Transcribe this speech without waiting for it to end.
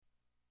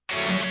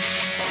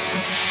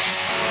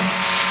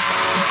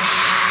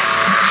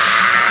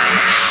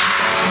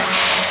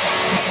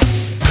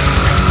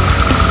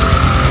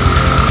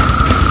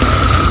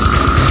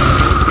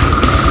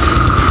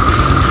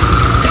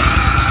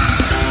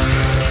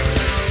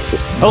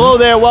Hello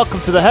there,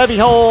 welcome to the Heavy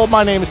Hole.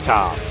 My name is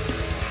Tom.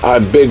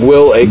 I'm Big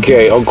Will,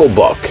 a.k.a. Uncle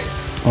Buck.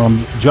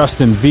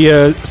 Justin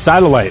via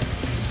satellite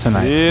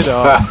tonight.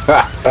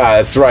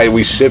 That's right,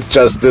 we shipped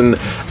Justin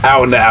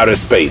out into outer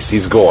space.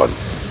 He's gone.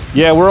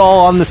 Yeah, we're all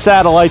on the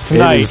satellite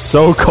tonight. It is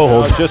so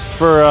cold. Just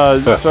for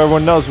so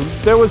everyone knows,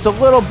 there was a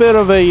little bit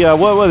of a,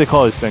 what do they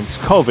call these things?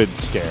 COVID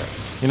scare.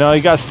 You know,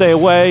 you got to stay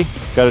away,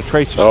 got to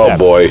trace your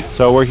steps. Oh, boy.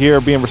 So we're here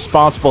being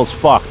responsible as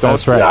fuck.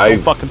 That's right.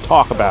 Don't fucking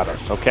talk about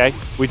us, okay?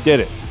 We did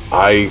it.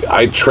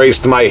 I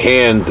traced my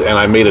hand and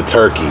I made a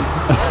turkey. All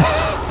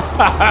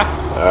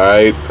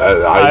right?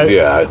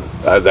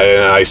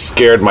 I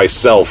scared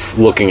myself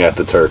looking at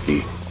the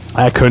turkey.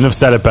 I couldn't have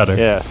said it better.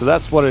 Yeah, so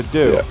that's what it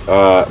do.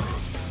 Yeah.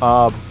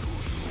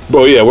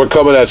 Well, yeah, we're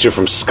coming at you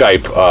from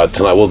Skype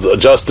tonight. Well,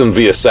 Justin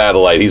via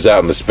satellite. He's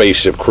out in the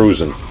spaceship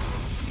cruising.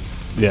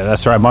 Yeah,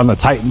 that's right. I'm on the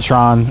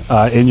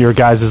Titantron in your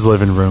guys'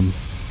 living room.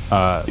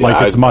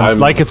 Like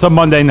it's a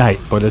Monday night,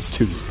 but it's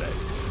Tuesday.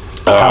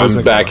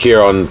 I'm back here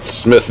on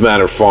Smith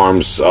Manor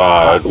Farms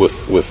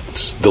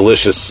with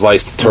delicious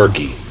sliced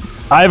turkey.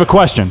 I have a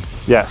question.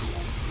 Yes.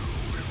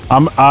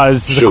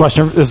 This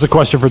is a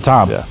question for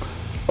Tom. Yeah.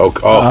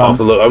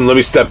 Let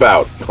me step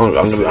out. I'm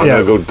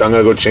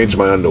gonna go change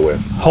my underwear.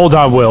 Hold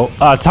on, Will.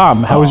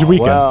 Tom, how was your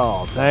weekend?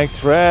 Well, thanks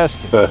for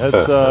asking.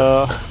 That's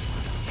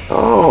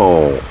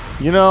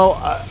You know,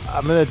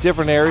 I'm in a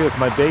different area of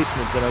my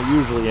basement than I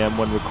usually am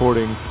when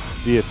recording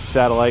via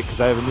satellite because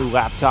I have a new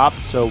laptop.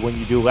 So when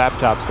you do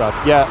laptop stuff,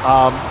 you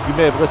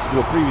may have listened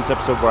to a previous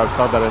episode where I was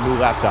talking about a new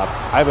laptop.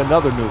 I have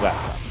another new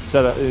laptop.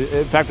 So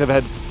in fact, I've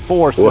had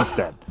 4 since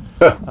then.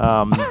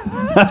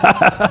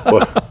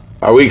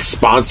 Are we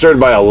sponsored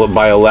by a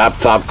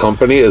laptop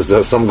company? Is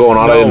there something going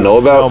on I didn't know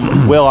about?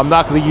 Will, I'm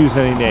not going to use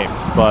any names,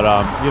 but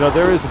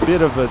there is a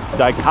bit of a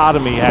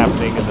dichotomy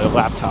happening in the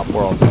laptop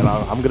world, and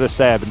I'm going to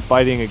say I've been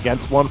fighting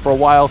against one for a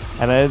while,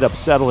 and I ended up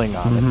settling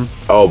on it.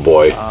 Oh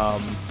boy!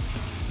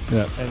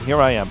 And here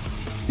I am.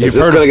 Is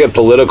this going to get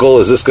political?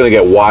 Is this going to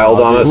get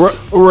wild on us?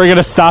 We're going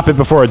to stop it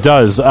before it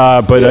does.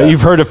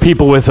 You've heard of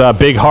people with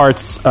big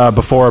hearts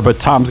before,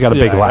 but Tom's got a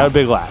big lap. I got a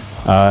big lap.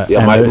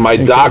 My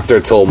doctor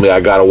told me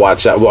I got to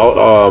watch out. Well,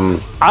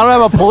 I don't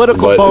have a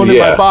political bone in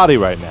my body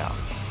right now.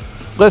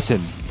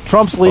 Listen,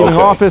 Trump's leaving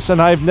office,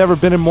 and I've never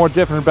been more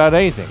different about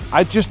anything.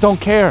 I just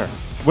don't care.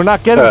 We're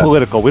not getting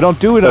political. We don't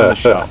do it on the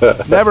show.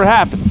 Never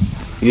happens.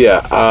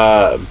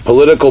 Yeah,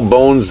 political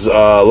bones.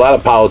 A lot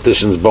of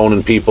politicians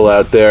boning people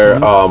out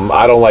there.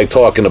 I don't like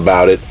talking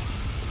about it.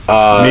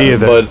 Me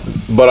either.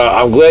 But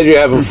I'm glad you're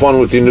having fun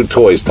with your new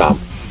toys, Tom.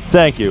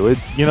 Thank you.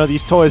 It's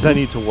these toys I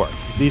need to work.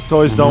 If these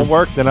toys don't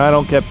work, then I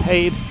don't get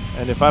paid.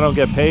 And if I don't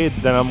get paid,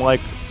 then I'm like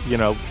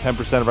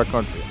 10% of our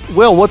country.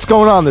 Will, what's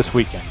going on this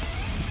weekend?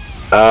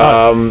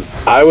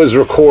 I was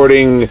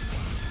recording.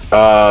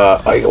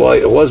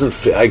 It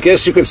wasn't. I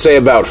guess you could say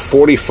about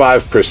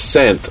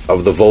 45%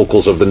 of the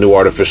vocals of the new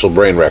Artificial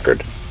Brain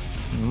record.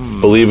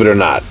 Believe it or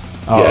not.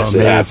 Yes,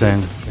 amazing.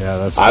 It happened. Yeah,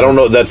 that's. I don't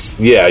know.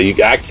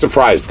 You act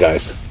surprised,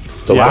 guys.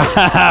 So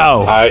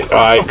wow.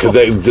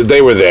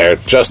 They were there.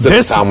 Justin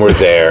and Tom were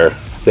there.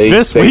 They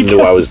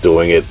knew I was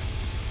doing it.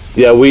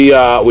 Yeah, we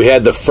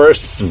had the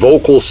first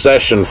vocal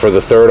session for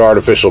the third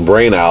Artificial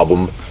Brain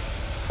album.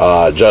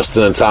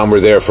 Justin and Tom were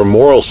there for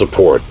moral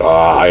support.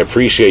 I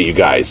appreciate you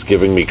guys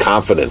giving me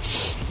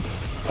confidence.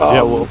 I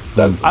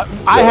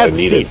had to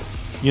see.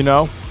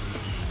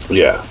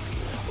 Yeah.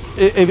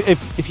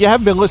 If you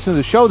haven't been listening to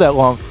the show that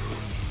long,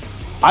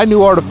 I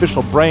knew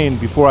Artificial Brain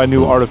before I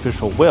knew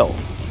Artificial Will.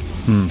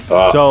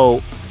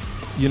 So,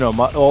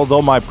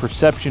 although my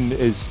perception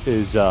is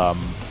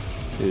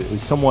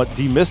somewhat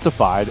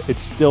demystified,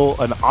 it's still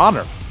an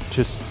honor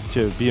just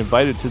to be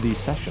invited to these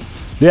sessions.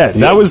 Yeah,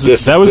 that was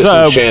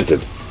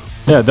Disenchanted.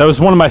 Yeah, that was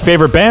one of my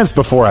favorite bands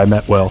before I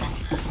met Will.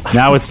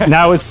 Now it's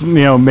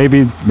maybe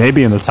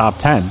in the top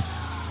 10.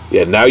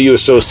 Yeah, now you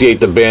associate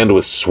the band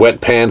with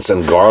sweatpants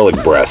and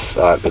garlic breath.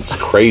 It's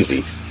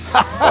crazy.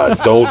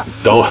 Don't.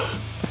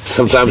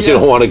 Sometimes you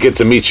don't want to get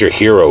to meet your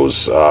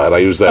heroes, and I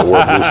use that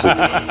word loosely.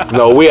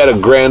 No, we had a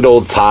grand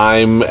old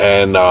time,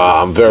 and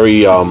I'm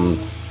very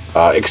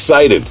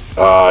excited.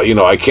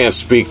 I can't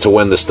speak to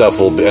when the stuff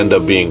will end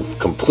up being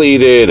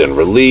completed and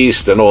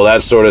released and all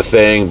that sort of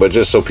thing, but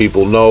just so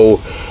people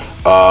know,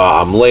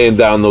 I'm laying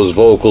down those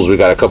vocals. We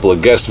got a couple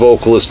of guest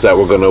vocalists that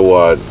we're going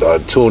to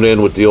tune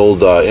in with the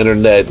old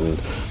internet and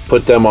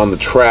put them on the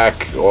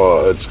track.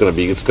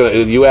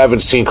 You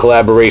haven't seen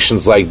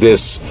collaborations like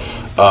this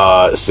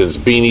since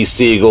Beanie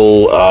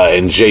Siegel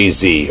and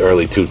Jay-Z,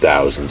 early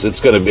 2000s.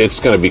 It's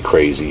gonna be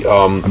crazy.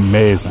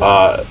 Amazing.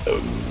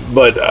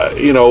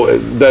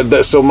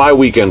 So my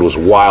weekend was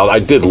wild. I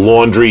did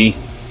laundry.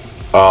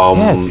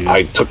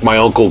 I took my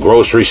uncle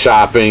grocery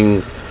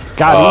shopping.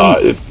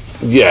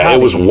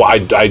 It was.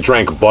 I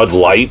drank Bud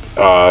Light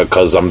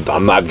because I'm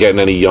not getting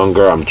any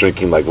younger. I'm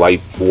drinking like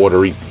light,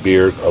 watery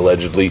beer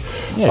allegedly.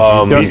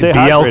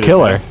 BL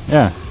killer.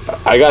 Yeah.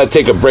 I got to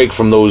take a break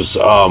from those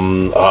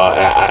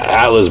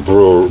Atlas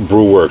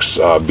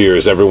Brewworks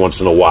beers every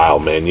once in a while,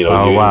 man. You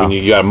know, when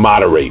you got to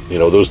moderate. You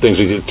know, those things.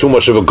 Too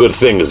much of a good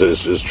thing is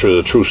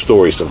a true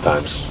story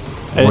sometimes.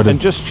 And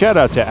just shout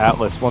out to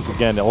Atlas once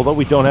again. Although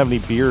we don't have any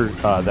beer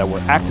that we're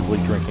actively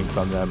drinking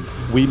from them,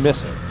 we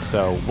miss it.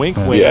 So wink,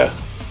 wink. Yeah.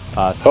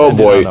 Send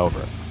it on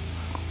over.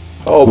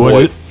 Oh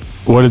boy!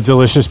 What a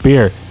delicious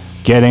beer!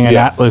 Getting an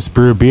Atlas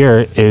Brew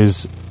beer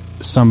is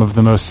some of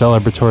the most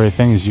celebratory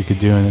things you could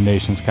do in the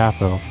nation's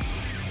capital.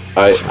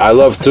 I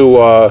love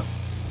to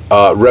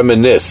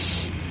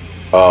reminisce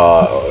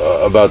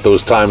about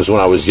those times when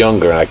I was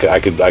younger, and I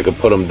could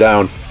put them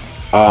down.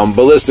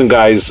 But listen,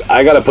 guys,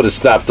 I got to put a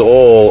stop to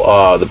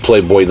all the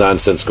Playboy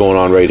nonsense going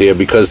on right here,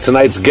 because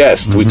tonight's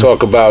guest, we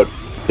talk about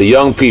the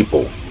young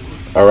people.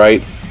 All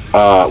right.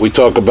 We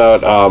talk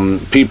about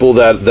people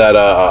that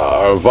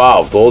are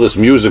involved, all this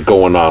music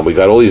going on. We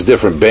got all these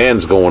different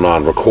bands going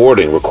on,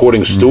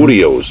 recording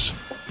studios.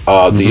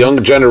 The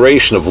young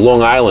generation of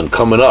Long Island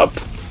coming up.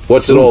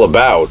 What's it all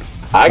about?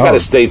 I got to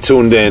stay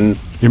tuned in.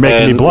 You're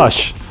making me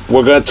blush.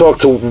 We're going to talk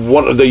to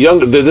one of the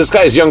young. This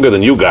guy's younger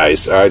than you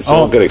guys, all right? So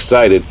don't get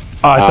excited.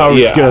 I thought it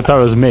was good. I thought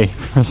it was me.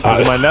 Is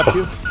it my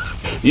nephew?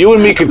 You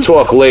and me can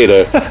talk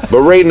later,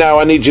 but right now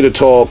I need you to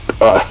talk.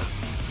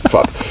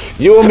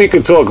 You and me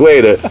can talk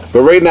later,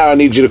 but right now I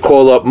need you to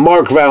call up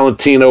Mark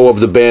Valentino of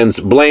the bands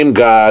Blame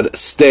God,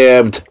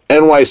 Stabbed,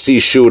 NYC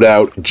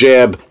Shootout,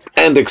 Jab,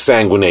 and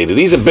Exsanguinated.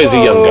 He's a busy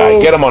young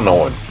guy. Get him on the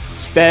horn.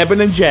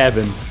 Stabbing and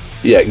jabbing.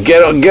 Yeah,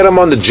 get him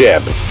on the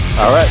jab.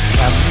 All right,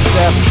 after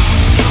stabbing.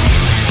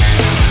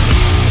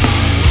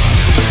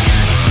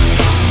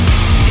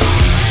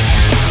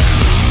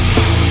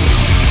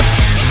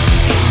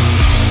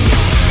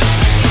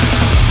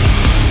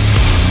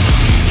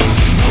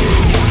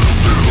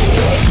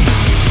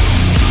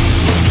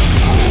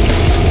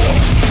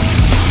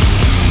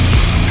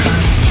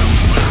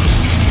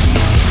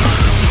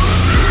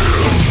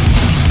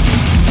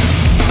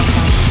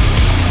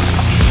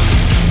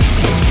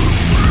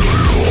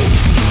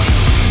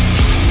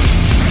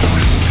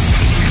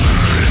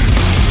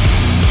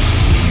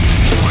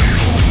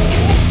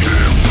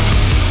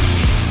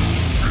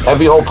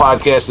 Heavy Hole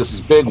Podcast, this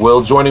is Big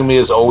Will. Joining me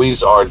as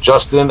always are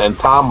Justin and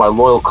Tom, my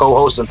loyal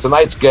co-hosts, and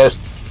tonight's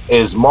guest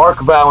is Mark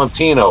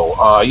Valentino,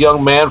 a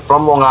young man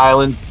from Long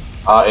Island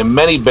in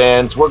many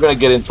bands. We're going to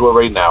get into it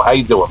right now. How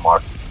you doing,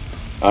 Mark?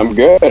 I'm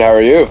good. How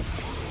are you?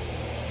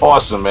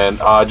 Awesome, man.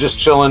 Just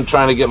chilling,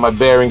 trying to get my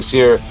bearings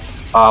here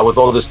with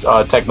all this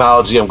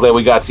technology. I'm glad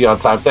we got to you on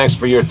time. Thanks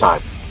for your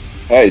time.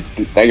 Hey,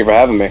 thank you for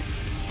having me.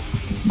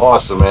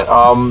 Awesome, man.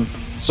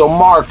 So,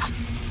 Mark,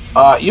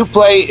 you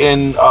play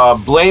in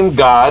Blame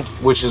God,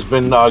 which has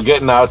been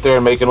getting out there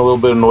and making a little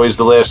bit of noise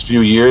the last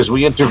few years.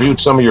 We interviewed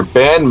some of your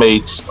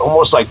bandmates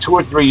almost like 2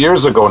 or 3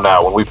 years ago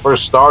now when we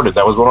first started.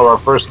 That was one of our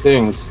first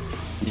things.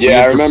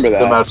 Yeah, I remember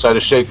that. Them outside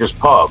of Shaker's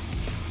Pub.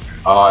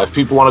 If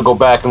people want to go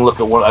back and look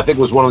at I think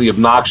it was one of the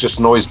Obnoxious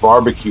Noise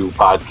Barbecue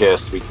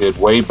podcasts we did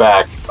way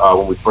back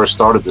when we first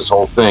started this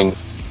whole thing.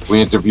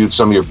 We interviewed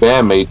some of your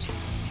bandmates.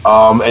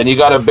 And you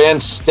got a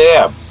band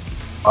Stabbed.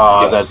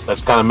 Yes.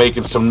 That's kind of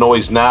making some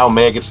noise now.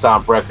 Maggot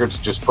Stomp Records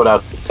just put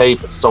out the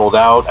tape. It's sold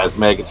out, as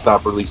Maggot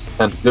Stomp releases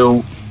tend to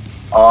do.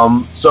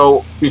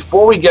 So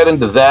before we get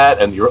into that,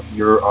 and your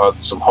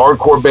some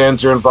hardcore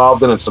bands you're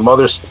involved in and some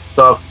other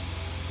stuff,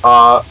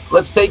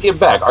 let's take it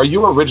back. Are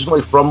you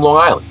originally from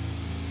Long Island?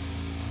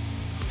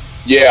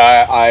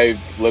 Yeah, I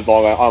lived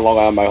on Long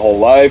Island my whole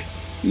life.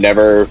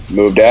 Never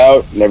moved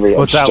out.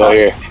 What's that still like?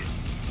 Here.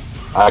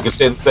 I can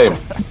say the same.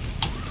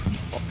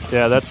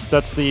 Yeah, that's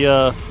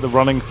the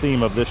running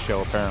theme of this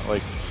show,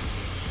 apparently.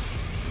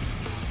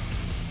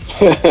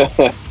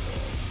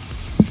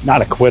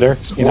 Not a quitter.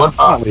 You know,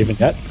 not leaving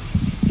yet.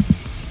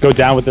 Go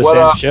down with this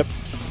damn ship.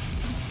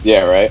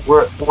 Yeah, right.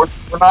 We're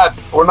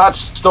not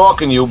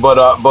stalking you,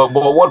 but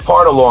what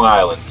part of Long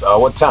Island?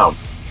 What town?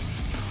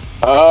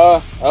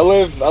 I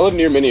live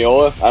near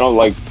Mineola. I don't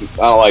like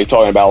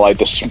talking about like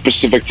the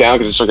specific town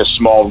because it's like a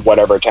small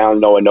whatever town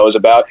no one knows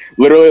about.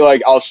 Literally,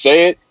 like I'll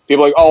say it.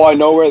 People are like, oh, I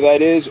know where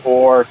that is,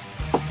 or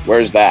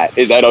where's that?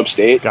 Is that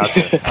upstate?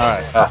 Gotcha.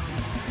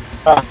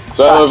 All right.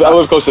 So I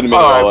live close to the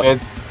Mineola. All right,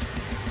 man.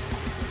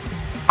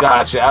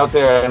 Gotcha. Out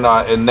there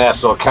in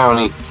Nassau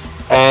County.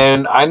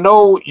 And I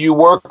know you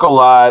work a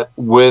lot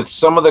with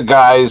some of the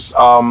guys.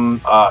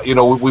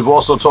 We've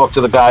also talked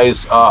to the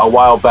guys a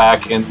while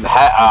back in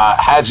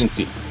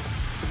Hadgenty.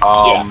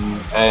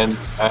 And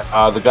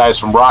the guys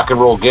from Rock and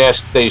Roll Gas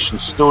Station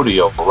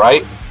Studio,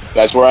 right?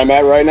 That's where I'm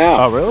at right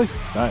now. Oh, really?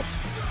 Nice.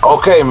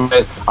 Okay,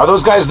 man. Are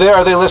those guys there?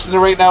 Are they listening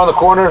right now in the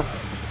corner?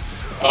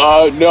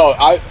 No.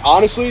 I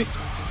honestly,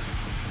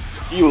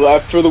 he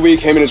left for the week.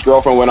 Him and his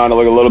girlfriend went on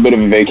like a little bit of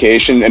a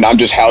vacation, and I'm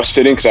just house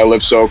sitting because I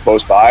live so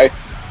close by.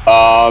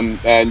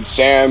 And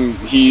Sam,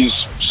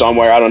 he's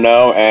somewhere, I don't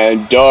know.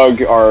 And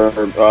Doug, our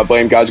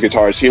Blame God's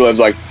guitarist, he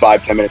lives like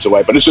 5-10 minutes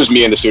away. But it's just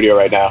me in the studio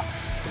right now.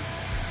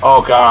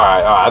 Okay,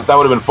 all right. That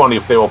would have been funny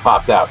if they all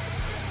popped out.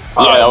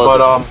 Yeah, that would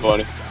have been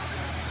funny.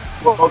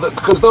 Well,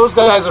 because those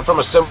guys are from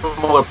a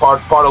similar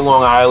part of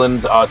Long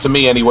Island, to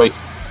me anyway.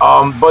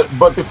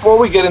 But before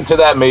we get into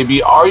that,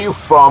 maybe, are you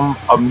from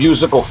a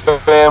musical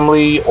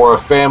family or a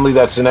family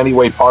that's in any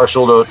way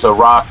partial to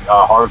rock,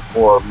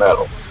 hardcore,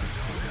 metal?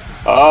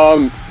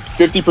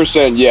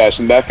 50% yes,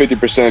 and that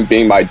 50%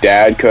 being my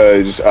dad,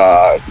 because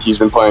he's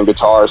been playing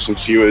guitar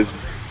since he was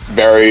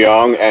very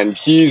young, and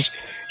he's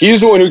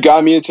the one who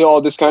got me into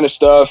all this kind of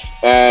stuff.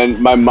 And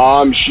my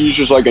mom, she's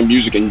just like a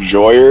music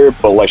enjoyer,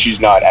 but like she's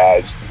not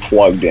as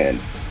plugged in.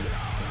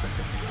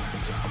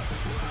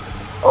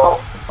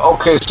 Oh,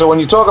 okay. So when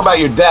you talk about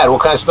your dad,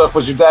 what kind of stuff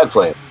was your dad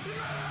playing?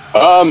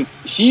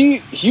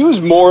 He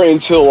was more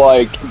into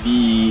like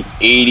the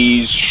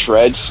 80s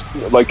shreds,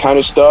 like kind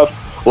of stuff.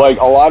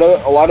 Like a lot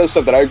of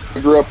stuff that I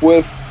grew up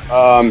with,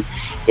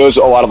 it was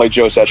a lot of like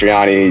Joe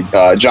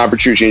Satriani, John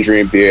Petrucci and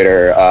Dream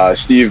Theater,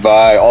 Steve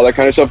Vai, all that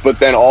kind of stuff. But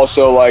then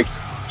also like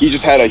he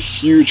just had a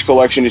huge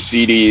collection of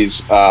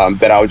CDs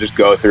that I would just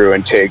go through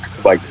and take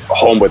like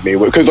home with me,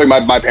 because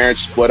like my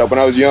parents split up when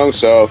I was young.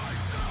 So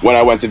when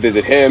I went to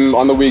visit him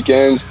on the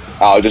weekends,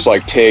 I'll just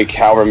like take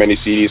however many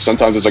CDs.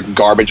 Sometimes it's like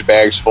garbage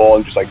bags full,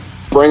 and just like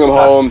bring them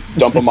home,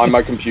 dump them on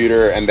my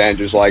computer, and then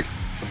just like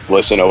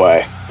listen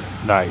away.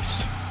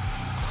 Nice.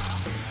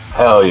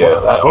 Hell yeah.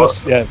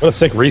 What a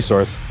sick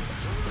resource.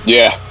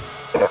 Yeah.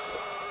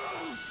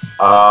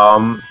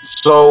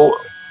 So,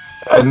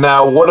 and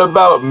now what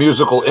about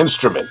musical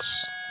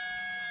instruments?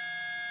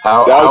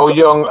 How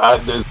young,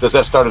 does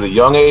that start at a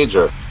young age,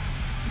 or?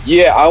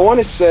 Yeah, I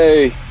want to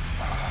say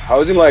I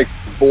was in like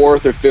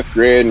 4th or 5th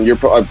grade, and you're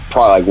probably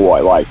like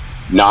what, like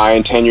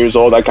 9, 10 years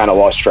old. I kind of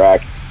lost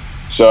track.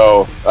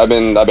 So I've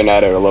been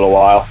at it a little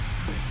while.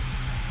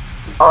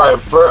 All right.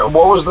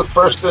 What was the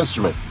first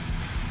instrument?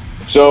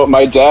 So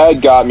my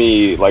dad got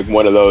me like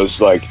one of those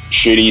like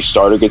shitty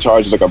starter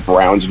guitars. It's like a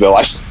Brownsville.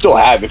 I still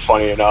have it,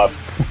 funny enough.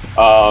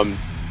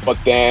 But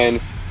then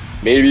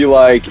maybe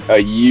like a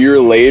year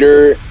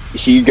later,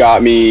 he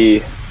got me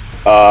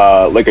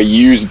like a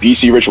used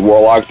BC Rich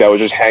Warlock that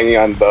was just hanging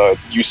on the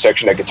used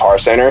section at Guitar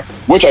Center,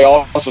 which I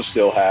also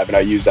still have, and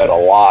I use that a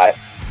lot.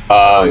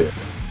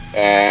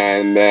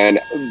 And then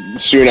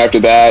soon after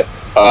that,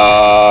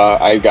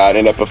 I got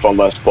an Epiphone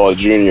Les Paul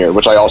Jr.,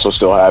 which I also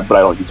still have, but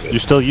I don't use it. You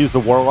still use the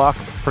Warlock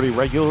pretty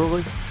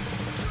regularly?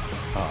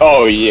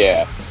 Oh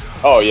yeah.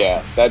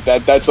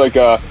 That's like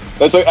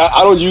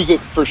I don't use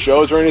it for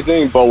shows or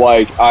anything, but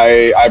like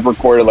I've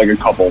recorded like a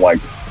couple like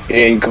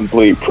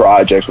incomplete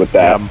projects with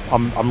that. Yeah,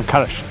 I'm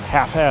kind of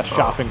half-ass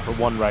shopping for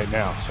one right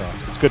now, so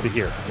it's good to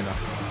hear. You know,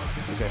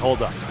 I say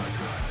hold up.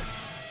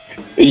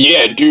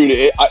 Yeah,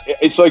 dude,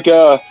 it's like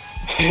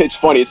it's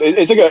funny.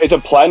 It's a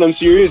platinum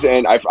series,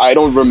 and I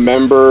don't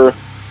remember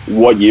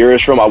what year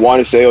it's from. I want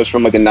to say it was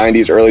from like the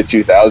 90s, early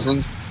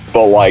 2000s,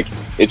 but like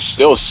it's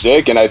still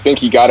sick, and I think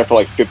he got it for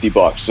like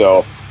 $50,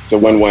 so it's a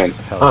win-win.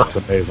 That's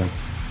amazing.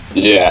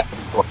 Yeah.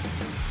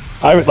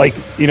 I would like,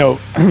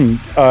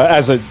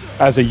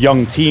 as a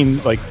young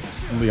teen, like,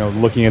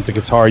 looking into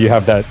guitar, you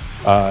have that,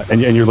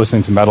 and you're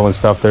listening to metal and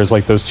stuff. There's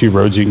like those two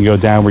roads you can go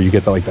down where you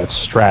get that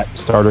Strat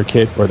starter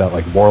kit or that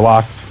like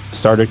Warlock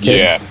starter kit.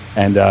 Yeah.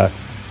 And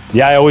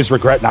I always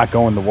regret not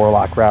going the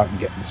Warlock route and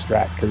getting the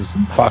Strat, because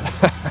fuck,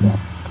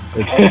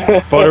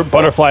 it's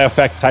butterfly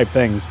effect type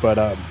things. But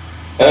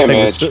hey,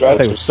 man,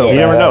 you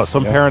never know.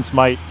 Some parents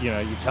might,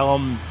 you tell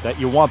them that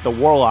you want the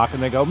Warlock,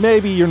 and they go,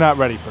 maybe you're not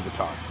ready for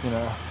guitar.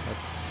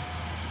 That's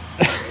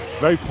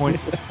very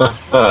pointed.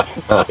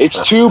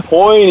 It's too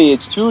pointy.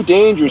 It's too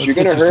dangerous. You're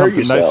gonna hurt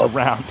yourself. Nice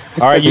around.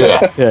 All right,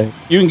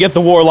 you can get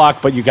the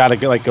Warlock, but you gotta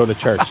go to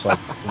church like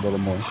a little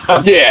more.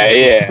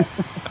 Yeah.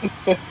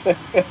 You're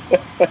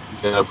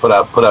gonna put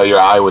out your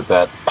eye with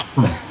that.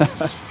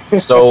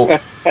 So,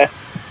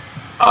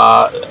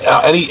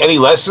 any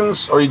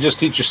lessons, or you just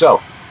teach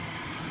yourself?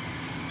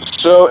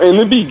 So in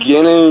the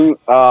beginning,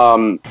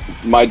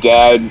 my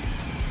dad,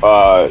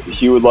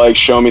 he would like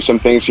show me some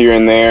things here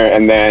and there,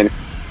 and then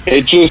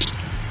I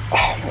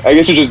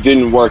guess it just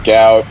didn't work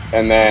out,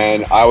 and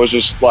then I was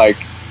just like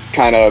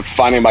kind of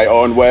finding my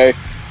own way.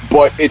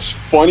 But it's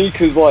funny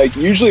because like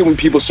usually when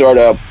people start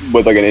out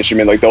with like an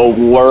instrument, like they'll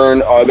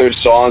learn other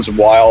songs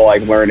while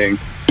like learning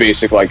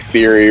basic like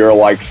theory or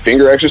like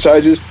finger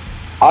exercises.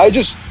 I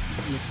just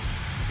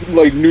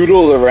like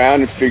noodled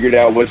around and figured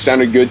out what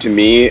sounded good to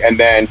me, and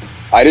then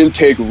I didn't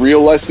take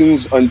real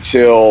lessons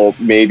until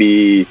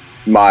maybe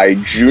my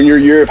junior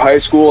year of high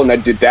school, and I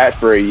did that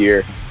for a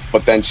year,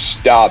 but then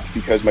stopped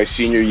because my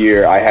senior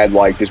year I had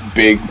like this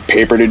big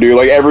paper to do.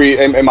 Like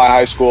in my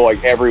high school,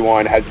 like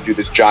everyone had to do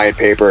this giant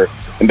paper,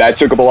 and that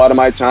took up a lot of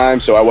my time,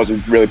 so I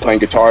wasn't really playing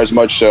guitar as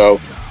much, so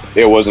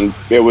it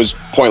was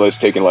pointless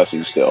taking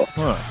lessons still.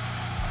 Huh.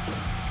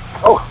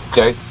 Oh,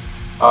 okay.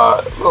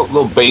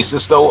 Little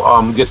basis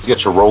though.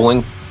 Get you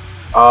rolling.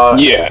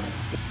 Yeah.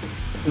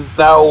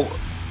 Now,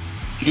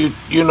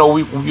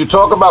 you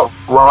talk about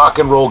Rock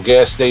and Roll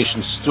Gas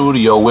Station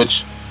Studio,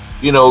 which,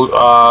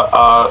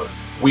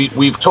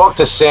 we've talked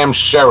to Sam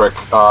Sherrick.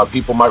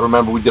 People might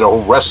remember we did a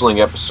whole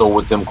wrestling episode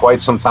with him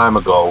quite some time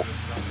ago,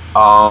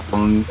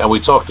 and we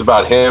talked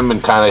about him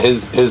and kind of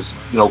his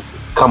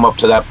come up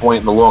to that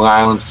point in the Long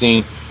Island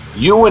scene.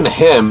 You and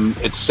him,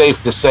 it's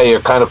safe to say, are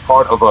kind of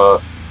part of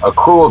a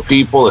crew of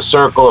people, a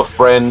circle of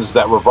friends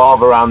that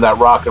revolve around that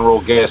rock and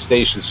roll gas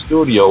station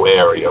studio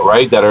area,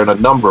 right? That are in a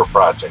number of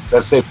projects.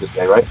 That's safe to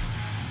say, right?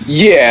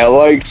 Yeah,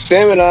 like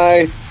Sam and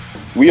I,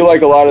 we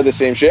like a lot of the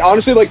same shit.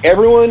 Honestly, like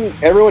everyone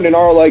in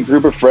our like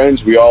group of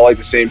friends, we all like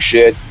the same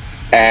shit,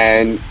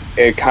 and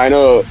it kind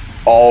of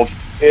all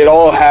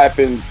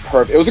happened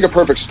perfect. It was like a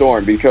perfect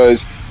storm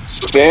because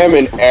Sam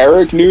and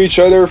Eric knew each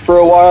other for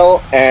a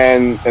while,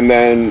 and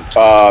then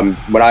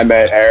when I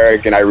met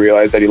Eric and I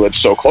realized that he lived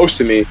so close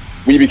to me,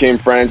 we became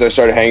friends. I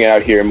started hanging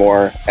out here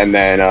more, and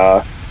then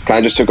kind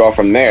of just took off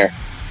from there.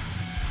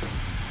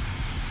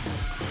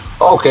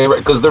 Okay, right.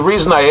 Because the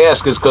reason I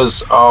ask is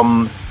because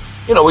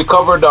we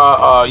covered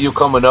you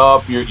coming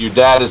up. Your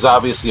dad is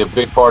obviously a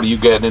big part of you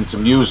getting into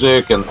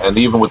music, and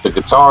even with the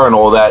guitar and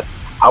all that.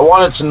 I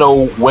wanted to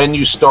know when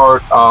you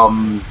start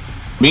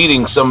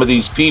meeting some of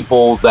these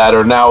people that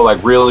are now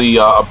like really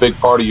a big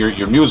part of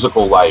your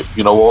musical life.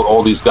 You know,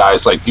 all these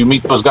guys. Like, do you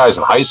meet those guys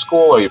in high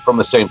school? Are you from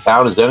the same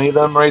town as any of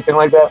them or anything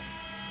like that?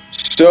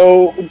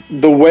 So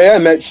the way I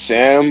met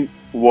Sam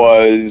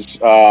was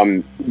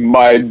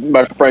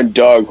my friend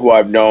Doug, who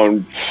I've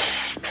known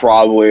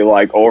probably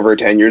like over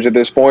 10 years at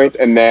this point.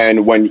 And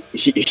then when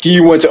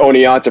he went to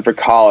Oneonta for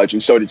college,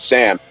 and so did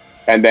Sam.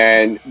 And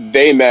then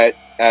they met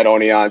at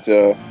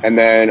Oneonta. And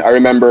then I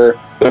remember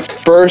the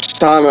first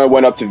time I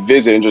went up to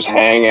visit and just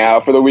hang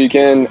out for the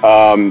weekend,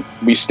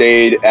 I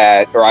stayed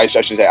at the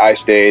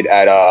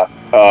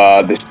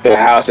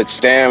house that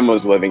Sam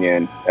was living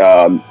in.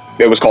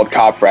 It was called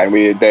Cop Frat,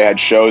 and they had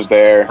shows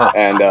there,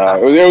 and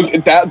that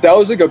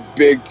was like a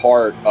big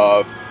part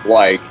of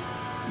like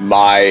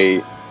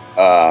my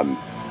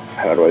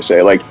how do I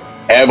say, like,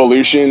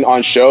 evolution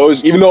on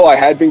shows, even though I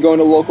had been going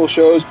to local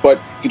shows. But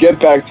to get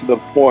back to the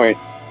point,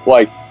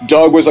 like,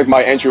 Doug was like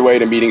my entryway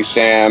to meeting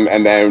Sam,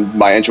 and then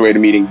my entryway to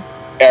meeting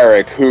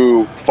Eric,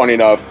 who, funny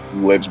enough,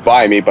 lives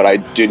by me, but I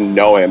didn't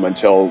know him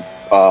until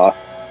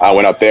I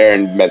went up there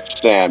and met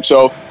Sam.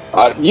 So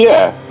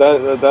yeah,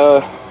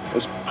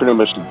 that's pretty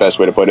much the best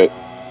way to put it.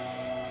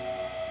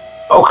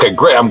 Okay,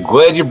 great. I'm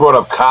glad you brought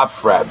up Cop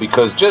Frat,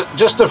 because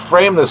just to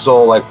frame this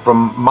all, like,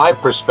 from my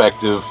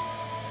perspective,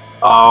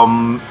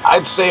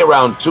 I'd say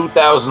around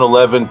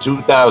 2011,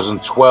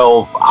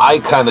 2012, I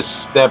kind of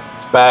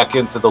stepped back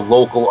into the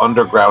local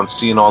underground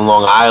scene on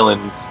Long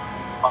Island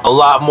a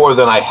lot more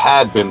than I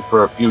had been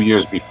for a few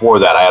years before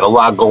that. I had a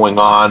lot going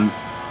on,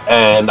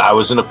 and I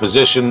was in a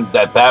position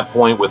at that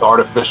point with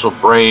Artificial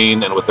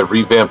Brain and with the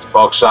revamped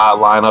Buckshot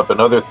lineup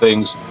and other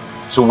things,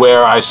 to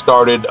where I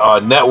started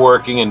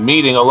networking and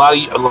meeting a lot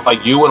of,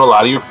 like you and a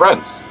lot of your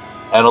friends,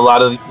 and a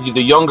lot of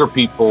the younger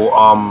people.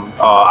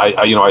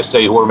 I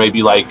say who are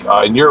maybe like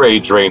in your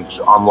age range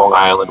on Long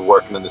Island,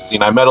 working in the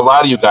scene. I met a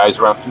lot of you guys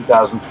around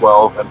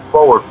 2012 and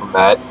forward from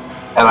that,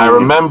 and I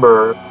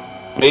remember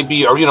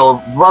maybe, or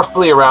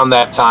roughly around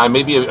that time,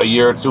 maybe a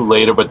year or two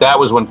later, but that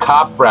was when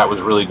Cop Frat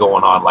was really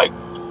going on, like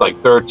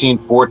 13,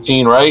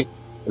 14, right?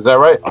 Is that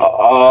right?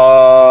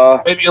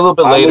 Maybe a little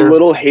bit later.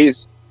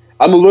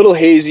 I'm a little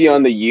hazy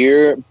on the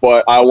year,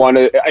 but I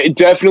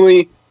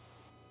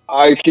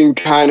can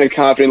kind of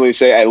confidently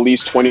say at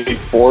least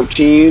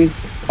 2014.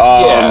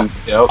 Okay.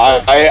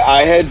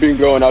 I had been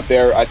going up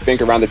there, I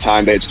think, around the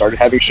time they had started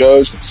having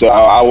shows, so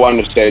I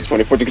wanted to say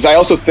 2014, because I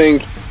also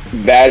think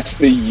that's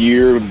the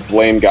year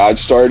Blame God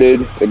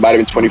started. It might have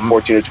been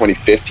 2014 or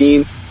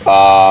 2015.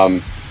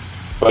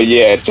 But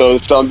yeah, so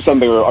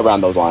something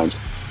around those lines.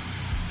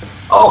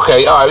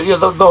 Okay, all right. Yeah,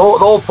 the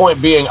whole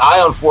point being,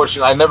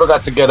 I never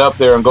got to get up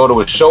there and go to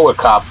a show at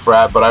Cop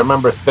Frat, but I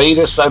remember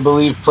Thetis, I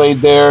believe, played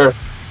there.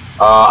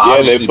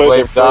 Yeah, they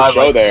played their first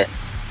show there.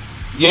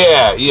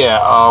 Yeah.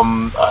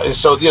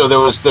 So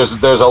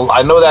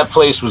I know that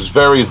place was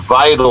very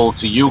vital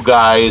to you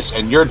guys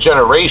and your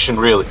generation,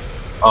 really,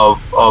 of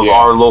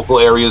our local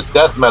area's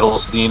death metal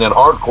scene and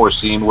hardcore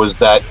scene, was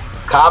that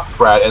Cop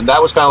Frat, and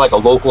that was kind of like a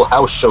local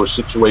house show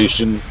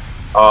situation,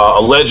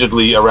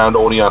 allegedly around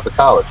Oneonta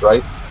College,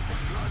 right?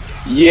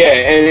 Yeah,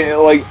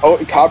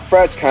 and Cop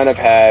Frat's kind of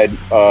had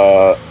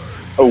I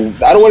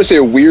don't want to say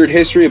a weird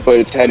history, but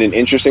it's had an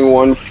interesting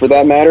one for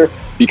that matter,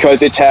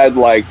 because it's had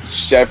like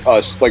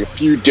a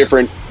few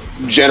different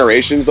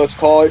generations, let's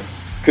call it.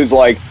 Because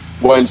like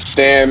when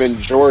Sam and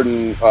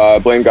Jordan,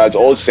 Blame God's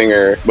old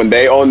singer, when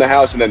they owned the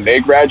house and then they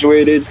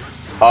graduated,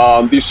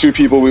 these two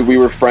people we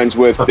were friends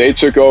with, they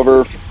took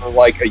over for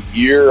like a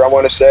year, I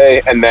want to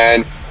say, and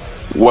then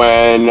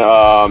when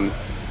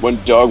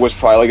Doug was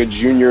probably like a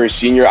junior or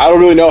senior. I don't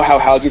really know how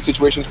housing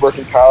situations work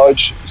in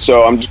college,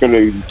 so I'm just going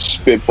to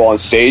spitball and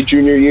say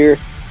junior year.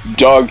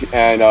 Doug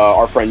and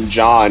our friend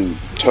John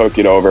took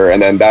it over,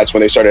 and then that's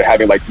when they started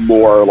having like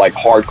more like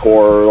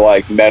hardcore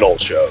like metal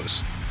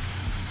shows.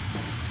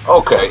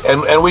 Okay,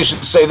 and we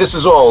should say this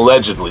is all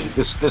allegedly.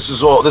 This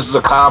is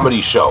a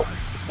comedy show.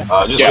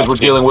 Just because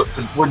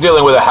we're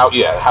dealing with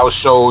house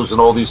shows and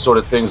all these sort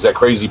of things that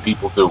crazy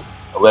people do,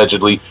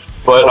 allegedly.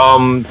 But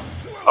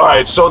All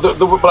right, so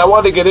but I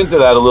wanted to get into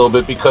that a little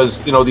bit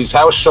because these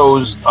house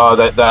shows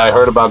that I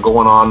heard about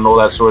going on and all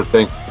that sort of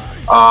thing.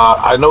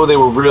 I know they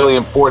were really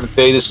important.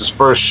 Thetis'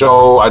 first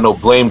show. I know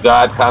Blame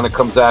God kind of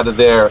comes out of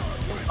there.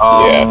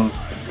 And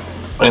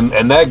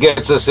that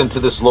gets us into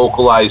this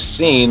localized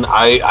scene.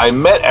 I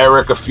met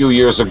Eric a few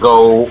years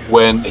ago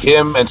when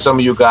him and some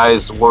of you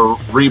guys were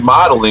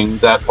remodeling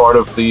that part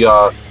of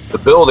the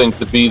building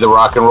to be the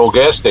rock and roll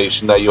gas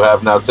station that you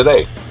have now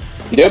today.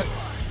 Yep.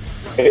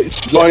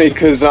 It's funny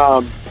because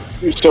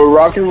so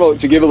rock and roll,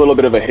 to give a little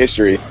bit of a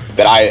history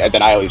that I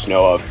at least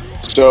know of.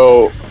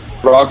 So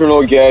rock and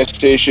roll gas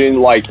station,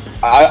 like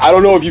I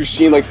don't know if you've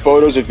seen like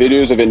photos or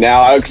videos of it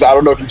now, because I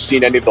don't know if you've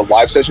seen any of the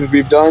live sessions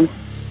we've done.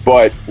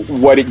 But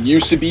what it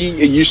used to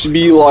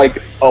be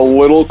like a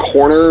little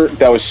corner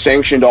that was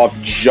sanctioned off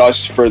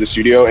just for the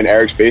studio in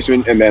Eric's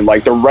basement, and then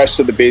like the rest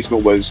of the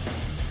basement was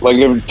like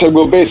a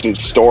typical basement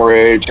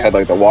storage, had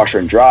like the washer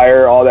and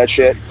dryer, all that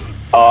shit.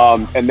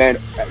 And then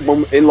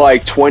in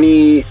like I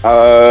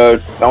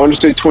want to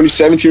say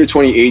 2017 or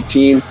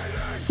 2018,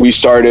 we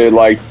started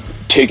like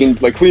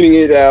cleaning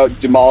it out,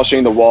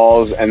 demolishing the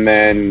walls, and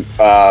then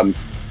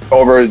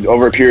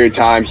over a period of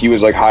time, he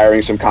was like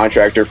hiring some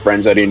contractor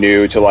friends that he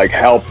knew to like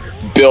help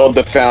build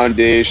the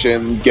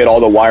foundation, get all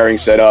the wiring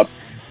set up,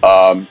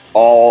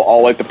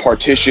 all like the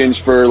partitions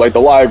for like the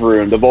live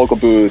room, the vocal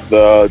booth,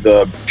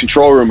 the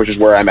control room, which is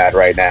where I'm at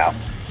right now.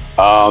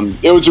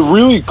 It was a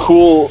really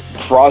cool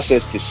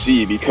process to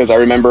see because I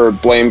remember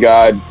Blame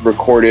God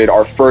recorded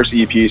our first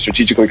EP,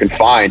 Strategically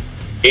Confined,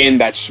 in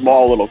that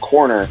small little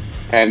corner,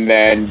 and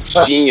then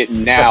seeing it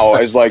now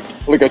as like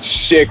a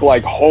sick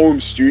like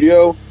home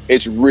studio.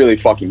 It's really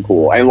fucking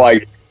cool, and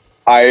like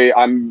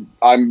I'm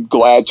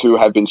glad to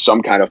have been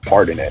some kind of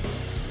part in it.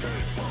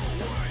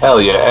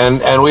 Hell yeah,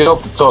 and we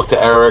hope to talk to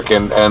Eric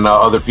and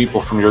other people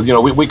from your.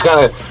 We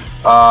kind of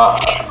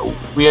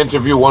we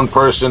interview one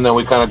person, then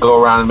we kind of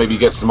go around and maybe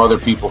get some other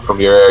people from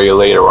your area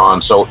later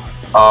on. So,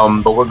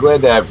 but we're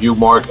glad to have you,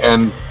 Mark,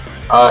 and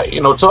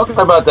talking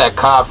about that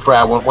cop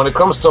frat. When it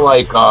comes to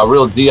like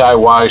real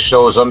DIY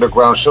shows,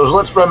 underground shows,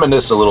 let's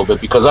reminisce a little bit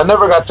because I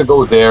never got to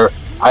go there.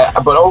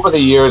 But over the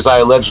years, I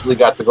allegedly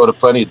got to go to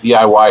plenty of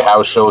DIY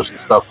house shows and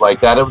stuff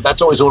like that.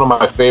 That's always one of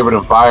my favorite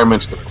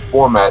environments to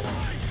perform at.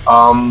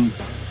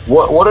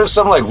 What are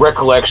some like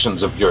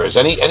recollections of yours?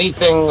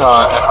 Anything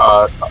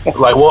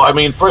like? Well, I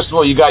mean, first of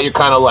all, you got your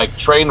kind of like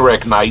train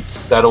wreck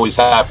nights that always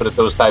happen at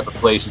those type of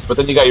places. But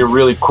then you got your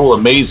really cool,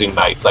 amazing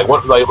nights. Like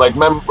what? Like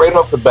right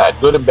off the bat,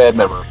 good and bad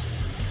memories.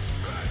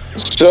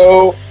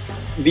 So,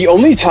 the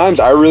only times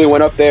I really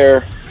went up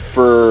there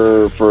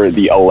for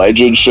the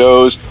alleged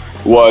shows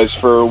was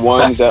for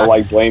ones that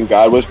like Blame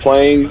God was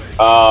playing.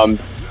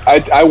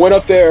 I went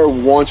up there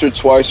once or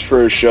twice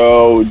for a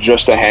show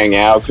just to hang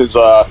out because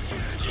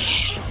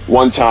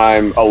one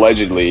time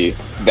allegedly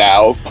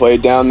Thou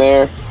played down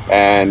there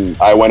and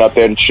I went up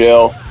there to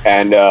chill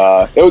and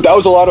that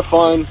was a lot of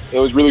fun. It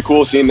was really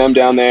cool seeing them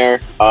down there.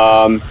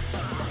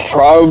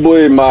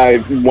 Probably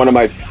one of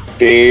my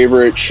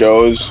favorite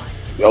shows,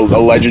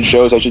 alleged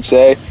shows I should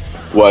say,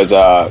 was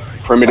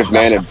Primitive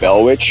Man at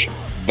Bellwitch.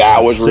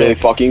 That was really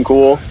fucking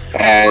cool.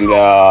 And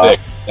sick.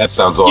 That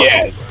sounds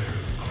awesome.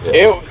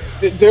 Yeah.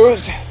 There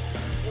was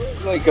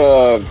like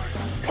a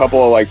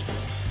couple of like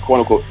quote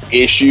unquote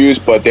issues,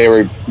 but they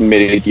were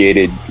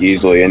mitigated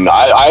easily. And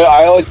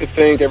I like to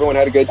think everyone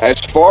had a good.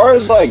 As far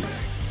as like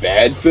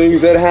bad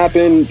things that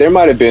happened, there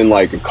might have been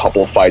like a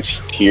couple fights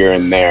here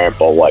and there,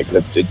 but like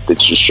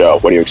it's just show.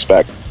 What do you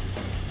expect?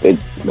 Shit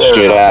happens.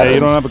 Yeah, you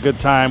don't have a good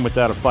time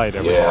without a fight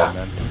every now and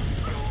then.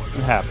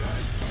 It happens.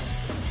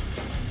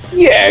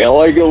 Yeah,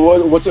 like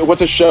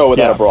what's a show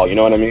without a brawl? You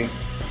know what I mean?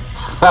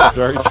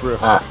 Very true.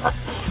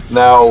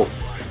 Now,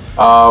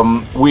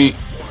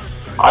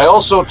 I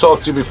also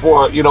talked to you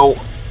before.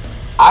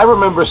 I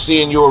remember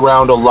seeing you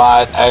around a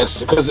lot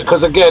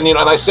because again, and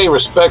I say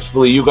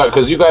respectfully,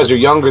 because you guys are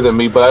younger than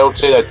me, but I don't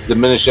say that to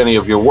diminish any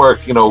of your work.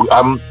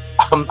 I'm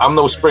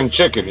no spring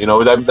chicken.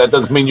 That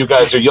doesn't mean you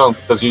guys are young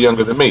because you're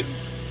younger than me.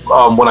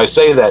 When I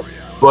say that.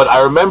 But I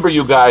remember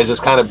you guys as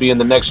kind of being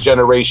the next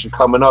generation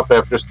coming up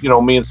after,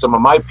 me and some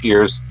of my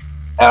peers.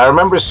 And I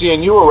remember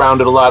seeing you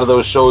around at a lot of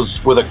those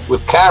shows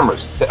with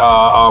cameras,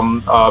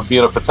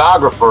 being a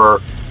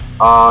photographer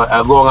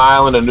at Long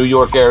Island and New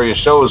York area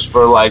shows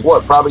for like,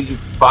 probably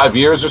 5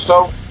 years or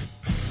so?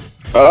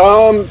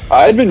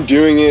 I'd been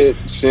doing it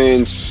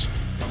since,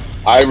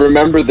 I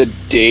remember the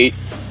date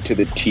to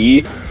the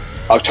T,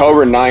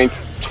 October 9th,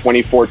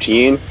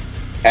 2014.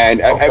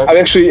 And okay. I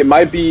actually, it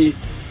might be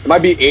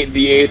the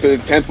 8th or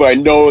the 10th, but I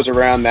know it was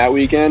around that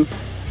weekend.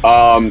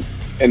 And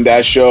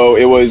that show,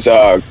 it was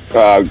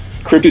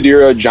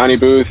Cryptodira, Johnny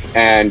Booth,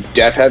 and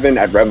Death Heaven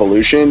at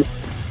Revolution.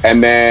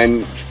 And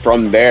then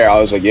from there, I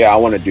was like, yeah, I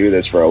want to do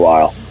this for a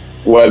while.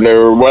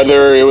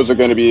 Whether it was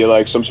going to be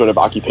like some sort of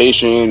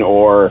occupation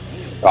or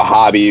a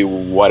hobby,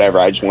 whatever,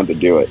 I just wanted to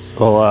do it.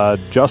 Well,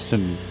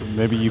 Justin,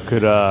 maybe you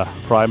could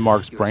pry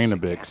Mark's brain a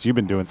bit, because you've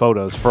been doing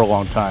photos for a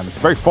long time. It's a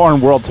very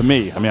foreign world to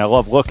me. I mean, I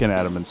love looking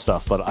at them and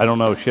stuff, but I don't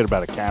know shit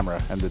about a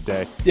camera end of the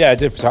day. Yeah, I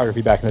did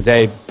photography back in the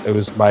day. It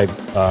was my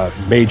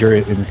major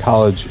in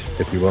college,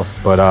 if you will.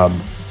 But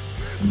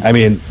I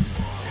mean,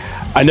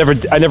 I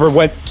never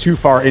went too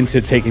far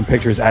into taking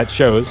pictures at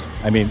shows.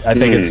 I mean, I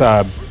think it's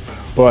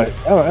but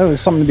there's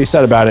something to be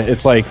said about it.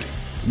 It's like,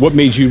 what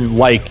made you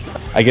like,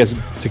 I guess,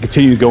 to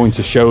continue going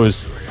to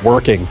shows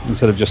working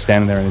instead of just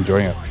standing there and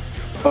enjoying it?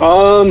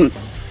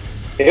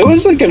 It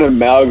was like an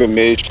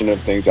amalgamation of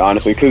things,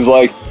 honestly, because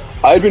like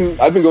I've been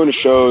going to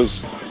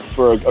shows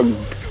for a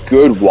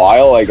good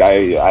while. Like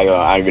I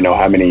don't even know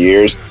how many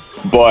years,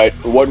 but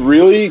what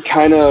really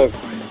kind of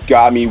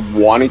got me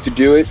wanting to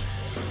do it,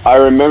 I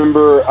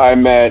remember I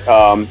met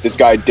this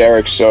guy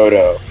Derek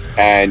Soto,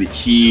 and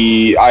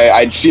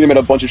I'd seen him at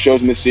a bunch of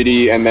shows in the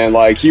city, and then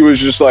like he was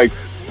just like,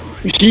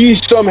 he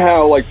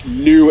somehow like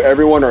knew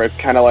everyone, or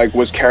kind of like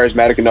was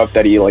charismatic enough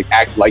that he like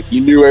acted like he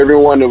knew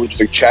everyone and would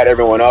just like chat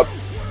everyone up.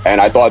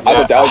 And I thought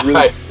that was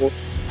really cool.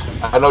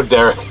 I know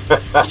Derek.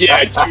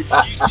 Yeah, dude,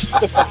 he's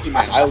the fucking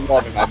man. I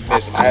love him. I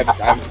miss him. I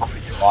haven't talked to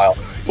him in a while.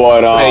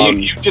 But hey,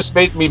 you just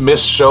made me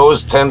miss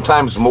shows 10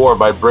 times more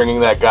by bringing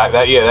that guy.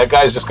 That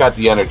guy's just got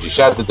the energy.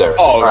 Shout out to Derek.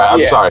 Oh, all right,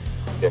 I'm sorry.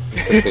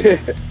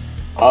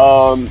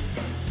 Yeah,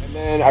 and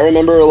then I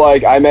remember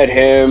like I met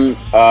him.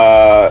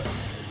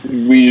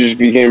 We just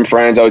became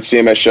friends. I would see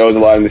him at shows a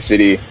lot in the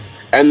city,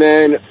 and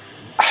then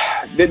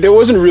there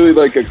wasn't really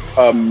like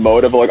a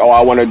motive like, oh,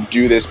 I want to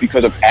do this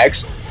because of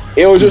X.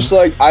 It was just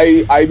like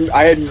I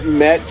had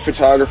met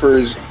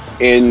photographers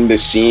in the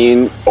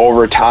scene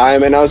over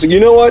time, and I was like, you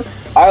know what?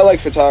 I like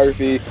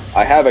photography.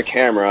 I have a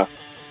camera.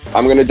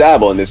 I'm gonna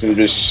dabble in this and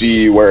just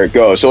see where it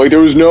goes. So like there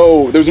was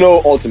no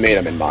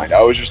ultimatum in mind.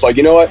 I was just like,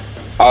 you know what?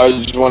 I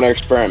just want to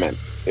experiment,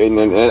 and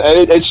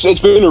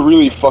it's been a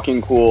really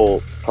fucking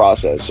cool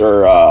process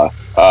or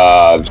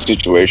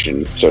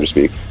situation, so to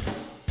speak.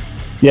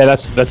 Yeah,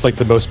 that's like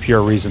the most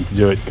pure reason to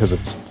do it, because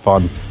it's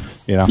fun,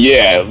 you know?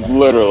 Yeah,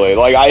 literally.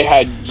 Like I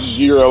had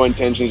zero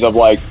intentions of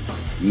like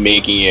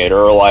making it,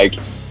 or like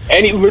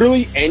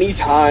any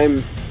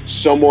time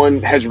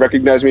someone has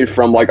recognized me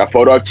from like a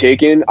photo I've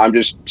taken, I'm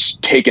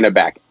just taken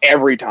aback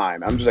every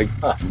time. I'm just like,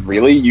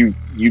 really? You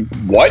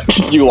what?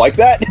 You like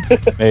that?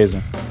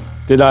 Amazing.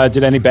 Did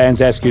any bands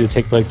ask you to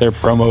take like their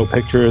promo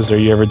pictures, or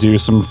you ever do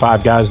some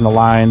Five Guys in the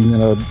Line in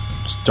a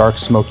dark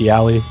smoky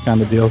alley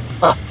kind of deals?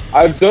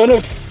 I've done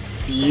a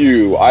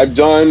few. I've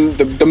done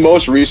the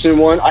most recent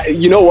one.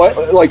 You know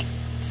what? Like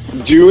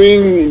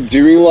doing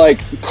like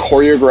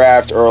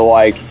choreographed or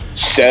like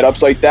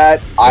setups like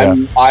that.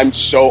 I'm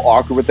so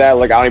awkward with that.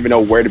 Like I don't even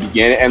know where to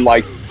begin. And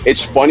like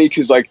it's funny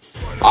because like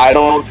I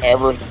don't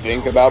ever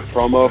think about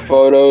promo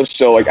photos,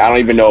 so like I don't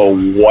even know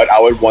what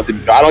I would want to.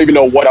 I don't even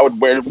know what I would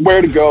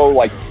where to go,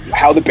 like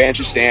how the band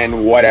should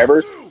stand,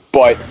 whatever.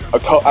 But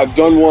I've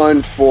done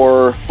one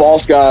for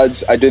False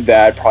Gods. I did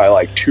that probably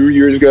like 2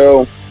 years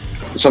ago,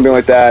 something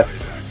like that.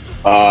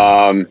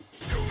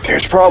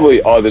 There's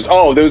probably others.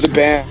 Oh, there was a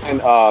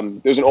band.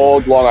 There's an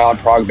old Long Island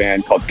prog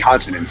band called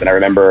Consonance, and I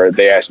remember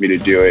they asked me to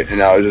do it,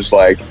 and I was just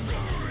like,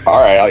 all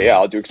right,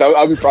 I'll do it, because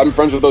I'm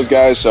friends with those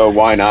guys, so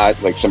why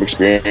not? Like some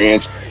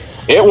experience.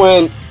 It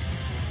went.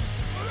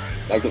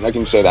 I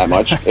can say that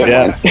much. It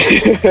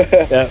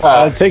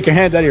went. Take your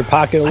hand out of your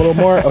pocket a little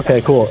more. Okay,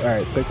 cool. All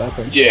right, take that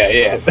thing.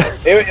 Yeah.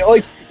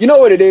 Like you know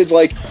what it is.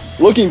 Like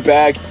looking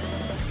back,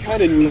 you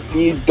kind of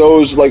need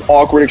those like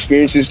awkward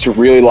experiences to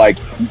really like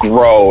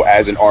grow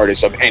as an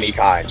artist of any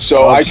kind.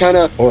 So I kind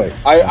of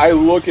I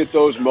look at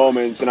those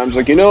moments and I'm just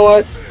like, you know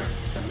what?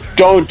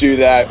 Don't do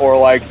that, or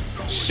like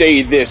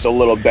say this a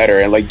little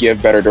better and like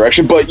give better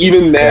direction. But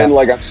even then,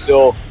 like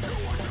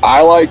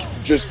I like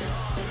just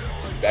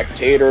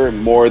spectator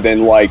more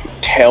than like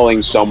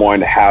telling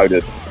someone how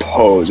to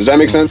pose. Does that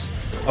make sense?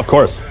 Of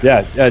course.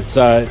 Yeah. It's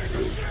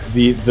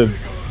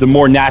the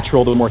more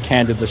natural, the more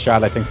candid the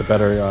shot, I think the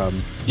better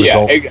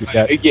result you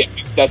get. Yeah,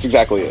 that's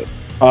exactly it.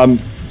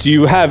 Do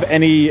you have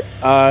any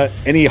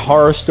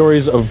horror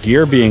stories of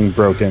gear being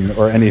broken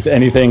or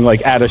anything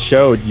like at a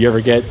show? Do you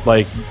ever get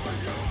like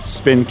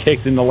spin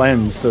kicked in the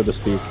lens, so to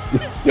speak?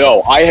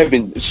 No, I have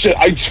been.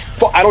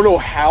 I don't know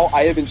how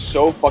I have been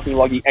so fucking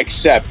lucky.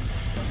 Except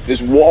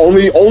this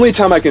only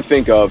time I can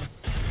think of.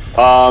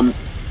 God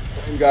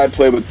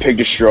played with Pig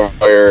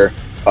Destroyer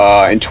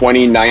in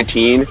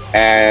 2019,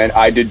 and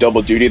I did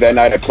double duty that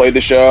night. I played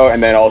the show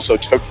and then also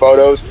took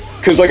photos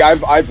because like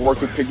I've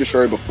worked with Pig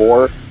Destroyer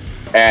before,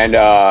 and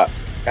I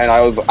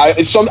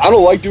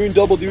don't like doing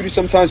double duty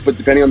sometimes, but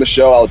depending on the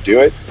show, I'll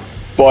do it.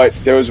 But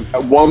there was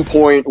at one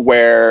point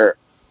where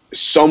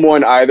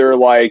someone either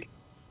like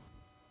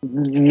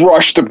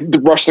rushed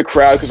the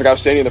crowd because like I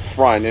was standing in the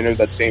front and it was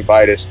at St.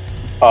 Vitus.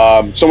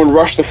 Someone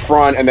rushed the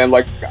front and then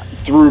like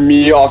threw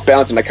me off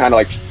balance and I kind of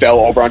like fell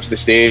over onto the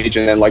stage,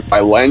 and then like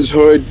my lens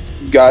hood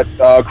got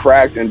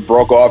cracked and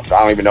broke off. I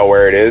don't even know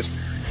where it is.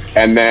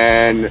 And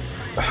then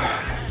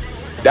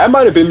that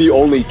might have been the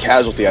only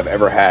casualty I've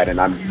ever had,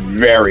 and I'm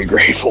very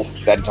grateful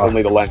that it's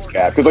only the lens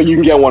cap, because like you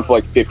can get one for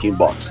like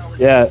 $15.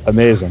 Yeah,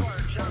 amazing.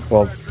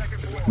 well,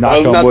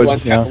 knock on not wood. the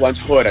lens cap, the lens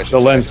hood. I should The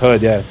say. lens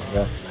hood, yeah.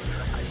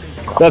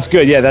 That's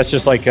good. Yeah, that's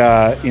just like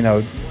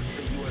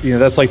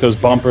that's like those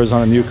bumpers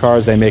on the new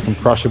cars. They make them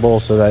crushable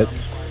so that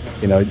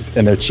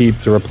and they're cheap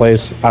to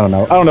replace. I don't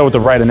know what the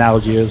right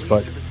analogy is,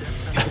 but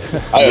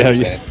I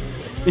understand.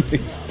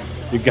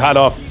 You got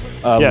off.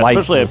 Yeah, light,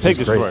 especially at which is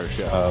Pig great.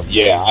 Destroyer show.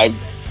 Yeah,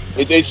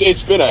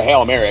 it's been a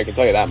Hail Mary, I can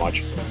tell you that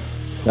much.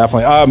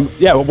 Definitely.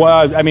 Yeah.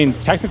 Well, I mean,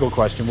 technical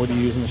question. What do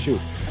you use in the shoot?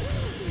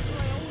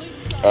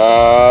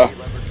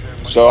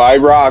 So I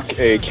rock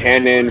a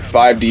Canon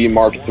 5D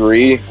Mark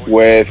III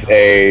with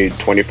a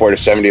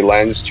 24-70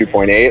 lens,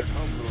 2.8,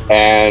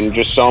 and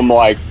just some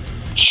like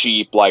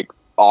cheap, like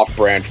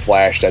off-brand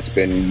flash that's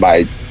been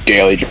my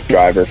daily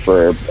driver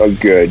for a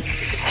good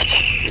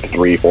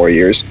 3-4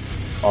 years.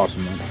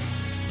 Awesome, man.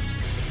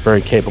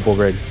 Very capable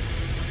rig.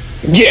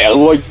 Yeah,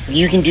 like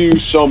you can do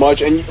so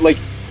much, and like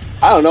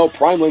I don't know,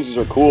 prime lenses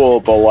are cool,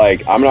 but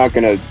like I'm not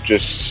gonna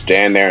just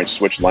stand there and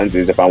switch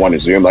lenses if I want to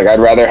zoom. Like I'd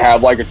rather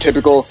have like a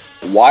typical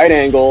wide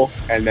angle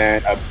and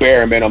then a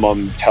bare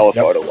minimum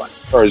telephoto lens,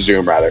 or a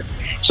zoom rather.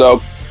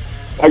 So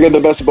I get the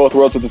best of both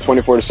worlds with the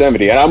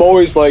 24-70, and I'm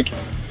always like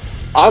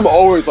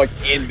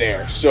in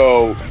there.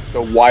 So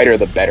the wider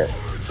the better.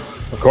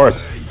 Of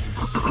course.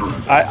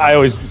 I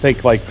always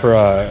think like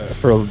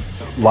for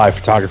live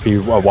photography,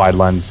 a wide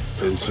lens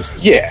is just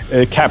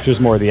it captures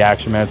more of the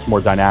action, man. It's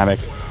more dynamic.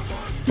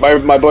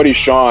 My buddy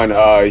Sean,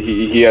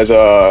 he has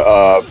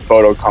a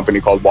photo company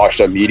called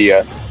Washed Up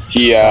Media.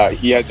 He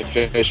has a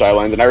fisheye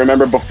lens, and I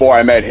remember before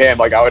I met him,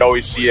 like I would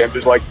always see him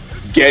just like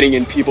getting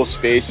in people's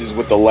faces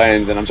with the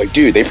lens, and I'm just like,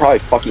 dude, they probably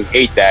fucking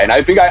hate that. And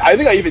I think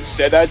I even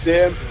said that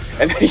to him,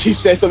 and then he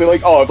said something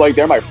like, oh, like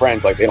they're my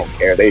friends, like they don't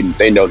care,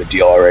 they know the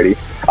deal already.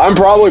 I'm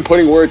probably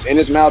putting words in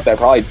his mouth that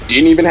probably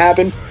didn't even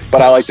happen,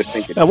 but I like to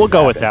think it. Yeah, we'll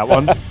go with that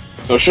one.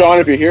 So Sean,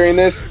 if you're hearing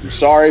this, I'm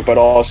sorry, but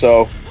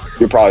also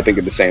you're probably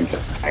thinking the same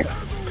thing.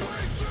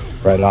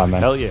 Right on,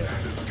 man. Hell yeah.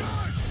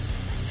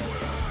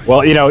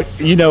 Well,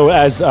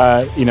 as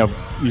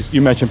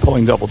you mentioned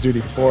pulling double duty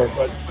before,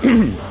 but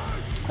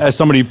as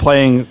somebody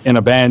playing in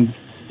a band,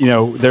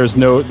 there's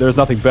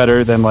nothing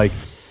better than like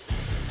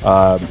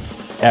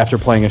after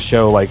playing a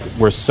show like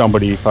where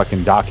somebody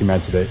fucking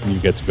documented it and you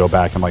get to go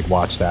back and like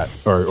watch that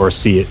or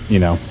see it,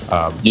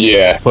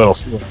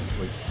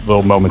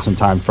 little moments in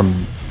time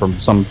from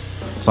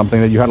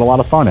something that you had a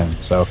lot of fun in.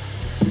 So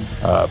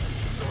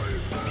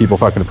people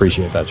fucking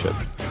appreciate that shit.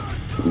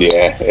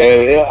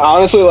 Yeah,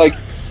 honestly, like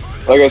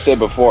I said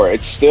before,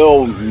 it's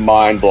still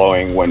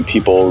mind-blowing when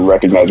people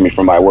recognize me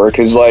for my work,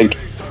 because like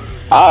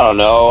I don't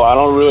know, I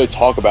don't really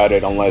talk about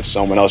it unless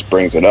someone else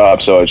brings it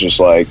up. So it's just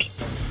like,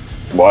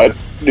 what?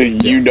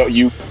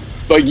 You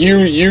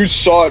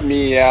sought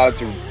me out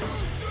to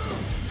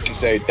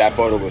say that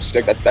photo was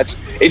sick. That's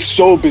it's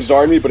so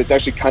bizarre to me, but it's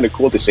actually kind of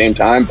cool at the same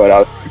time.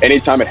 But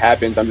anytime it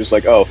happens, I'm just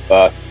like, oh,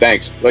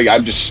 thanks. Like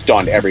I'm just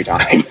stunned every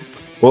time.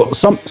 Well,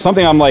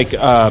 something I'm like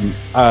a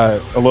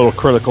little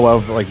critical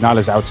of, like not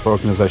as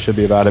outspoken as I should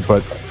be about it,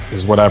 but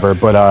is whatever.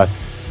 But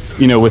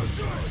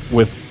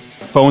with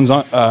phones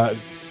on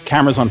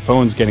cameras on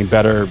phones getting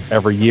better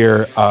every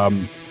year,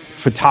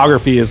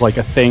 photography is like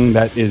a thing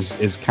that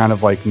is kind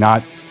of like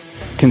not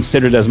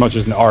considered as much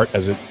as an art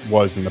as it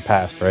was in the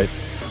past, right?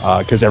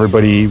 Because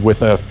everybody with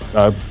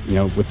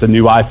with the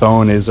new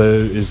iPhone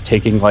is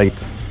taking like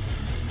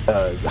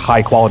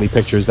high quality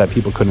pictures that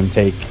people couldn't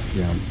take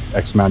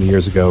X amount of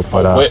years ago.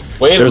 But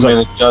wait a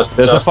minute,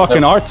 there's a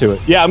fucking art to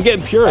it. Yeah, I'm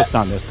getting purist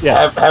on this.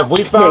 Yeah, have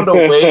we found a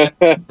way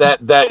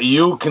that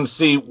you can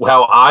see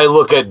how I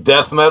look at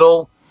death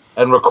metal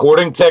and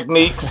recording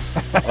techniques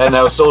and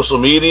now social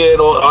media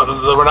and all?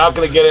 We're not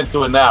going to get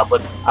into it now,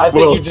 but I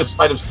think you just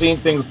might have seen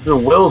things through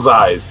Will's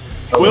eyes.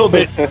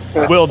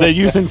 They're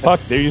using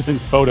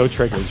photo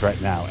triggers right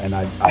now, and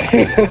I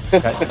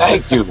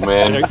thank you,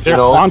 man. They're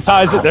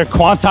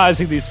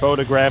quantizing these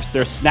photographs.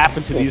 They're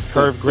snapping to these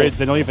curved grids.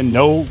 They don't even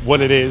know what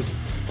it is.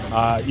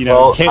 I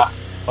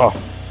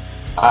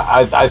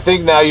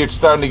think now you're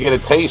starting to get a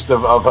taste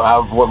of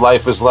what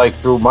life is like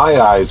through my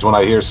eyes when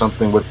I hear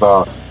something with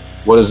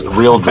what is it,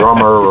 Real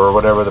Drummer or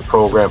whatever the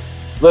program.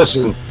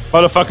 Listen.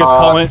 Motherfuckers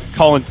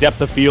calling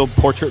depth of field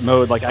portrait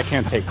mode. Like I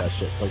can't take that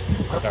shit.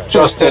 Like, right.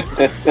 Justin,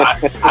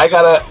 I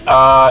gotta.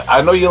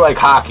 I know you like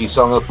hockey,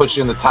 so I'm gonna put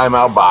you in the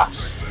timeout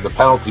box, the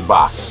penalty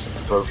box,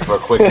 for a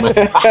quick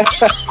minute.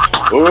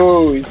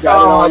 Ooh, he's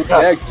got it on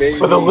deck, baby.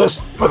 For the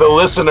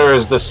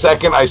listeners, the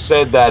second I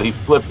said that, he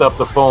flipped up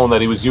the phone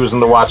that he was using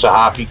to watch a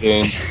hockey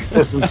game.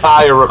 This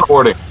entire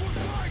recording,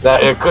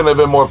 that it couldn't have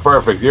been more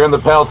perfect. You're in the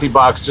penalty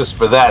box just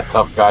for that,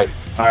 tough guy.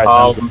 All right,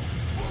 sounds good.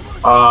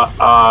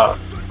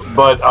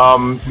 But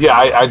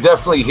I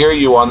definitely hear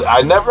you on.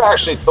 I never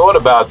actually thought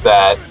about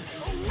that.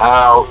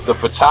 How the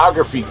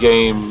photography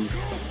game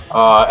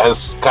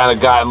has kind of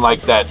gotten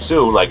like that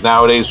too. Like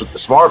nowadays with the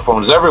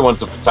smartphones,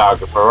 everyone's a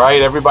photographer,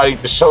 right? Everybody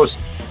just shows.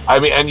 I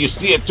mean, and you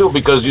see it too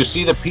because you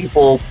see the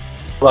people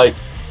like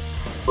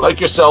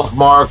yourself,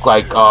 Mark,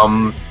 like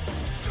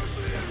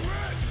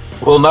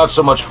Well, not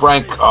so much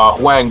Frank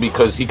Huang,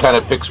 because he kind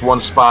of picks one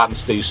spot and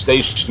stays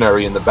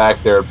stationary in the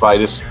back there at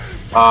Vitus.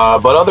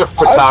 But other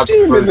photographers... I've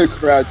seen him in the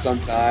crowd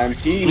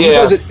sometimes. He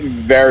does it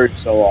very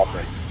so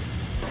often.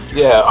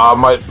 Yeah,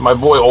 my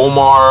boy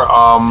Omar,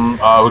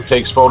 who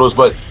takes photos,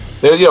 but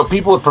there,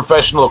 people with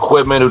professional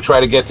equipment who try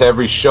to get to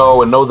every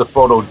show and know the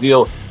photo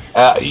deal.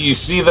 You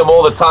see them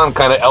all the time,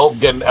 kind of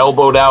getting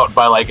elbowed out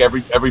by like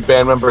every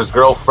band member's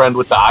girlfriend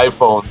with the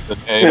iPhones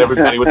and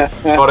everybody with,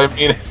 you know what I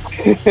mean?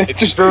 It's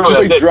just true.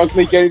 Like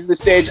drunkenly getting to the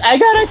stage. I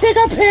gotta take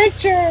a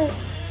picture.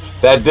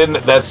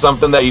 That's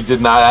something that you did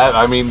not have.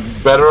 I mean,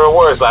 better or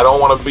worse, I don't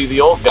want to be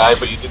the old guy,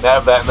 but you didn't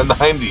have that in the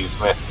 '90s,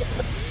 man.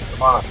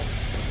 Come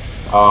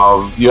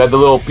on. You had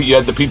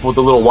the people with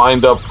the little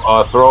wind-up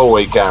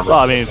throwaway cameras. Well,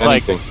 I mean, it's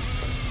anything.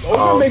 Those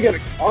are making a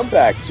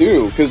comeback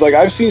too, because like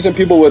I've seen some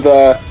people with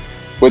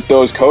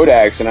those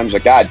Kodaks, and I'm just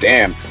like, God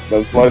damn,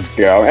 let's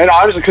go. And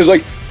honestly, because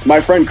like my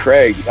friend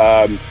Craig,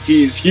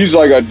 he's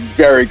like a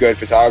very good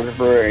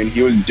photographer, and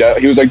he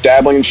was like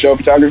dabbling in show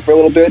photography for a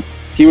little bit.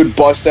 He would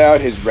bust out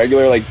his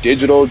regular like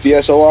digital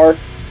DSLR.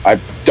 I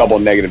double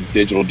negative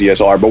digital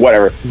DSLR, but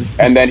whatever.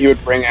 And then he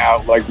would bring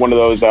out like one of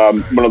those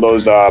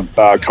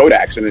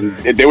Kodaks, and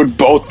then they would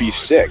both be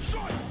sick.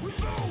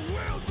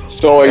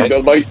 So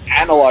like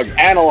analog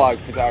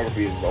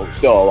photography is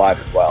still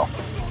alive as well.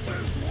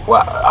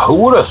 Wow, who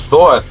would have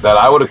thought that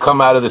I would have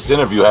come out of this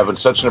interview having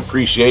such an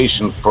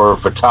appreciation for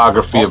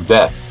photography of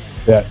death?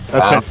 Yeah,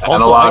 that's it.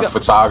 Analog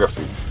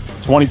photography.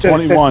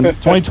 2021,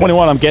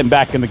 I'm getting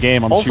back in the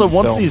game. I'm also,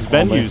 once film these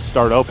venues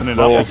start opening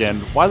up again,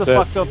 why the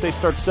fuck don't they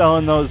start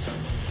selling those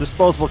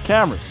disposable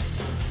cameras?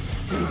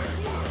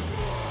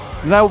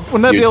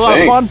 Wouldn't that be a lot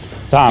of fun?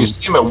 Tom, you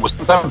see them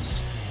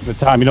sometimes.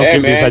 Tom, you don't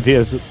give these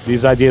ideas.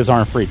 These ideas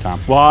aren't free,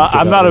 Tom. Well,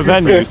 I'm not a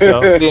venue,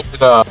 so.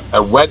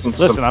 At weddings.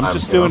 Listen, I'm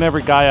just doing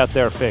every guy out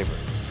there a favor.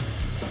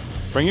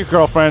 Bring your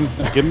girlfriend,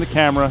 give them the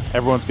camera.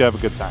 Everyone's gonna have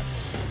a good time.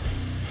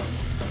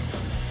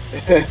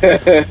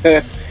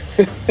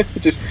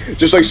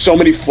 just like so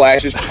many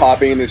flashes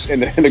popping in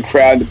the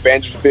crowd, and the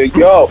band just be like,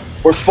 "Yo,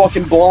 we're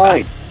fucking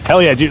blind."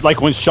 Hell yeah, dude!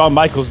 Like when Shawn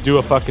Michaels do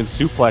a fucking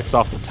suplex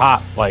off the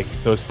top, like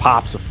those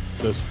pops,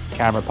 those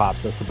camera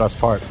pops. That's the best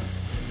part.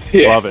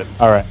 Yeah. Love it.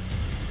 All right.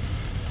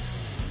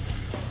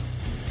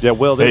 Yeah,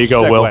 Will. There you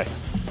go, segue. Will.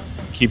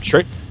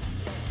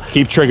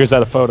 Keep triggers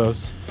out of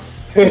photos.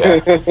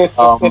 Yeah.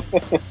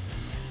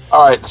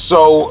 All right,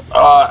 so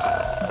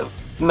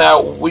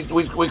now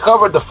we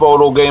covered the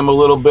photo game a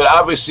little bit.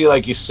 Obviously,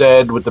 like you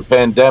said, with the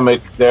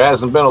pandemic, there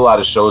hasn't been a lot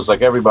of shows,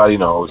 like everybody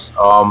knows.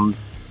 Do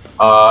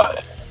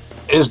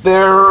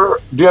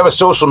you have a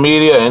social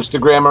media,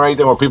 Instagram or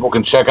anything where people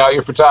can check out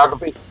your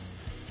photography?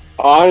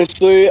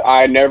 Honestly,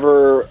 I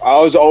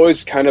was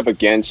always kind of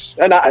against,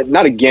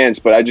 not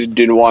against, but I just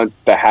didn't want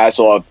the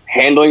hassle of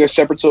handling a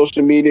separate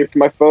social media for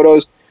my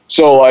photos.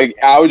 So like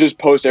I would just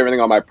post everything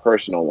on my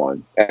personal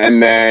one,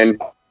 and then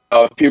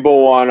if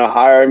people want to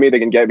hire me, they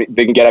can get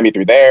at me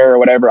through there or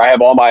whatever. I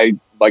have all my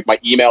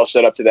email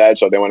set up to that,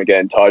 so if they want to get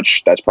in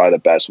touch, that's probably the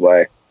best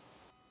way.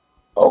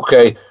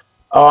 Okay.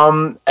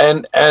 And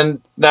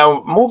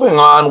now moving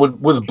on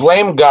with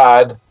Blame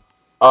God,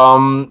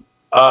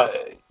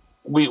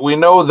 we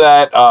know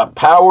that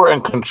Power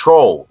and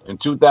Control in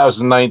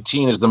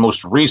 2019 is the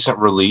most recent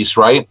release,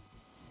 right?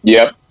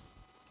 Yep.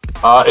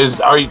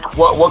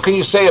 What can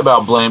you say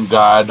about Blame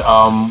God?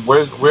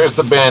 Where's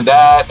the band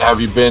at? Have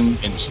you been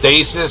in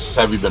stasis?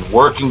 Have you been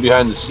working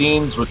behind the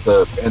scenes with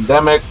the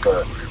pandemic?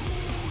 Or?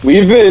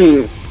 We've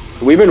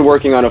been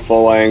working on a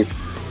full length.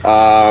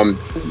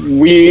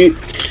 We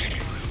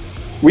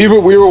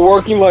were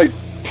working like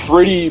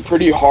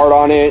pretty hard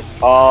on it.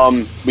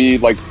 We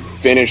like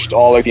finished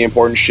all like the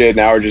important shit.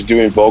 Now we're just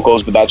doing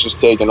vocals, but that's just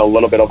taking a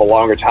little bit of a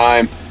longer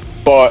time.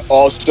 But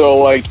also,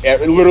 like,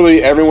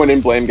 literally everyone in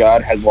Blame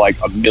God has like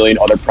a million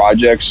other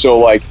projects. So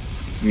like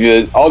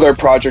the other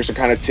projects are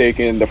kind of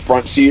taking the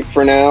front seat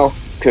for now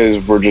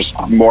because we're just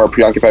more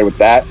preoccupied with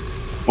that.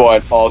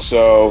 But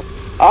also,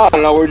 I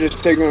don't know, we're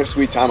just taking a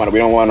sweet time on it. We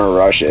don't want to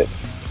rush it.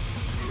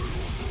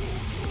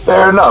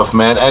 Fair enough,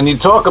 man. And you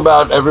talk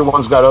about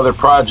everyone's got other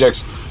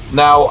projects.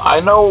 Now, I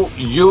know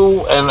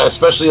you, and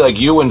especially like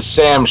you and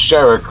Sam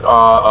Sherrick,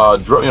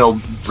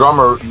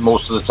 drummer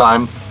most of the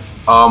time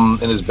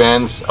in his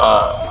bands,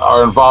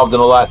 are involved in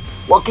a lot.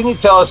 What can you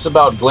tell us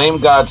about Blame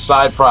God's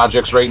side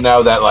projects right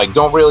now that like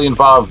don't really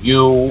involve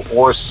you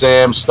or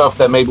Sam, stuff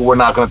that maybe we're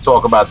not going to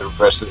talk about the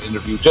rest of the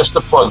interview, just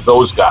to plug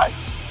those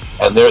guys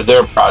and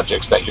their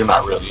projects that you're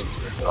not really into?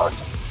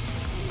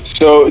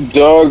 So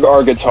Doug,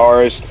 our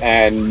guitarist,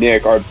 and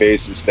Nick, our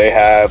bassist, they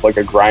have like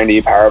a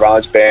grindy power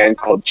balance band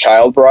called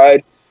Child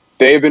Bride.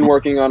 They've been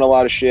working on a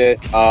lot of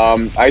shit.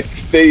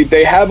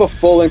 They have a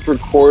full length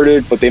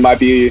recorded, but they might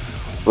be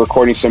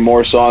recording some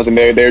more songs, and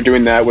they're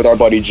doing that with our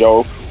buddy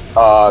Joe.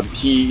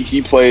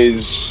 He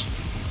plays.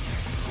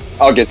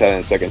 I'll get to that in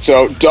a second.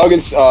 So Doug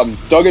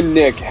and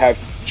Nick have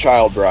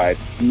Child Bride.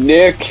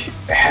 Nick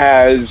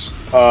has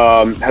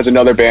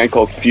another band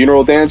called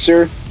Funeral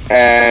Dancer,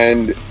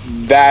 and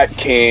that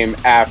came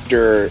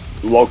after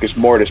Locust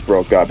Mortis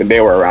broke up, and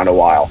they were around a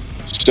while.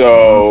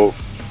 So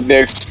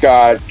Nick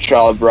Scott,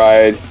 Child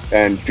Bride,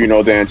 and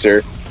Funeral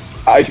Dancer.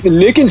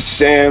 Nick and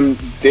Sam,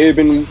 they've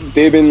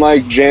been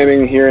like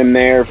jamming here and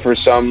there for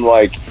some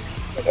like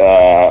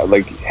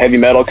heavy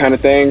metal kind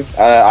of thing.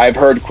 I've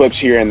heard clips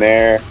here and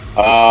there.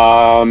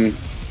 Doug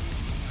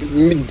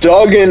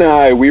and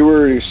I, we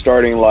were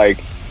starting like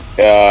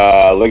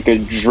a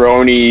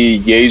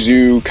droney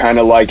Yezu kind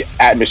of like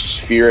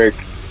atmospheric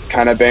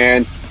kind of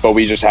band, but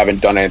we just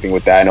haven't done anything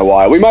with that in a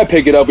while. We might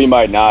pick it up, we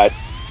might not.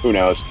 Who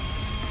knows?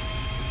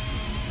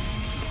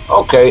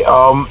 Okay,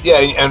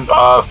 and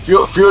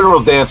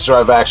Funeral Dancer,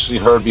 I've actually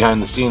heard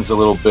behind the scenes a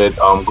little bit.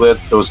 I'm glad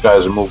those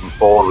guys are moving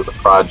forward with the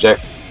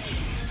project.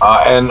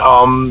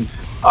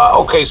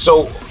 Okay,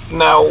 so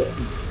now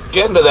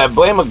getting to that,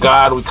 Blame of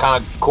God, we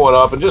kind of caught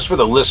up, and just for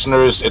the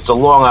listeners, it's a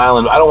Long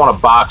Island. I don't want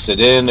to box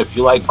it in. If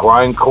you like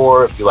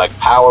grindcore, if you like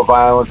power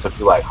violence, if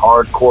you like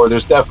hardcore,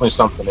 there's definitely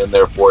something in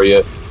there for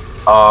you.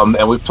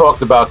 And we've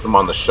talked about them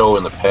on the show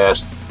in the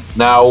past.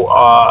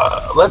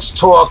 Now, let's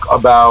talk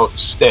about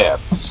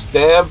Stabbed.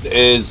 Stabbed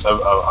is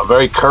a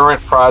very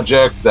current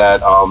project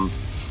that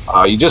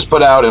you just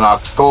put out in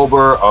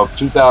October of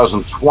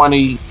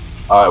 2020. It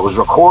was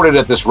recorded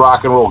at this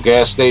rock and roll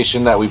gas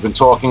station that we've been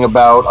talking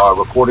about,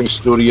 recording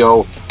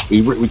studio.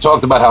 We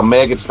talked about how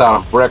Maggot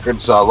Stomp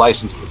Records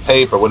licensed the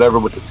tape or whatever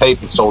with the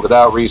tape and sold it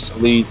out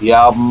recently. The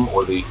album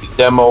or the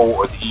demo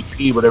or the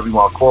EP, whatever you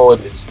want to call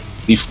it, is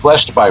The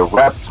Fleshed by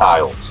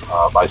Reptiles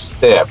by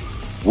Stabbed.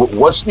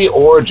 What's the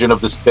origin of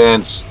this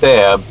band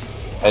Stabbed,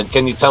 and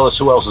can you tell us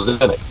who else is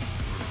in it?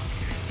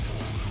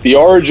 The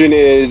origin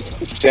is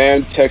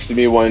Sam texted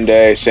me one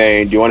day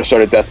saying, "Do you want to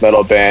start a death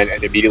metal band?"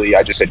 And immediately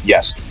I just said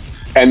yes.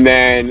 And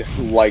then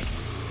like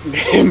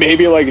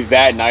maybe like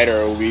that night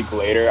or a week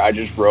later, I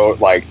just wrote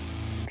like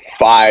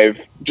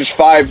five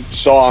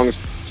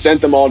songs,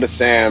 sent them all to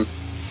Sam.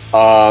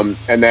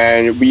 And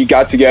then we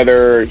got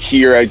together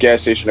here at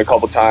gas station a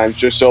couple times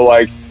just so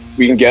like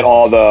we can get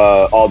all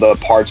the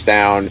parts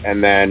down,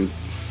 and then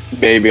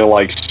maybe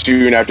like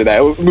soon after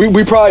that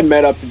we probably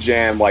met up to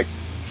jam like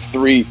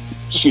three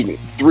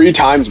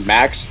times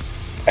max,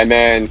 and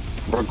then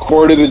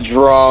recorded the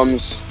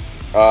drums,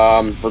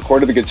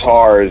 recorded the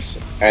guitars,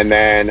 and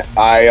then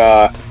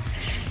I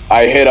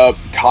hit up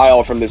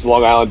Kyle from this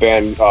Long Island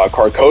band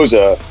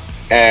Carcosa,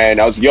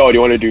 and I was like, "Yo, do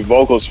you want to do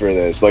vocals for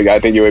this? Like, I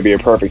think it would be a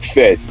perfect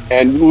fit."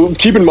 And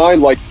keep in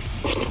mind, like,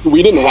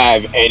 we didn't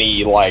have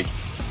any like.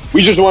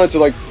 We just wanted to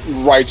like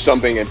write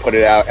something and put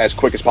it out as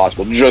quick as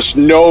possible. Just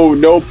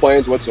no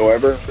plans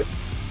whatsoever.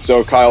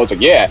 So Kyle was like,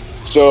 "Yeah."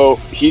 So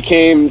he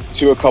came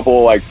to a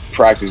couple like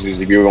practices,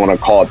 if you want to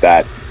call it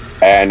that,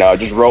 and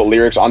just wrote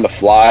lyrics on the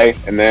fly,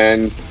 and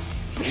then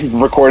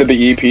recorded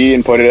the EP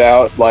and put it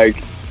out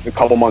like a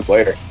couple months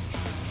later.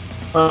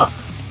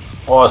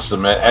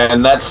 Awesome, man.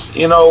 And that's,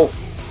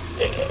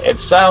 it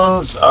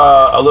sounds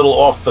a little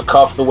off the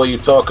cuff the way you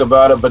talk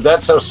about it, but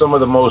that's how some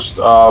of the most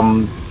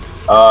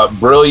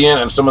brilliant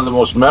and some of the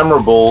most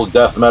memorable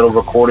death metal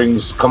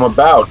recordings come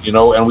about,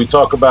 and we've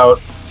talked about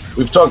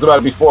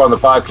it before on the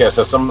podcast,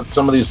 how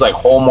some of these like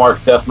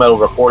hallmark death metal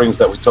recordings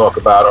that we talk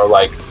about are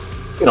like,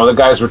 the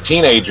guys were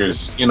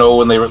teenagers,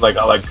 when they were like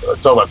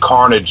talk about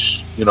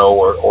Carnage,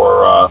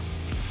 or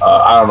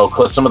I don't know,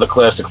 some of the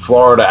classic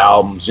Florida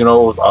albums,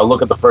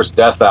 look at the first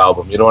Death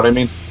album, you know what I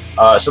mean?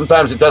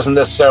 Sometimes it doesn't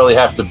necessarily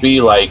have to be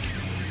like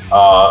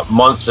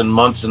months and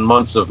months and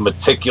months of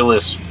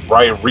meticulous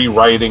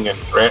rewriting, and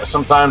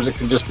sometimes it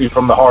can just be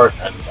from the heart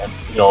and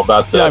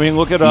about the,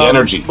 look at the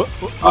energy. Look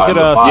at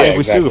Sanguisugabog.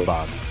 Exactly.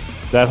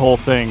 That whole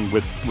thing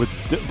with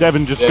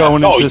Devin just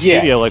going into the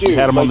studio, like, dude, we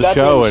had him on the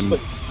show, and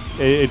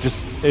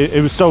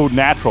it was so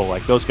natural.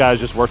 Like, those guys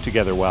just worked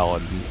together well,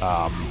 and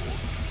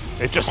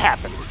it just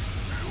happened.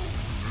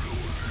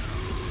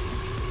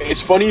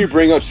 It's funny you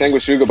bring up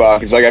Sanguisugabog,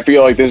 because like I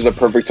feel like this is a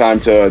perfect time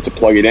to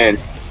plug it in.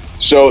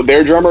 So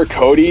their drummer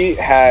Cody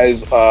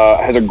has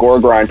a gore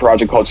grind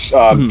project called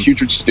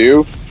Putrid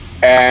Stew,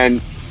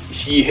 and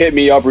he hit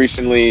me up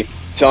recently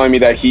telling me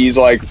that he's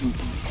like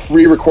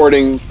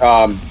re-recording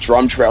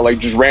drum track, like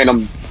just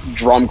random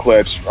drum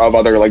clips of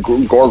other like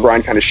gore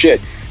grind kind of shit,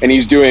 and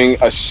he's doing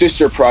a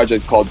sister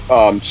project called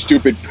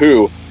Stupid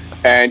Poo,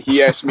 and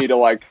he asked me to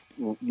like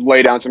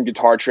lay down some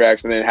guitar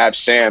tracks and then have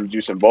Sam do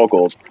some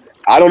vocals.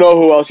 I don't know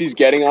who else he's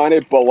getting on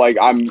it, but like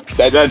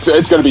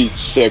it's gonna be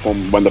sick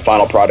when the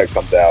final product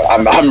comes out.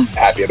 I'm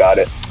happy about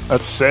it.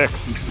 That's sick.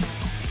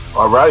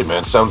 All right,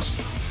 man. Sounds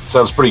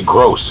pretty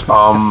gross.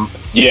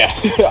 Yeah,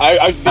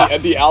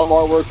 the album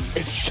artwork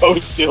is so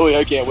silly.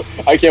 I can't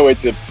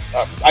wait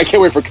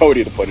for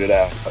Cody to put it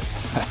out.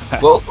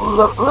 Well,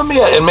 let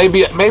me, and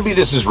maybe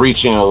this is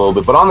reaching a little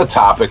bit, but on the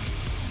topic,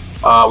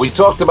 we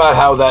talked about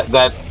how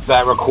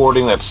that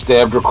recording, that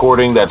Stabbed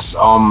recording, that's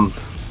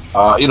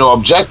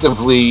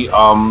objectively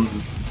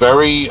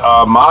very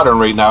modern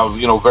right now,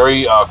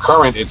 very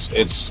current.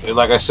 It's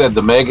like I said,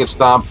 the Maggot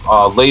Stomp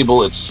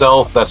label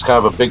itself, that's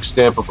kind of a big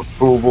stamp of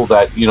approval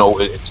that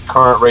it's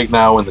current right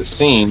now in the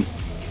scene.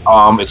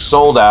 It's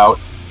sold out,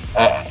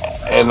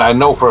 and I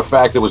know for a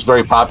fact it was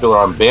very popular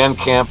on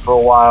Bandcamp for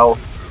a while.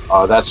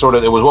 That sort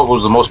of, it was what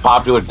was the most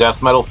popular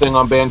death metal thing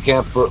on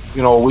Bandcamp for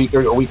a week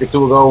or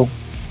two ago.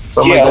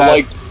 Something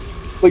like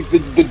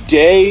the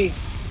day,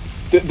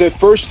 the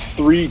first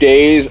 3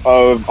 days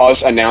of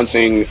us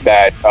announcing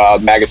that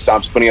Maggot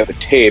Stomp's putting out the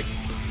tape,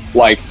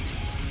 like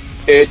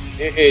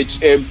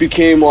it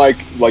became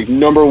like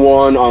number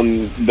one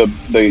on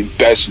the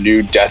best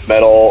new death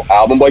metal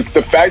album. Like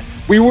the fact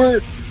we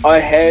were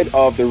ahead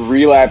of the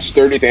Relapse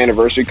 30th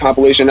anniversary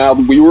compilation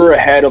album, we were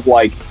ahead of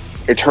like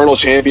Eternal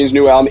Champion's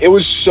new album. It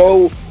was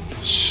so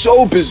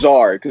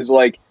bizarre because,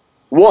 like,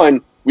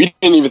 one, we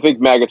didn't even think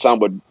Maggot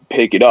Stomp would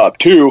pick it up.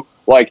 Two,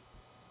 like,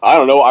 I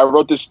don't know, I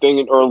wrote this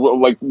thing, or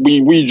like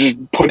we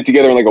just put it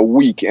together in like a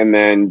week, and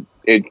then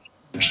it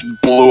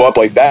blew up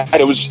like that.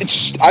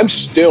 I'm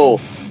still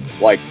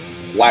like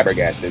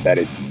flabbergasted that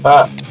it.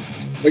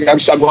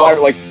 I'm glad,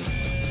 like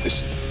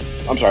this.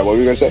 I'm sorry, what were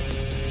you gonna say?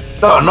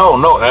 No.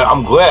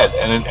 I'm glad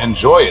and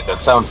enjoy it. That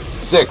sounds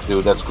sick,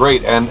 dude. That's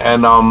great, and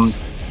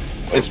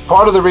it's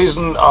part of the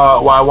reason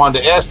why I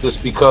wanted to ask this,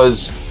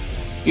 because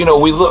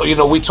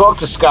we talked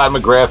to Scott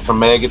McGrath from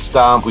Maggot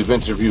Stomp. We've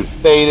interviewed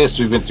Thetis.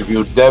 We've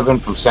interviewed Devin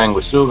from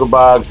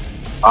Sanguisugabog.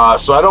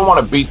 So I don't want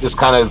to beat this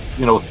kind of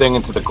thing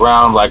into the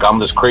ground like I'm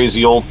this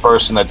crazy old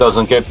person that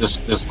doesn't get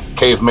this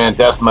caveman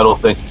death metal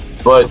thing.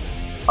 But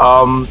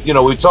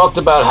we talked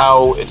about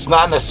how it's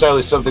not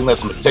necessarily something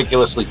that's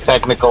meticulously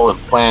technical and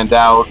planned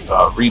out,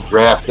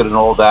 redrafted and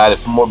all that.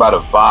 It's more about a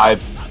vibe.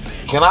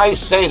 Can I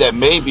say that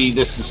maybe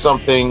this is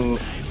something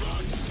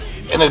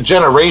in a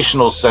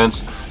generational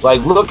sense?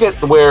 Like, look at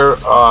where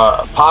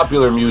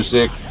popular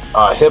music,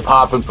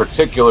 hip-hop in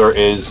particular,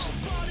 is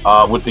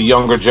with the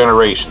younger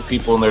generation,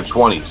 people in their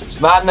 20s.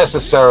 It's not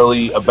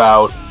necessarily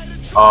about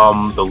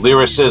the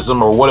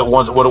lyricism or what it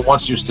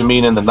once used to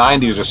mean in the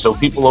 90s or so.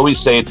 People always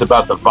say it's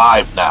about the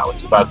vibe now.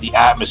 It's about the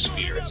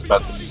atmosphere. It's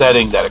about the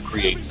setting that it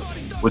creates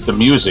with the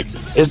music.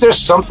 Is there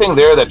something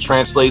there that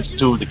translates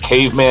to the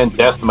caveman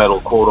death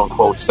metal,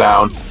 quote-unquote,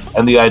 sound,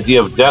 and the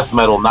idea of death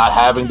metal not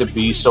having to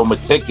be so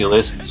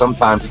meticulous, and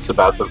sometimes it's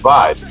about the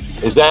vibe?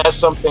 Is that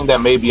something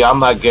that maybe I'm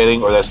not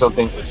getting, or that's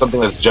something that's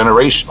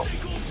generational?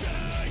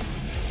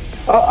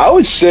 I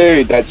would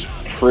say that's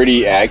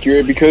pretty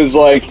accurate, because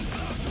like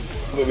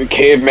the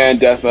caveman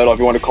death metal, if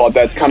you want to call it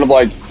that, it's kind of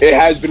like, it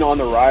has been on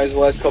the rise the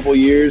last couple of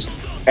years,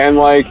 and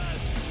like,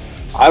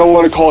 I don't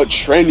want to call it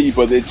trendy,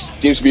 but it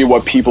seems to be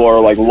what people are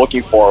like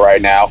looking for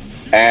right now.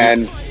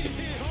 And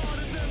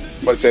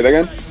say that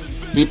again?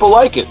 People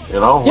like it,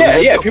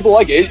 Yeah, people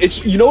like it.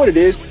 It's what it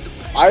is.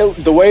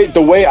 The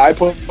way I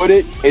put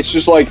it, it's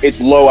just like,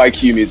 it's low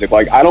IQ music.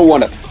 Like, I don't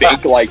want to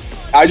think. Like,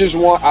 I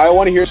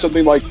want to hear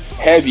something like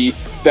heavy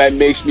that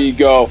makes me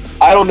go,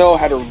 I don't know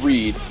how to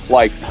read.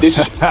 Like, this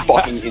is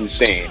fucking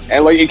insane.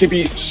 And like, it can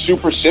be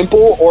super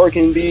simple, or it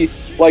can be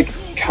like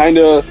kind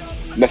of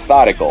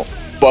methodical.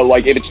 But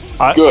like, if it's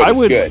good, I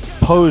would good.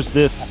 Pose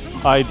this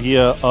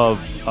idea of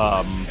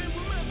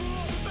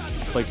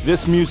like,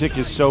 this music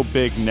is so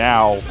big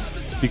now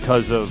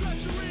because of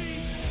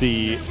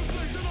the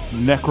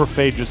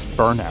necrophagous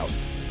burnout,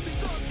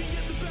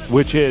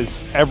 which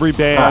is every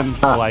band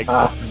like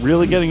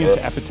really getting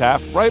into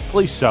Epitaph,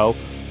 rightfully so,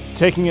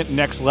 taking it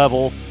next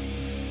level.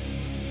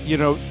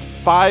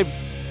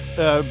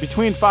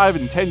 Between 5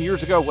 and 10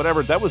 years ago,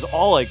 whatever, that was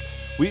all like,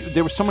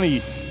 there were so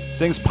many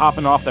things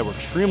popping off that were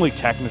extremely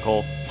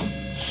technical,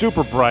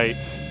 super bright.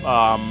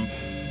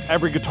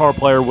 Every guitar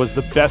player was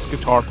the best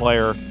guitar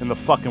player in the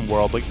fucking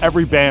world. Like,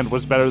 every band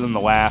was better than the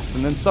last.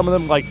 And then some of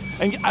them, like,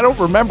 and I don't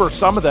remember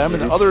some of them,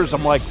 and others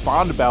I'm like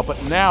fond about,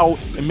 but now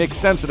it makes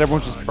sense that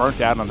everyone's just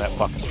burnt out on that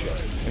fucking shit.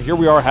 And here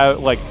we are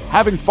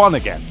having fun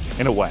again,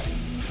 in a way.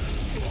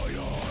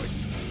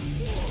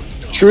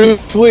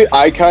 Truthfully,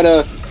 I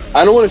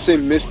don't want to say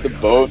missed the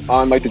boat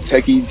on like the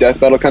techie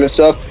death metal kind of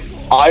stuff.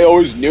 I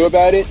always knew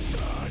about it.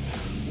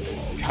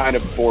 Kind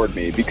of bored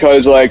me,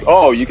 because like,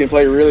 oh, you can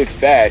play really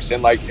fast,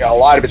 and like a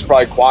lot of it's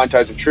probably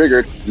quantized and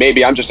triggered.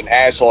 Maybe I'm just an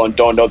asshole and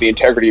don't know the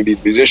integrity of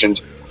these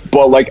musicians,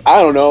 but like,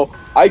 I don't know,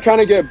 I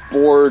kind of get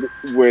bored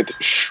with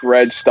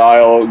shred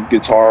style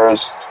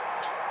guitars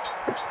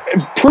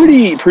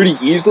pretty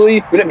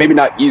easily. Maybe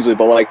not easily,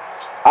 but like,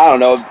 I don't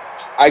know,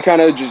 I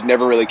kind of just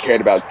never really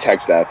cared about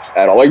tech death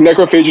at all. Like,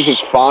 Necrophagous is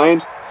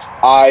fine.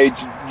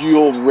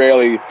 You'll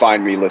rarely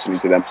find me listening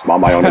to them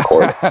on my own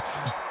accord.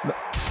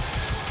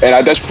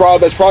 And that's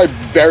probably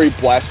very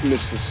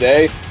blasphemous to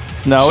say.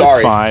 No, sorry.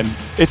 It's fine.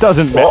 It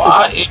doesn't matter.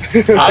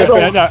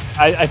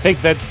 I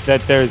think that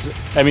there's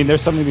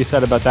something to be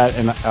said about that,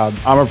 and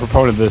I'm a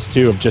proponent of this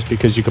too. Of just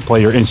because you can play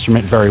your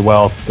instrument very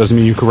well doesn't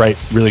mean you can write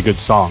really good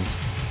songs.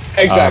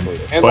 Exactly.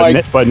 And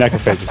but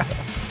Necrophagous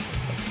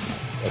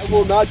does. I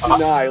will not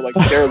deny like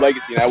their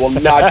legacy, and I will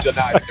not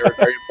deny that they're a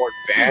very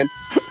important band.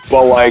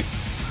 But like,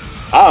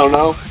 I don't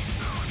know.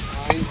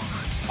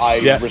 I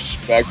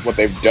respect what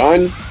they've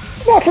done.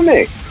 Not for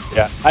me.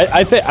 Yeah,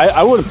 I think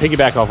I want to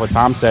piggyback off what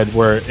Tom said,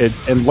 where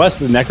and less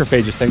the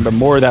Necrophagous thing, but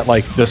more that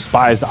like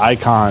despised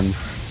icon,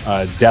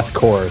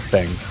 deathcore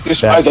thing.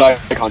 Despised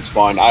icon's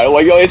fun.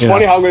 It's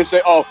funny how I'm going to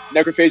say, oh,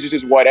 Necrophagous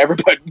is whatever,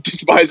 but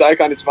despised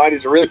icon is fine.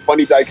 It's a really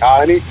funny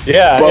dichotomy.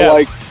 Yeah, but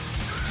like,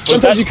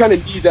 sometimes you kind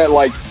of need that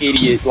like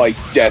idiot like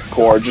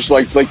deathcore, just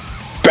like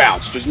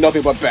bounce, just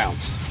nothing but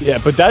bounce. Yeah,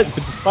 but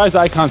Despise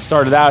Icon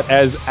started out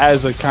as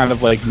a kind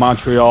of like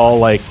Montreal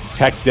like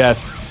tech death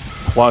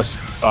plus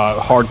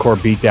hardcore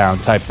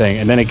beatdown type thing,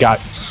 and then it got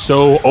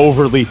so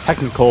overly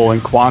technical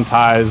and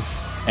quantized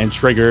and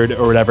triggered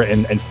or whatever,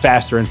 and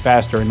faster and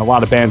faster, and a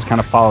lot of bands kind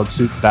of followed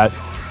suit to that.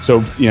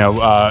 So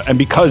and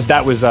because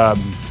that was a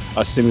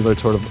similar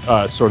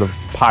sort of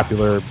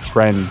popular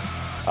trend,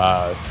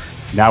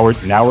 now we're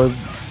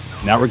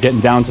getting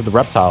down to the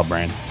Reptile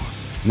brand.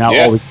 Now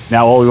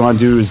all we want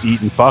to do is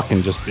eat and fuck,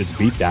 and just it's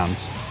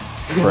beatdowns.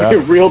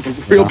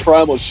 real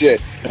primal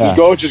shit.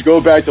 Yeah. Just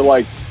go back to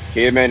like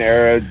caveman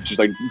era. Just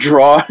like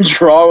draw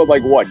with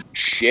like what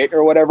shit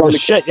or whatever. Well,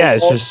 shit. Yeah,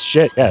 it's just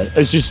shit. Yeah,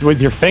 it's just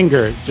with your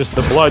finger, just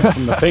the blood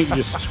from the finger.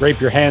 Just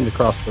scrape your hand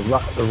across the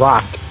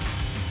rock.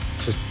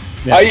 Just.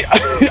 Yeah.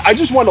 I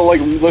just want to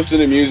like listen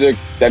to music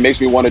that makes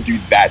me want to do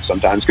that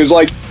sometimes, because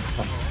like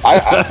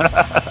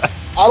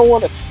I don't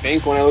want to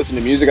think when I listen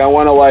to music. I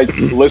want to like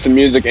listen to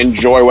music,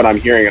 enjoy what I'm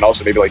hearing, and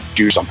also maybe like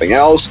do something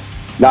else.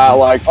 Not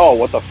like, oh,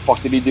 what the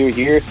fuck did he do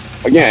here?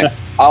 Again,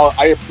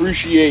 I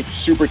appreciate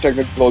super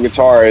technical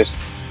guitarists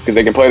because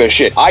they can play their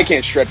shit. I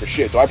can't shred for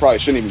shit, so I probably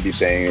shouldn't even be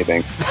saying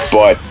anything.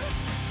 But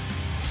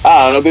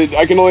I don't know.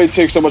 I can only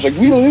take so much like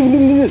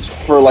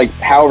for like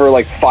however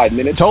like 5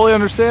 minutes. Totally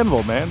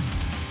understandable, man.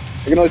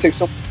 I can only take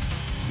so.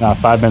 Nah,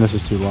 5 minutes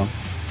is too long.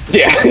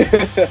 Yeah.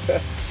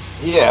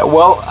 Yeah,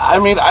 well, I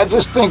mean, I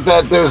just think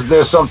that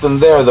there's something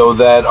there though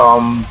that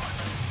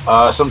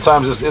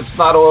sometimes it's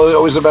not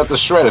always about the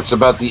shred; it's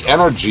about the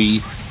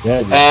energy.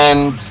 Yeah.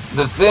 And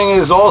the thing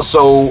is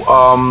also,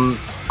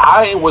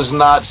 I was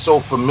not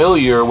so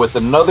familiar with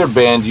another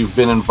band you've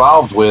been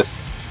involved with.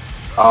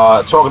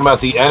 Talking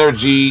about the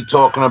energy,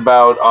 talking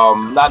about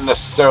not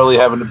necessarily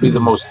having to be the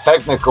most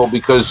technical,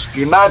 because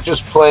you're not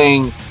just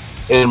playing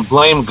in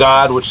Blame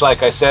God, which,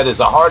 like I said,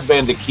 is a hard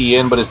band to key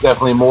in, but it's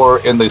definitely more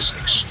in the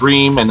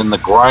extreme and in the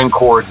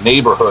grindcore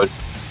neighborhood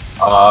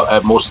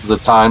at most of the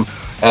time.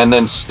 And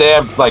then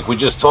Stabbed, like we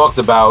just talked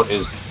about,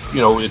 is,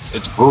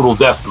 it's brutal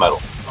death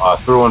metal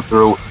through and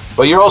through.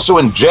 But you're also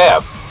in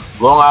Jab,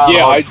 Long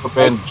Island hardcore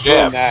band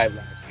Jab. That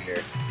last year.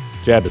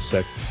 Jab is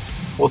sick.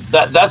 Well,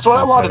 that's what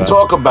I wanted to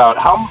talk about.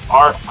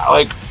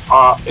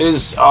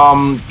 Is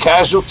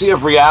Casualty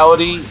of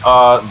Reality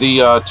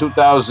the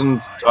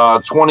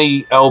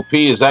 2020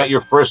 LP? Is that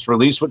your first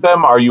release with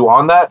them? Are you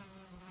on that?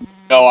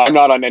 No, I'm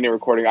not on any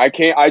recording. I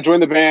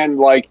joined the band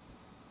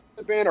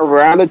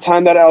around the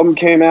time that album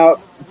came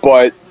out,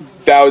 but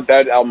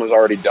that album was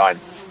already done,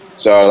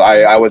 so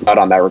I was not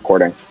on that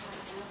recording.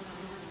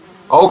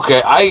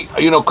 Okay,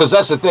 because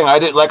that's the thing. I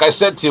did, like I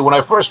said to you when I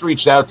first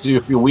reached out to you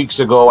a few weeks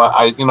ago.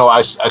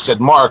 I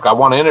said, Mark, I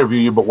want to interview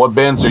you, but what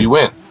bands are you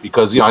in?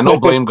 Because I know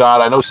Blame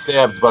God, I know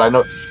Stabbed, but I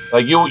know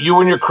like you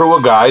and your crew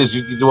of guys,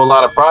 you do a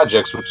lot of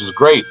projects, which is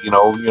great. Me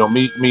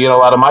and a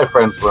lot of my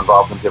friends were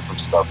involved in different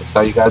stuff. That's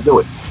how you gotta do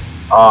it.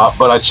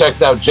 But I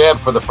checked out Jab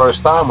for the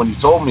first time when you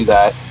told me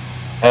that,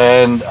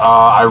 and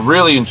I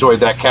really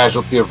enjoyed that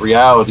Casualty of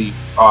Reality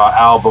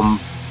album.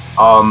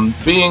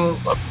 Being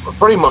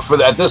pretty much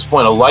at this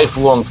point a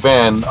lifelong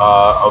fan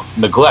of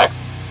Neglect,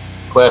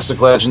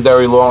 classic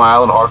legendary Long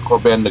Island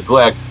hardcore band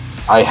Neglect,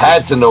 I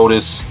had to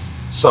notice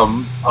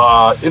some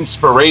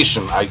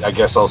inspiration, I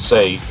guess I'll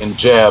say, in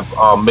Jab,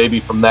 maybe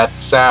from that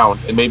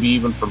sound and maybe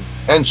even from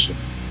Tension.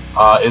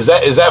 Is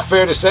that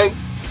fair to say?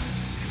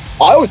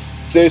 I would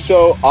say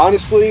so.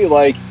 Honestly,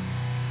 like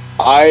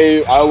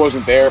I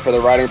wasn't there for the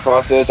writing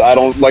process. I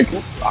don't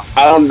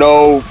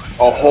know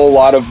a whole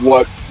lot of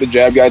what the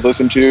Jab guys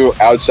listen to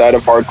outside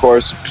of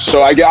hardcore,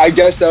 so I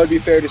guess that would be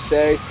fair to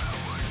say.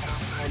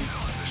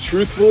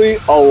 Truthfully,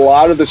 a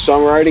lot of the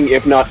songwriting,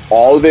 if not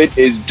all of it,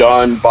 is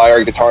done by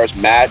our guitarist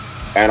Matt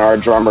and our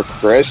drummer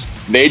Chris.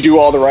 They do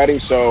all the writing,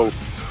 so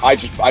I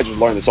just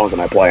learn the songs when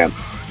I play them.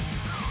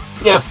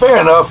 Yeah, fair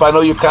enough. I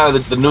know you're kind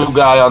of the new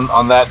guy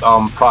on that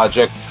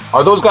project.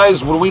 Are those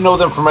guys? Would we know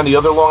them from any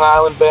other Long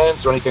Island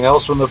bands or anything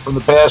else from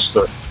the past?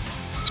 Or?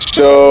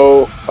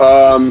 So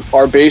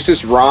our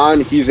bassist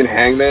Ron, he's in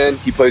Hangman.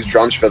 He plays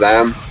drums for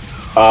them.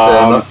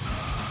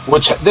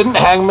 Which didn't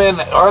Hangman?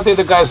 Aren't they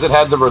the guys that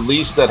had the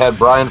release that had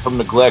Brian from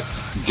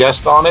Neglect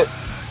guest on it?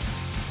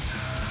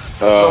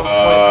 Did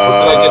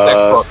I get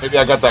that? Maybe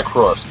I got that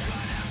crossed.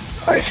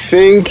 I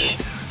think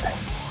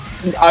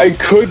I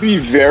could be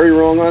very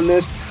wrong on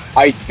this.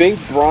 I think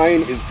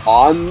Brian is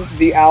on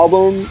the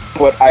album,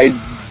 but I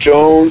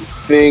don't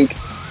think.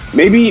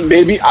 Maybe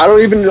I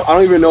don't even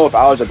know if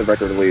I was at the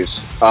record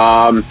release.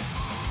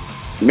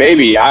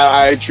 Maybe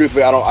I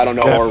truthfully I don't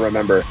know or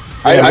remember.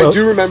 I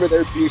do remember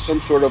there being some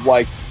sort of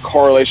like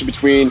correlation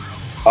between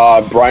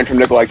Brian from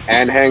Neglect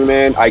and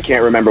Hangman. I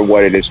can't remember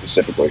what it is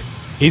specifically.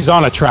 He's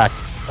on a track.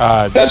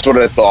 That's what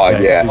I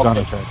thought. Yeah, he's on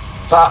a track.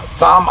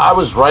 Tom, I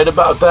was right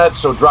about that.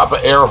 So drop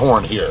an air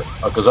horn here,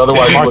 because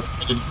otherwise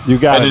you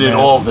got edited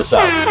all of this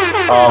out.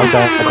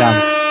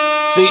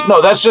 See,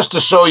 no, that's just to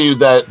show you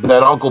that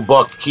Uncle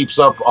Buck keeps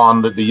up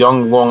on the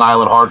young Long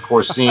Island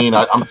hardcore scene.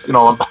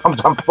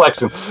 I'm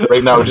flexing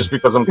right now just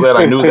because I'm glad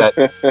I knew that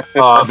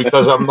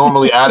because I'm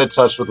normally out of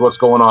touch with what's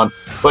going on.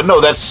 But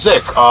no, that's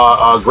sick.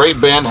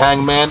 Great band,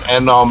 Hangman,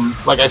 and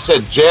like I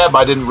said, Jab.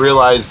 I didn't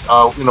realize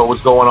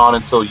what's going on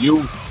until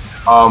you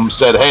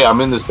said, "Hey,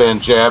 I'm in this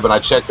band, Jab," and I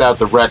checked out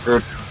the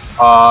record.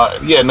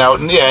 And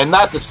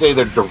not to say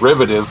they're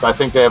derivative. I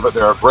think they're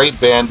a great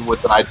band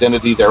with an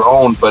identity their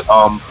own. But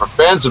for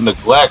fans of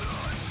Neglect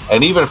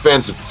and even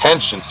fans of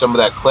Tension, some of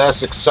that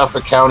classic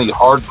Suffolk County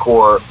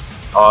hardcore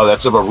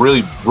that's of a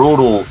really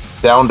brutal,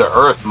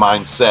 down-to-earth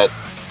mindset,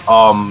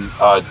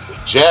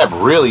 Jab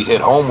really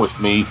hit home with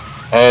me.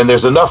 And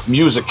there's enough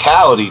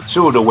musicality,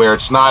 too, to where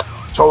it's not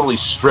totally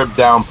stripped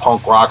down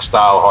punk rock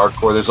style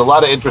hardcore. There's a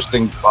lot of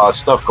interesting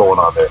stuff going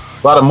on there.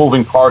 A lot of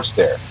moving parts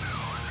there.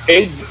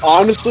 It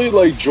honestly,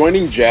 like,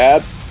 joining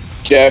Jab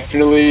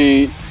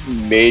definitely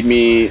made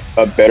me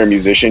a better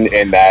musician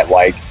in that,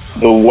 like,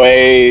 the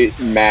way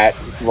Matt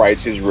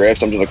writes his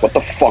riffs, I'm just like, what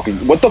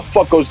the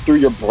fuck goes through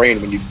your brain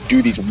when you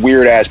do these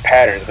weird ass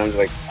patterns? And I'm just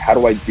like, how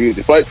do I do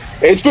this? But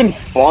it's been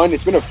fun.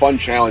 It's been a fun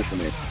challenge for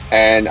me,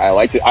 and I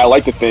like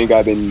to think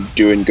I've been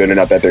doing good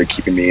enough that they're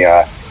keeping me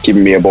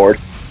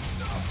aboard.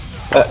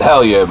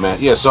 Hell yeah, man.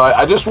 Yeah, so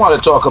I just want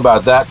to talk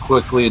about that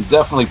quickly and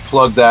definitely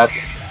plug that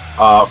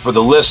for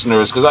the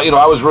listeners, because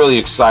I was really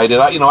excited.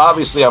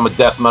 Obviously I'm a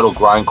death metal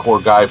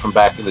grindcore guy from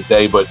back in the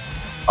day, but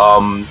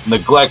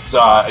Neglect,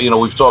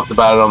 we've talked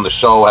about it on the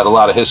show, had a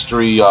lot of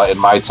history in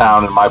my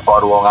town, in my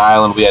part of Long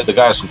Island. We had the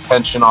guys from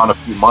Tension on a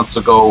few months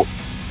ago,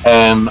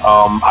 and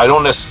I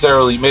don't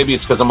necessarily, maybe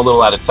it's because I'm a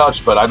little out of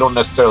touch, but I don't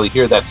necessarily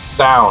hear that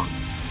sound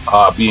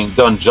being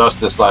done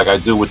justice like I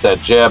do with that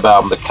Jab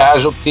album. The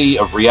Casualty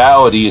of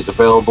Reality is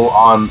available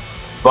on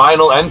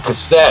vinyl and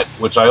cassette,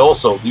 which I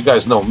also, you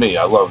guys know me,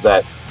 I love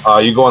that.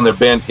 You go on their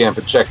Bandcamp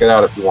and check it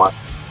out if you want.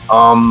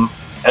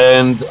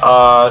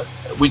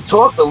 We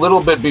talked a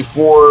little bit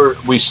before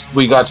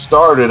we got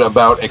started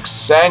about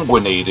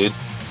Exsanguinated,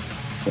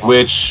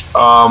 which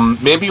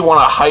maybe you want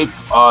to hype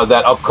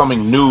that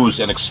upcoming news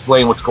and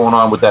explain what's going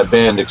on with that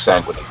band,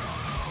 Exsanguinated.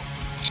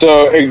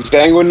 So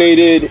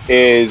Exsanguinated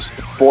is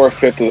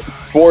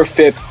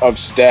four-fifths of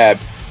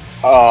Stabbed.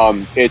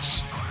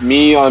 It's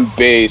me on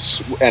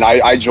bass, and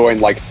I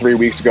joined like 3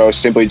 weeks ago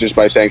simply just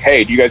by saying,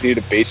 hey, do you guys need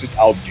a bassist?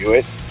 I'll do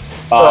it.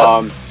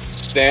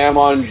 Sam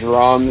on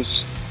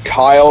drums,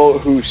 Kyle,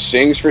 who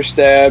sings for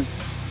Stabbed,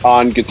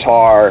 on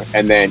guitar,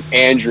 and then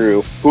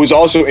Andrew, who's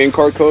also in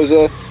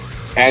Carcosa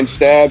and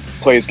Stabbed,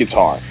 plays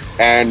guitar.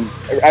 And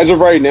as of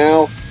right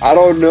now, I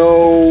don't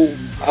know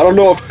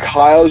if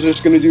Kyle's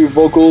just going to do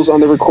vocals on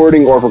the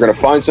recording or if we're going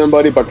to find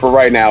somebody, but for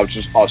right now, it's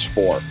just us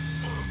four.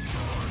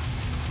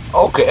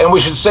 Okay, and we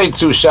should say,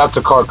 too, shout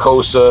to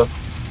Carcosa,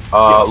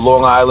 yes.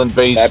 Long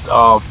Island-based, you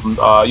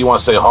want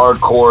to say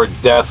hardcore,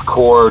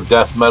 deathcore,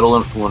 death metal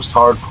influenced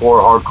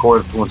hardcore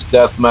influenced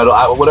death metal,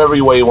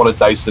 whatever way you want to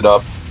dice it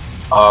up.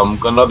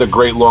 Another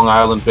great Long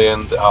Island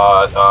band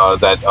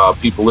that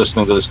people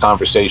listening to this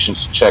conversation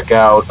should check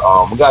out.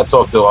 We got to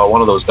talk to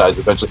one of those guys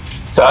eventually.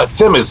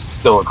 Tim is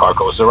still in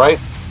Carcosa, right?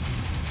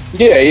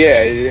 Yeah.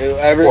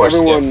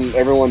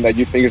 Everyone that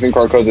you think is in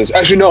Carcosa is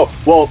actually no.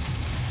 Well,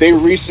 they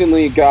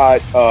recently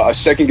got a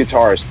second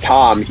guitarist,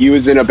 Tom. He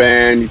was in a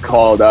band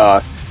called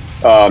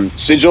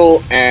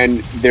Sigil,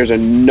 and there's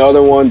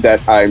another one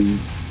that I'm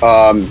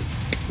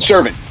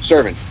Servant.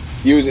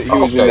 He was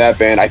in that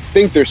band. I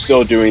think they're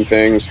still doing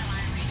things,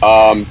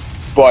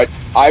 but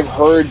I've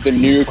heard the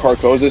new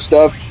Carcosa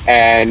stuff,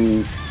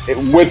 and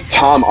with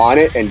Tom on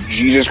it, and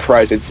Jesus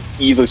Christ, it's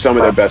easily some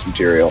of their best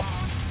material.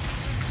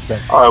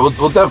 All right,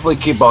 we'll definitely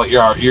keep our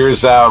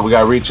ears out. We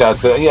got to reach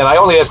out to. Yeah, and I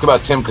only ask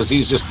about Tim because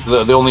he's just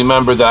the only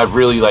member that I've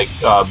really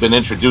been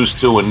introduced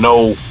to and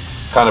know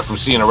kind of from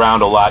seeing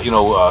around a lot,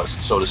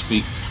 so to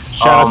speak.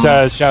 Shout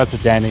out to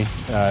Danny,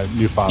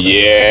 new father.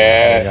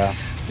 Yeah,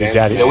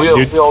 Daddy. Yeah,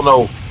 we all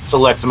know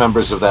select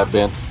members of that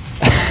band.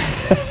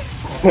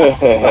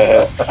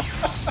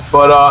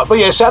 but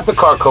yeah, shout out to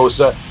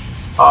Carcosa.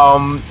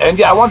 And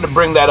yeah, I wanted to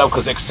bring that up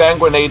because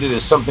Exsanguinated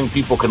is something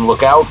people can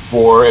look out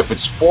for. If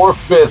it's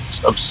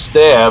 4/5 of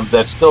Stabbed,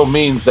 that still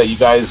means that you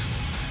guys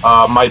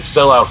might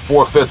sell out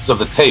 4/5 of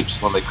the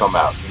tapes when they come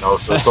out,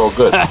 so it's all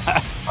good.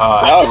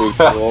 That would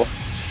be cool.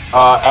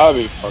 That would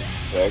be fucking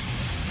sick.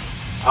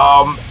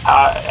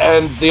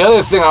 And the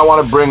other thing I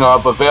want to bring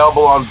up,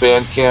 available on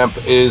Bandcamp,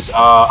 is,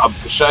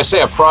 should I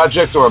say a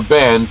project or a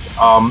band,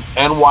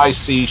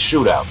 NYC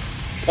Shootout.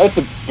 That's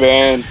a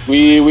band.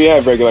 We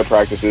have regular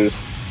practices.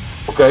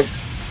 Okay.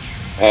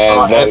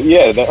 And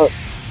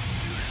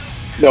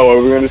no, what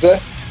were we going to say?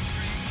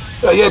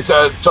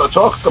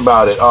 Talk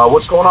about it.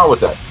 What's going on with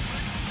that?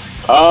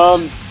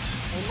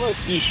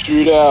 NYC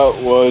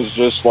Shootout was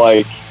just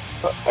like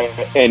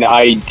an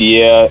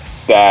idea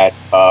that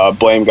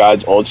Blame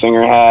God's old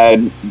singer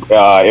had.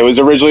 It was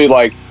originally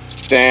like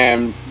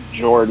Sam,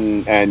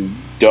 Jordan, and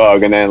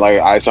Doug, and then like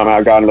I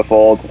somehow got in the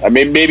fold. I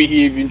mean, maybe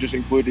he even just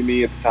included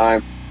me at the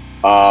time.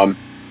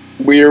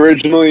 We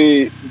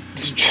originally,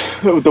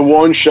 the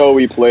one show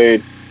we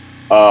played,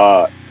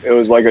 It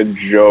was like a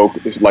joke,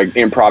 like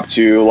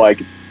impromptu,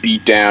 like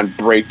beatdown,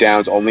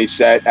 breakdowns only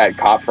set at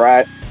Cop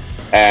Frat,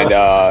 and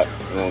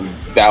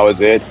that was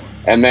it.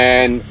 And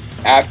then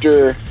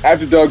after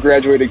Doug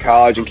graduated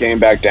college and came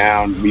back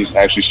down, we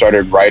actually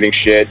started writing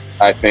shit.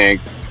 I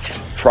think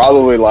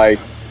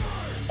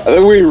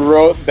we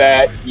wrote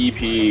that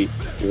EP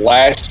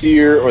last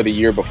year or the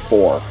year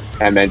before,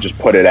 and then just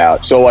put it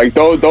out. So like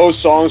those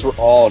songs were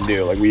all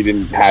new. Like we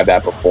didn't have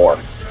that before.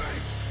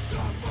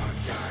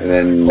 And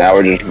then now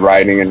we're just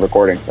writing and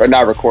recording. Or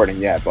not recording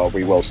yet, but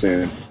we will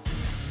soon.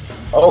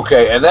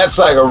 Okay, and that's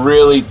like a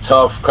really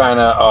tough kind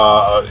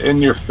of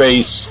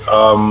in-your-face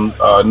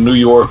New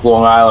York,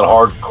 Long Island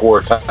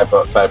hardcore type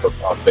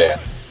of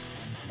band.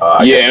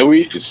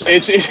 It's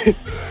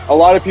a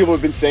lot of people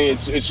have been saying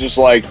it's just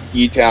like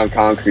E-Town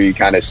Concrete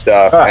kind of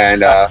stuff,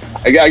 and I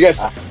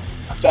guess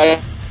it's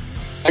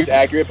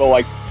accurate. But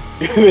like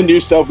the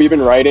new stuff we've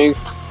been writing,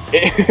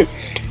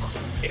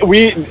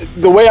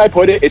 the way I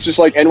put it, it's just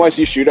like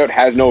NYC Shootout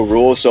has no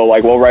rules. So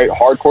like we'll write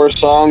hardcore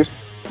songs,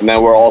 and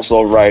then we'll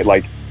also write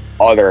like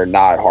other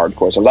not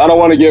hardcore songs. I don't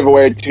want to give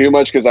away too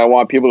much because I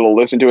want people to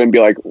listen to it and be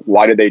like,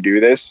 why did they do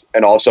this?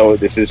 And also,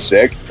 this is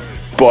sick.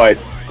 But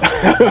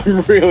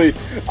I'm really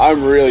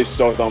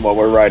stoked on what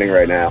we're writing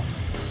right now.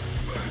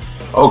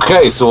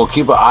 Okay, so we'll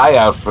keep an eye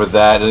out for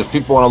that. And if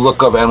people want to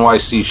look up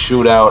NYC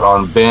Shootout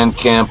on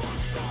Bandcamp,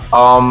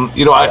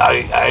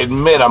 I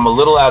admit I'm a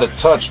little out of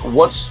touch.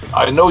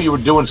 I know you were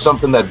doing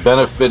something that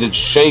benefited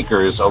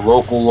Shakers, a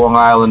local Long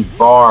Island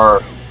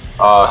bar /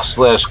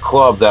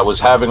 club that was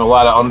having a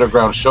lot of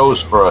underground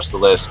shows for us the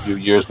last few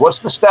years. What's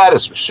the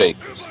status with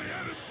Shakers?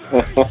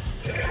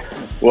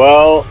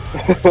 Well,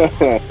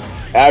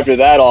 after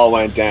that all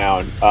went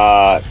down,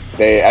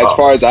 as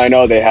far as I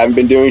know, they haven't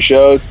been doing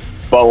shows,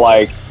 but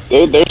like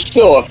they're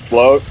still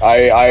afloat.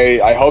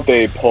 I hope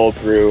they pull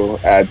through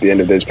at the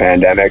end of this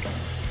pandemic.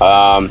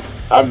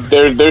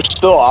 They're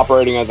still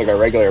operating as like a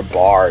regular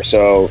bar,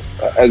 so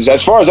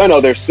as far as I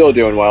know, they're still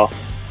doing well.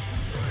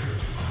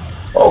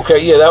 Okay,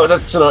 yeah,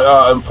 that's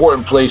an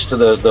important place to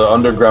the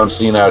underground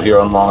scene out here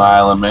on Long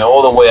Island, man.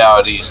 All the way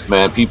out east,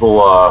 man.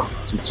 People,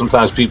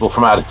 sometimes people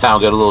from out of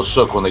town get a little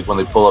shook when they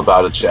pull up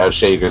out at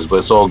Shakers, but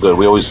it's all good.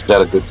 We always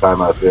had a good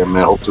time out there,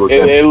 man. Hope to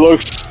again. It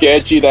looks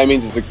sketchy. That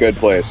means it's a good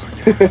place.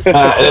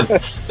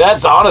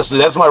 That's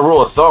my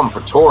rule of thumb for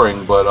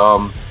touring, but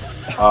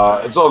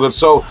it's all good.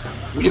 So,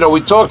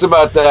 we talked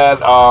about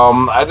that.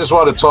 I just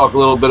want to talk a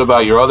little bit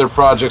about your other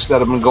projects that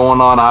have been going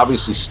on.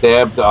 Obviously,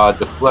 Stabbed,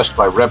 Defleshed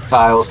by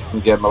Reptiles,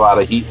 been getting a lot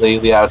of heat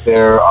lately out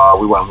there.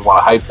 We want to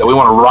hype that. We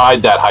want to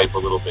ride that hype a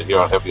little bit here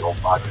on Heavy Hole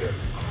Podcast.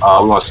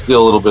 We want to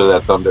steal a little bit of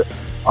that thunder.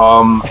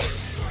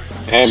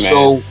 Hey, man.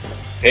 So,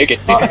 take it.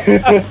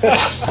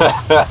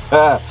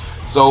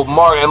 So,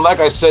 Mark, and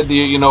like I said to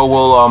you,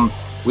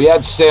 we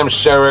had Sam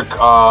Sherrick,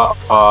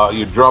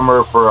 your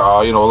drummer for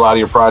a lot of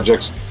your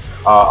projects.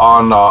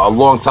 On a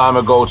long time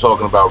ago,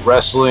 talking about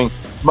wrestling.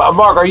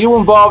 Mark, are you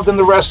involved in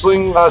the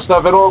wrestling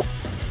stuff at all?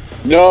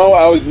 No,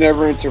 I was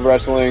never into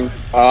wrestling.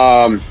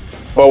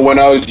 But when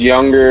I was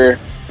younger,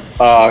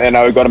 and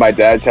I would go to my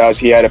dad's house,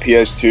 he had a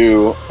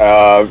PS2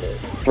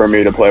 for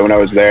me to play when I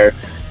was there.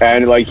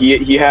 And like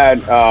he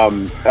had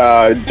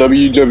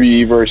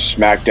WWE versus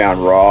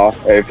SmackDown Raw,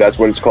 if that's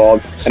what it's called.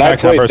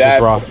 SmackDown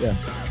versus Raw.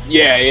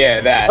 Yeah,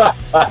 that.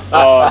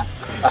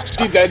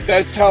 See,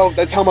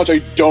 that's how much I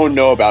don't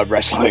know about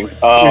wrestling.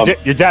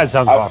 Your dad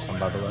sounds awesome,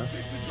 by the way.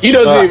 He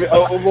doesn't even.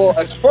 Well,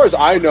 as far as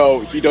I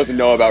know, he doesn't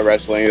know about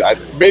wrestling.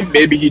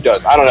 Maybe he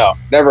does. I don't know.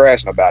 Never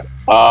asked him about it.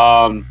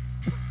 But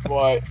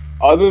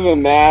other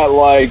than that,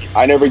 like,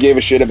 I never gave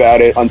a shit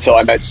about it until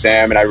I met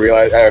Sam, and I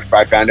realized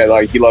I found out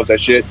like he loves that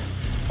shit.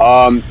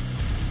 I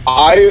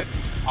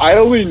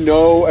only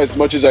know as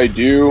much as I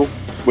do,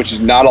 which is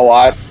not a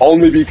lot.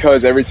 Only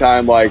because every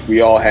time like we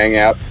all hang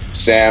out,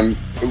 Sam,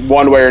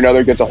 one way or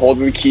another, gets a hold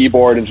of the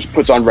keyboard and just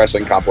puts on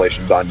wrestling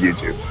compilations on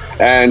YouTube.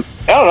 And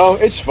I don't know,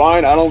 it's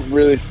fine. I don't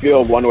really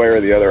feel one way or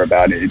the other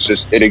about it. It's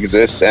just, it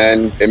exists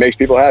and it makes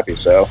people happy.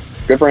 So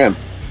good for him.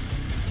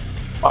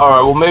 All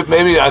right. Well,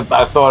 maybe I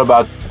thought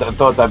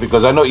that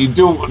because I know you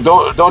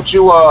don't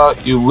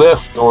you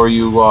lift or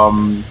you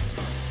do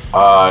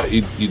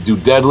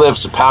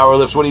deadlifts or power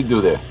lifts? What do you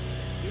do there?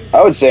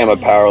 I would say I'm a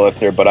power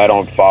lifter, but I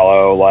don't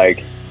follow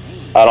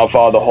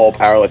the whole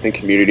powerlifting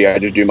community. I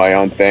just do my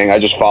own thing. I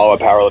just follow a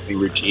powerlifting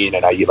routine,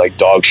 and I eat like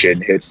dog shit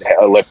and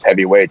lift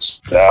heavy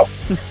weights. So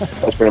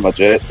that's pretty much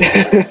it.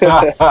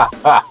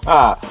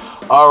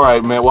 All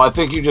right, man. Well, I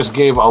think you just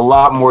gave a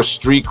lot more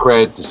street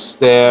cred to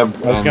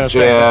Stabbed and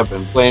Jab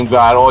and Flame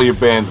God, all your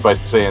bands, by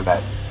saying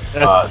that.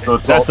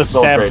 That's the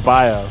Stabbed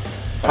bio.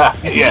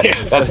 Yeah,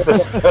 that's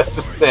the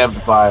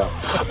Stabbed bio.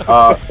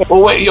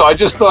 Well, wait, I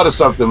just thought of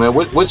something, man.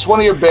 Which one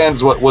of your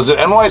bands, was it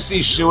NYC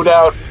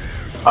Shootout?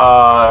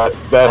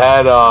 That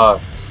had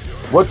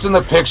what's in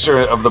the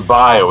picture of the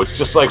bio? It's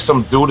just like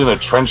some dude in a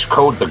trench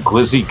coat, the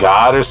Glizzy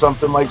God or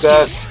something like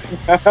that.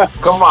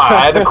 Come on,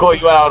 I had to call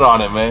you out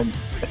on it, man.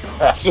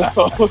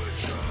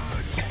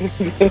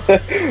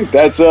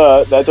 That's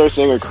our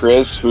singer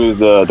Chris, who's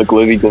the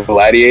Glizzy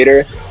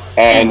Gladiator.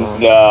 and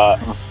that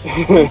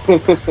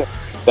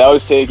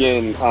was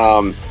taken.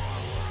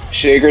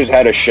 Shakers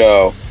had a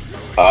show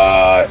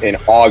in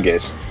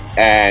August,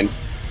 and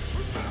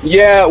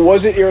yeah,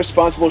 was it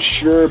irresponsible?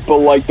 Sure, but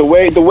like the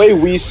way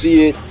we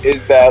see it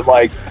is that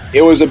like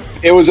it was a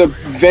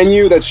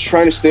venue that's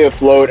trying to stay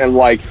afloat, and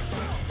like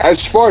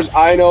as far as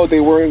I know,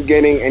 they weren't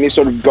getting any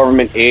sort of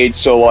government aid,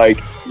 so like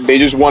they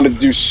just wanted to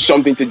do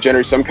something to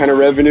generate some kind of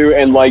revenue,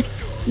 and like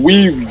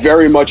we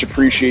very much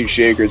appreciate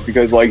Shakers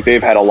because like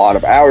they've had a lot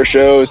of our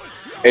shows.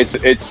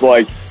 It's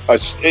like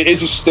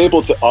it's a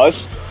staple to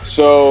us.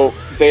 So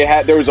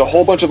there was a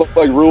whole bunch of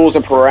like rules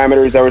and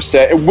parameters that were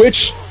set,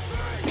 which,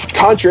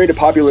 contrary to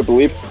popular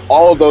belief,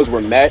 all of those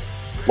were met.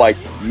 Like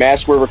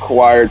masks were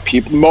required.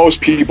 Most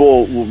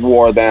people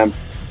wore them.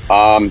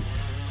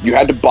 You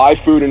had to buy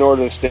food in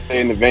order to stay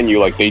in the venue.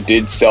 Like they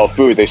did sell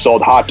food. They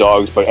sold hot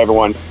dogs, but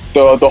everyone,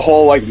 the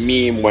whole like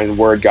meme when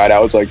word got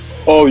out was like,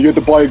 oh, you have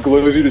to buy a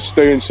glizzy to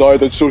stay inside.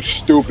 That's so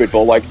stupid.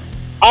 But like,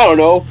 I don't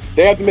know.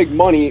 They have to make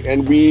money,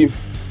 and we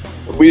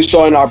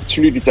saw an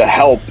opportunity to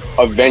help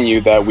a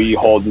venue that we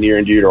hold near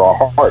and dear to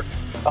our heart.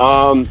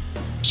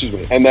 Excuse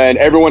me. And then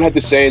everyone had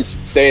to stay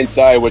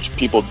inside, which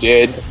people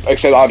did.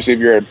 Except obviously, if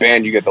you're in a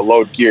band, you get the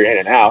load gear in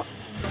and out.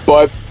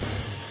 But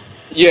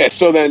yeah,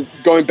 so then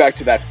going back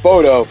to that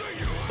photo,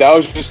 that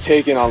was just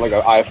taken on like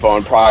an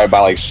iPhone, probably by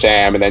like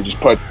Sam, and then just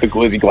put the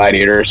Glizzy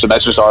Gladiator. So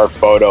that's just our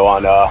photo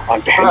on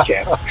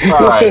Bandcamp.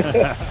 All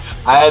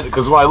right.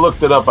 Because when I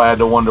looked it up, I had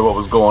to wonder what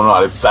was going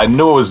on. I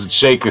knew it was at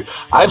Shaker.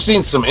 I've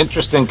seen some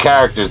interesting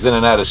characters in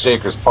and out of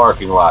Shaker's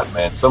parking lot,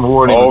 man. Some who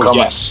weren't even coming.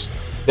 Yes.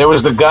 There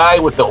was the guy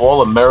with the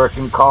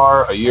all-American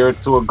car a year or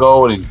two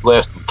ago, and he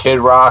blasted Kid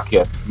Rock. He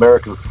had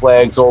American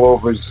flags all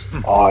over his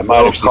I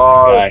might have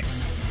car. Seen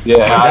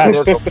yeah,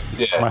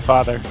 it's my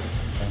father.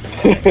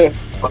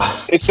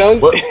 It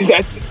sounds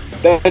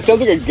that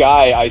sounds like a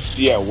guy I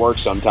see at work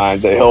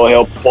sometimes. That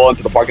he'll pull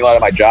into the parking lot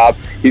of my job.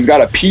 He's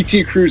got a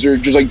PT Cruiser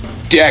just like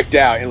decked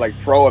out in like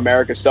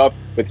pro-America stuff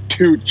with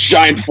 2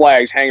 giant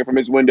flags hanging from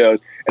his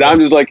windows, and I'm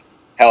just like,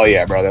 hell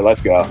yeah, brother,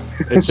 let's go.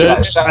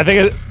 I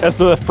think that's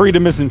the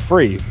Freedom Isn't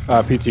Free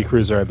PT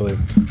Cruiser, I believe.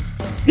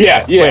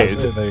 Yeah. There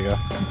you go.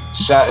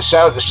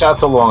 Shout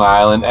to Long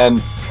Island,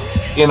 and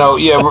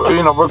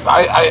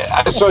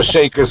I saw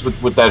Shakers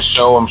with that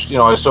show.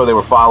 I saw they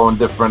were following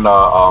different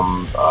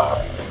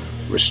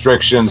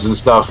restrictions and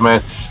stuff,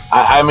 man.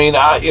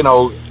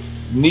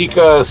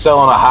 Nika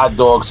selling a hot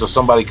dog so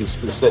somebody can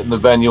sit in the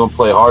venue and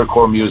play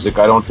hardcore music,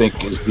 I don't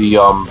think is the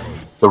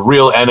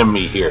real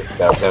enemy here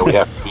that we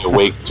have to be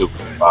awake to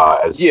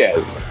as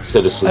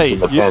citizens in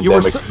the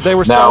pandemic. They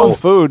were selling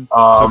food,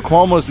 so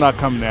Cuomo's not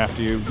coming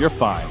after you. You're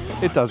fine.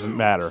 It doesn't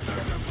matter.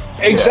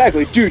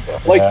 Exactly, dude.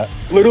 Like,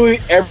 literally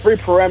every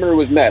parameter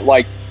was met.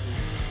 Like,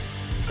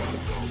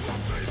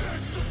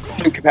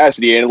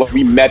 capacity, and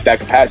we met that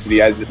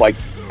capacity as like,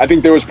 I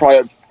think there was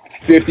probably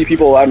 50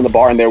 people allowed in the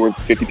bar, and there were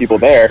 50 people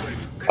there.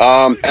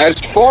 As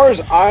far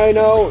as I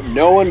know,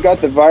 no one got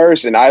the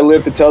virus, and I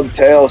live to tell the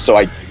tale, so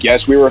I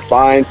guess we were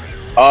fine.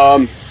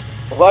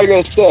 Like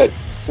I said,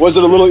 was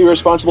it a little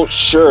irresponsible?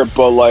 Sure,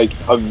 but like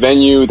a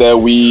venue that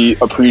we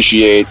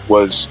appreciate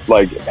was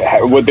like,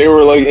 they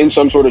were like in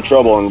some sort of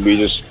trouble, and we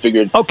just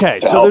figured. Okay,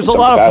 so there's a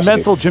lot of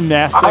mental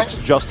gymnastics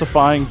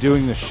justifying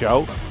doing the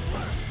show.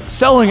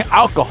 Selling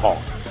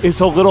alcohol is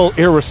a little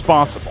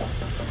irresponsible.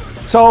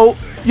 So,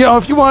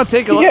 if you want to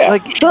take a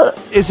look, sure.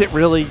 Is it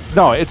really?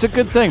 No, it's a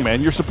good thing,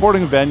 man. You're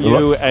supporting a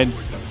venue, and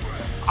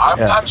I'm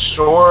not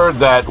sure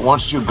that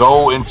once you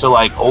go into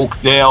like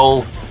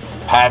Oakdale,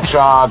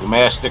 Patchogue,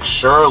 Mastic,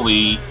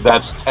 Shirley,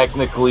 that's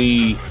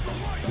technically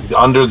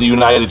under the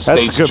United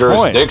States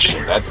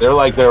jurisdiction. That they're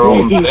like their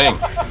own thing.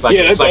 It's like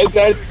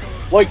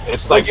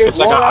it's like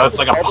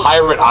a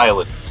pirate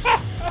island.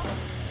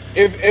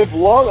 If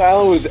Long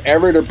Island was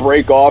ever to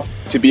break off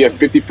to be a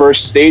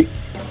 51st state,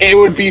 it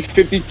would be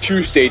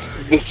 52 states,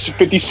 the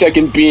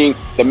 52nd being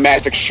the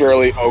Mastic,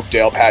 Shirley,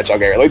 Oakdale,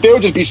 Patchogue area. Like, they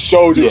would just be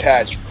so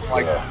detached from,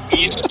 like,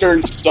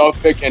 Eastern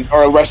Suffolk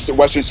or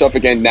Western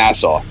Suffolk and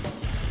Nassau.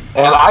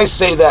 And I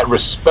say that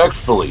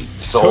respectfully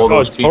to all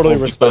those people,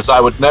 because I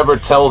would never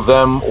tell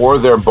them or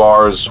their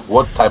bars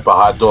what type of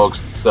hot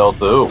dogs to sell to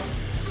who.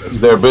 It's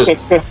their business.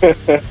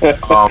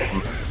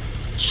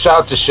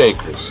 Shout to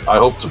Shakers. I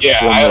hope to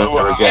perform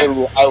there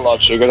again. I love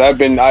Shakers. I've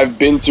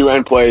been to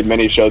and played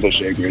many shows at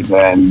Shakers,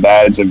 and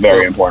that's a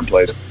very important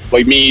place.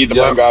 Like me, the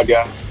Blind God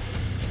guys.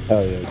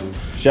 Hell yeah, dude.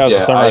 Shout out to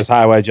Sunrise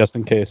Highway just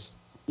in case.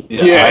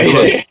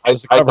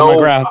 I know. My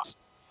grounds.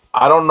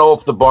 I don't know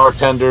if the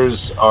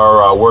bartenders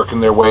are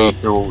working their way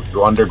through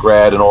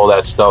undergrad and all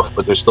that stuff,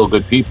 but they're still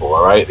good people.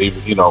 All right,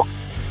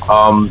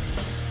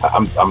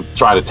 I'm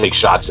trying to take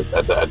shots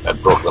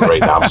at Brooklyn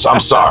right now. I'm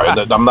sorry.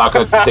 I'm not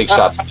going to take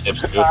shots at the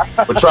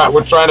hipsters.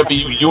 We're trying to be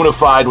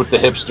unified with the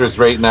hipsters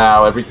right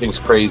now. Everything's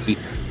crazy.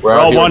 We're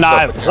all one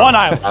island. One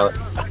island.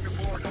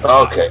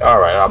 Okay, all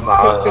right.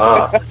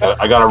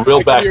 I got to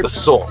reel back the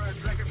salt.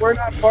 We're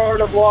not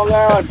part of Long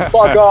Island.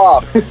 Fuck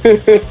off.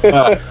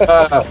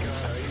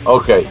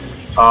 Okay.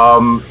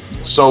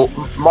 So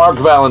Mark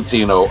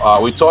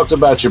Valentino, we talked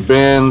about your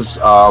bands.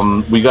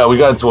 We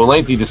got into a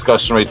lengthy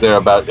discussion right there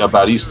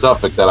about East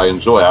Suffolk that I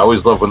enjoy. I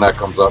always love when that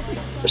comes up.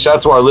 A shout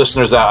out to our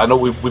listeners out. I know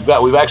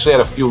we've actually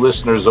had a few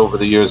listeners over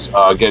the years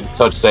get in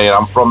touch saying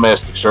I'm from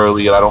Mastic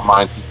Shirley and I don't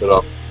mind, keep it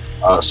up.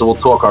 So we'll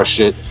talk our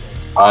shit.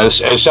 And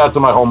shout out to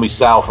my homie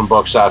Sal from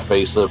Buckshot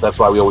Facelift. That's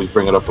why we always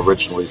bring it up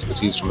originally, because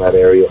he's from that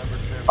area,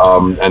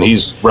 and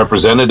he's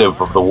representative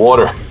of the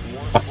water,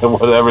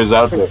 whatever is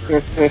out there.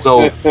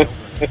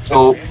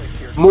 So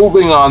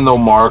moving on though,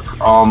 Mark.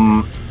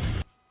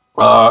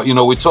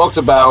 We talked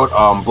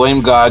about Blame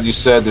God. You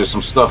said there's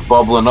some stuff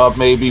bubbling up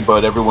maybe,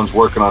 but everyone's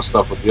working on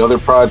stuff with the other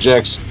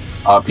projects.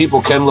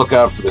 People can look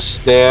out for the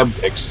Stabbed,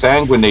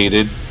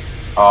 Exsanguinated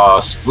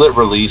split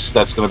release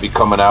that's going to be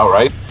coming out,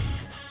 right?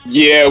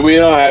 Yeah, we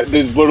don't have.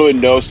 There's literally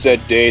no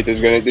set date.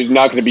 There's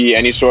not gonna be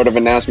any sort of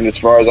announcement as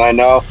far as I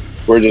know.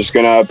 We're just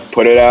gonna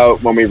put it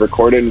out when we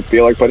record it and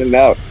feel like putting it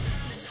out.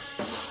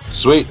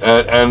 Sweet.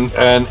 And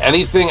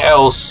anything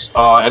else?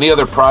 Any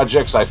other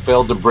projects I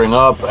failed to bring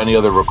up? Any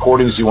other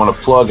recordings you want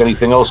to plug?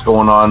 Anything else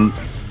going on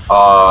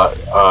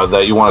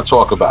that you want to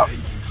talk about?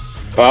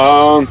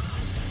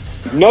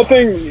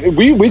 Nothing.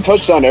 We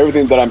touched on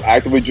everything that I'm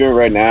actively doing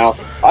right now.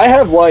 I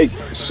have like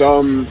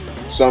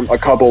a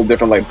couple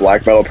different like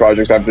black metal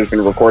projects I've just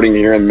been recording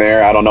here and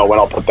there. I don't know when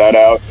I'll put that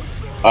out.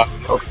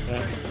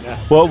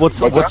 Well, what's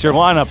your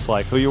lineups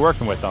like? Who are you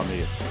working with on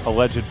these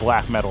alleged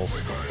black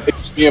metals? It's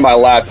just me and my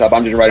laptop.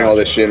 I'm just writing all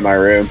this shit in my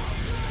room.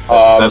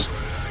 That's the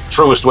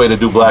truest way to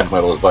do black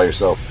metal is by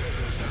yourself.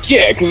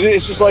 Yeah, because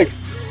it's just like,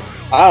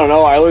 I don't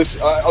know. I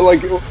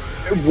like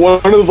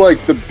one of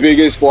like the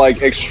biggest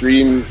like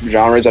extreme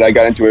genres that I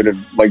got into at a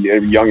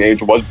young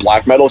age was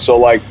black metal. So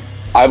like,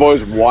 I've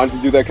always wanted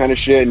to do that kind of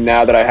shit, and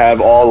now that I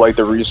have all like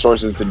the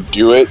resources to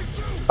do it,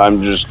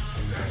 I'm just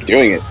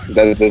doing it.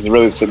 That's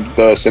really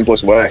the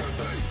simplest way.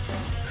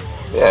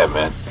 Yeah,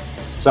 man.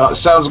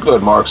 Sounds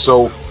good, Mark.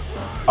 So,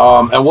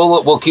 and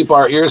we'll keep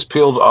our ears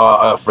peeled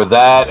for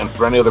that and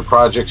for any other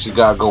projects you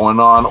got going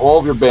on. All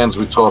of your bands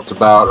we talked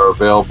about are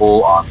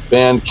available on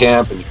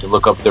Bandcamp, and you can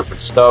look up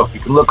different stuff. You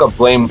can look up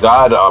Blame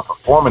God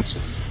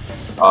performances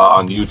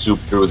on YouTube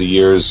through the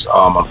years.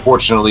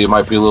 Unfortunately, it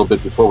might be a little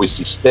bit before we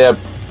see Stabbed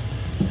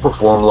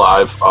perform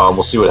live.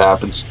 We'll see what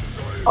happens.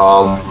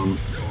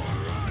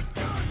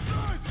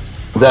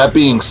 That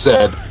being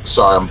said,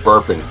 sorry, I'm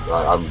burping.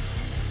 I'm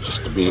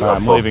just to be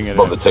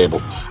above the table.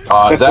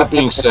 That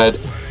being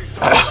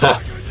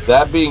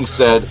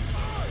said,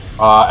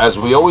 as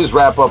we always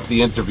wrap up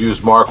the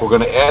interviews, Mark, we're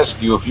going to ask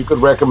you if you could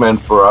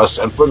recommend for us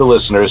and for the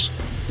listeners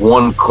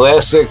one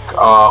classic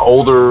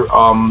older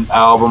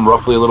album,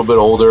 roughly a little bit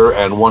older,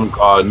 and one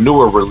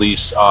newer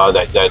release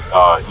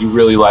that you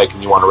really like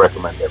and you want to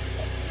recommend everyone.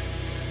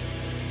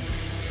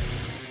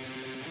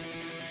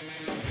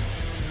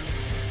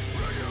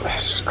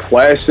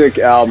 Classic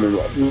album,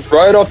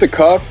 right off the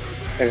cuff,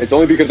 and it's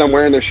only because I'm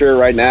wearing their shirt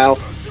right now.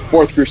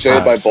 Fourth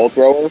Crusade by Bolt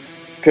Thrower,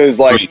 because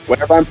like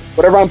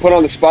whenever I'm put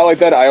on the spot like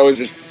that, I always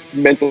just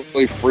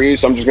mentally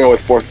freeze. So I'm just going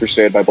with Fourth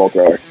Crusade by Bolt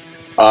Thrower.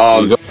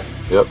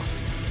 Yep.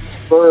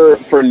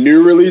 For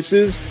new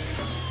releases,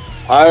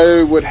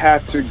 I would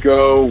have to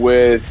go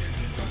with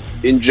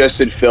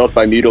Ingested Filth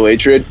by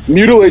Mutilatred.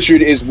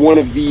 Mutilatred is one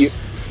of the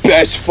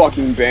best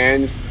fucking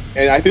bands.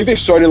 And I think they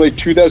started in like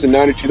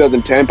 2009 or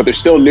 2010, but they're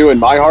still new in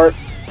my heart.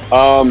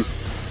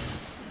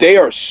 They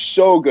are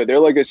so good. They're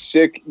like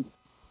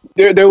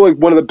they're like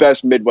one of the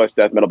best Midwest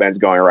death metal bands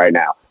going right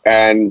now.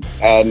 And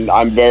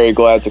I'm very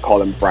glad to call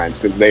them friends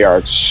because they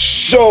are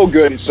so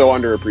good and so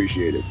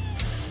underappreciated.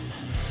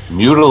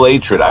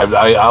 Mutilatred.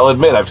 I'll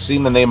admit I've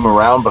seen the name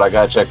around, but I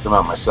gotta check them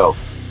out myself.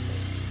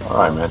 All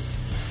right, man.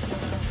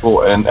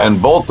 Cool. And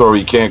Bolt Thrower,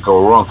 you can't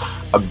go wrong.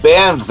 A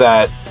band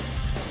that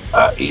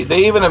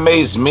they even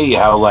amaze me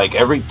how like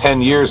every 10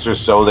 years or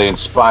so they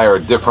inspire a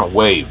different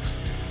wave.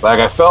 Like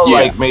I felt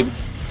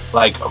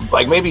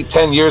like maybe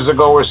 10 years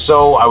ago or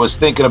so I was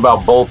thinking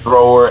about Bolt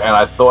Thrower and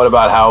I thought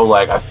about how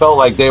like I felt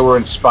like they were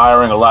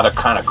inspiring a lot of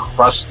kind of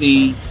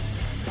crusty,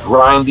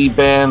 grindy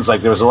bands.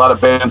 Like there was a lot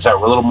of bands that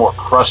were a little more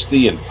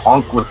crusty and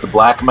punk with the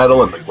black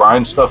metal and the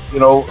grind stuff,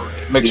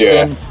 mixed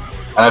in.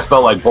 And I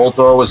felt like Bolt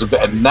Thrower was a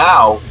bit. And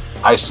now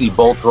I see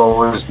Bolt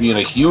Thrower as being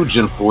a huge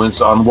influence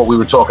on what we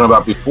were talking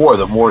about before,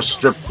 the more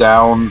stripped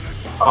down,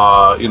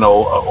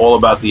 all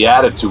about the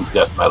attitude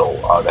death metal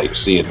that you're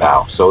seeing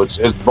now. So it's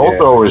Bolt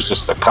Thrower is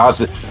just a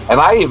constant. And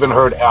I even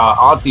heard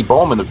Auntie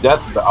Bowman of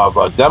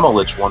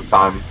Demolich one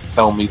time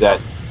tell me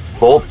that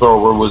Bolt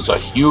Thrower was a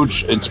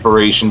huge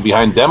inspiration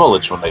behind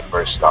Demolich when they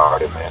first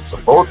started, man. So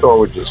Bolt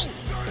Thrower just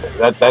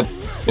that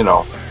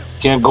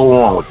can't go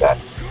wrong with that.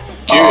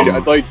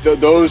 Dude, like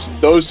those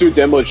two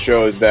Demolich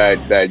shows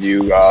that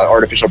you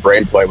Artificial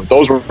Brain played with,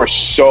 those were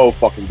so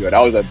fucking good.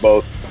 I was at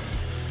both.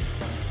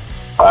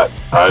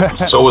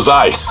 So was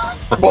I.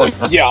 Well,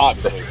 yeah,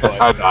 obviously.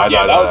 But,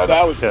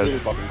 that was really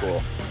fucking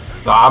cool.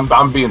 No,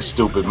 I'm being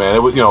stupid, man. It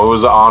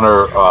was an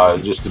honor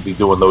just to be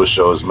doing those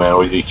shows, man.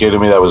 Are you kidding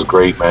me? That was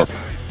great, man.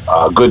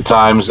 Good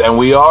times, and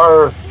we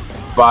are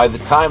by the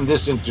time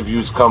this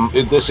interview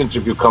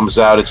comes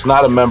out, it's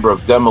not a member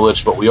of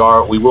Demolish, but we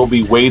will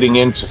be wading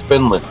into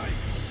Finland.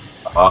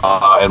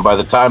 And by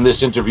the time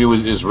this interview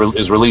is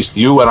released,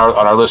 you and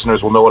our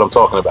listeners will know what I'm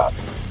talking about.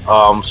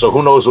 So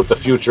who knows what the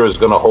future is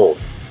going to hold.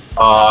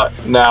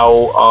 Now,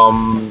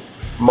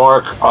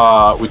 Mark,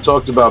 we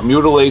talked about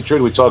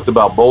Mutilatred, we talked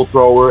about Bolt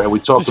Thrower, and we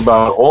talked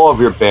about all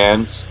of your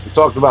bands. We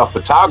talked about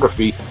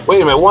photography.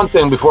 Wait a minute, one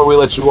thing before we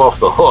let you off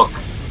the hook,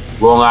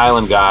 Long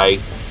Island guy.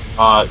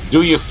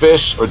 Do you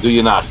fish or do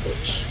you not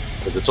fish?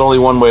 Because it's only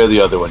one way or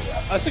the other one.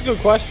 That's a good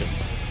question.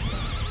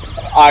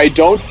 I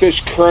don't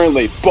fish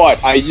currently,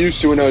 but I used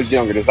to when I was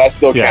younger. Does that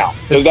still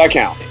count? Does that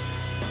count?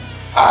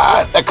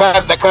 That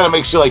kind of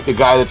makes you like the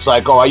guy that's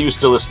like, oh, I used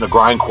to listen to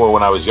grindcore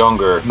when I was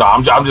younger. No,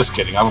 I'm just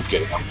kidding. I'm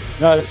kidding.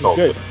 No, this is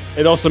good.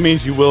 It also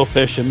means you will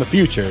fish in the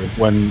future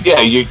when.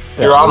 Yeah,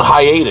 you're on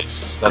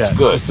hiatus. That's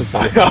good.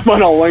 I'm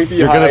on a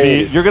lengthy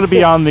hiatus. You're gonna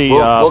be on the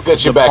we'll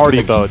get you the back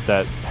party boat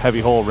that Heavy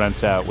Hole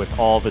rents out with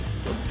all the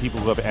people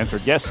who have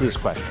answered yes to this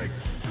question.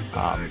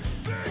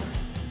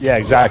 Yeah,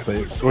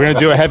 exactly. We're gonna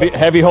do a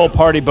heavy hole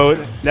party boat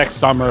next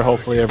summer.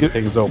 Hopefully,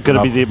 everything's open. Going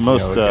to be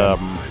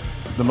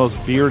the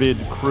most bearded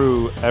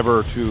crew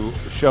ever to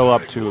show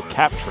up to a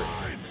cap tree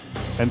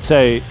and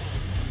say,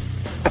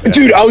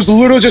 dude, I was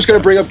literally just gonna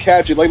bring up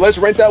cap tree. Like, let's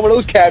rent out one of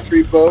those cap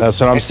tree boats. That's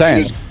what I'm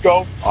saying. Just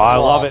go. Oh, I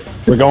love it.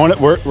 We're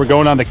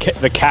going on the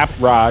cap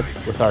rod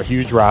with our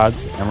huge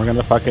rods, and we're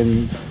gonna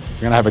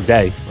have a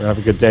day. We're gonna have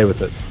a good day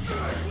with it.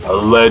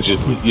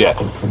 Allegedly, yeah.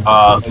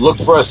 Look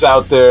for us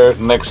out there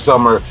next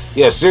summer.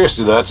 Yeah,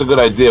 seriously, though, that's a good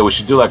idea. We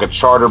should do like a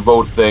charter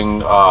boat thing,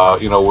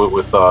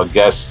 with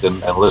guests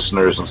and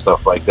listeners and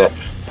stuff like that.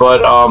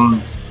 But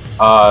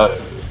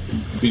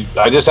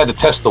I just had to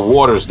test the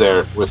waters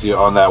there with you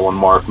on that one,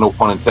 Mark. No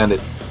pun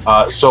intended.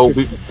 So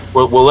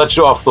we'll let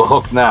you off the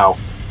hook now.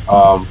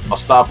 I'll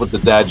stop with the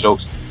dad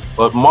jokes.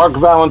 But Mark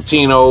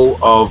Valentino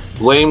of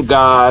Blame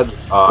God.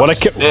 What a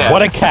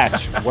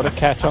catch! What a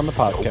catch on the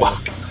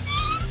podcast.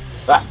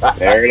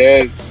 There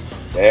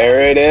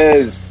it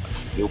is.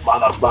 You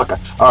motherfucker.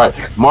 All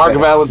right. Mark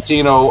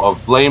Valentino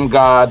of Blame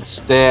God,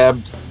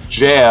 Stabbed,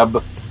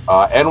 Jab,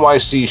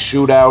 NYC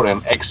Shootout,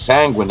 and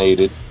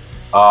Exsanguinated,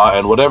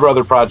 and whatever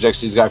other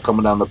projects he's got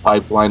coming down the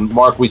pipeline.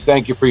 Mark, we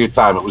thank you for your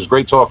time. It was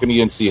great talking to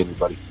you and seeing you,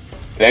 buddy.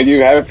 Thank you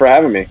for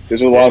having me.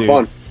 This was a lot of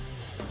fun.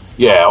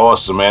 Yeah,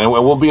 awesome, man. And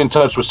we'll be in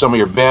touch with some of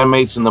your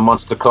bandmates in the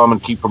months to come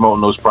and keep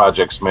promoting those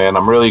projects, man.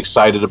 I'm really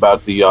excited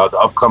about the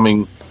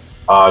upcoming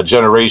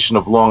generation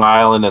of Long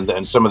Island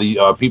and some of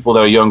the people that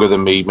are younger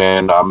than me,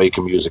 man,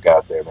 making music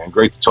out there, man.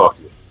 Great to talk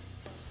to you.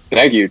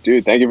 Thank you,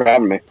 dude. Thank you for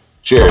having me.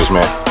 Cheers,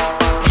 man.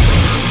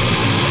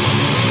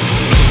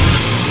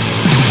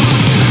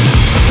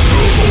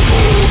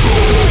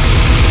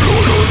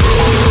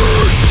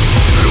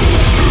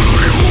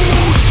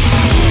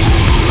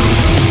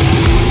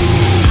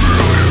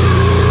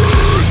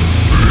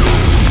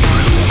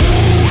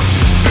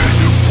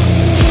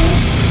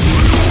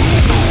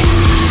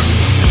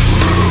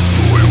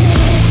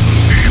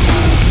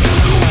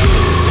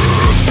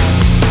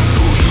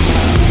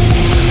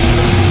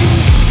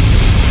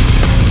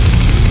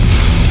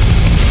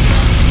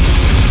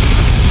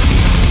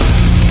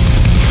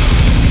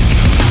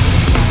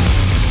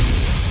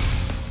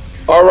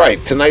 All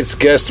right, tonight's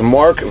guest,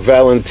 Mark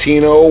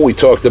Valentino. We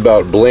talked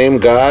about Blame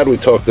God. We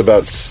talked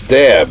about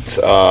Stabbed,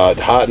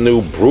 hot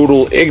new,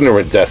 brutal,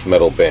 ignorant death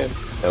metal band.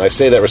 And I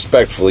say that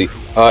respectfully.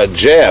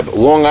 Jab,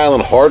 Long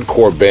Island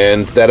hardcore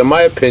band that, in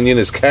my opinion,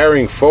 is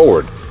carrying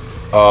forward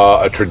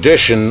a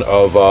tradition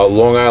of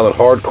Long Island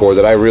hardcore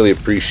that I really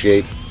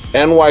appreciate.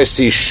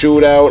 NYC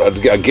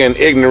Shootout, again,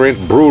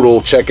 ignorant,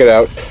 brutal, check it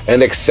out.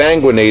 And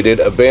Exsanguinated,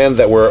 a band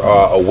that we're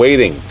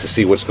awaiting to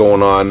see what's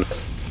going on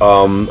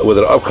with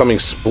an upcoming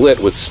split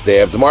with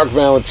Stabbed. Mark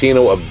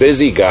Valentino, a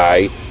busy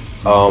guy,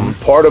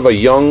 part of a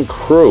young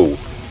crew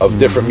of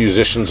different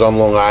musicians on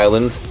Long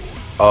Island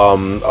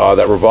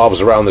that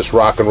revolves around this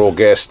rock and roll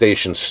gas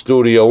station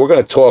studio. We're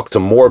going to talk to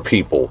more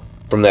people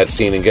from that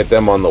scene and get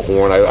them on the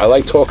horn. I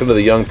like talking to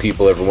the young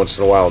people every once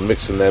in a while and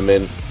mixing them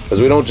in, because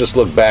we don't just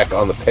look back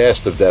on the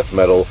past of death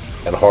metal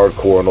and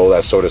hardcore and all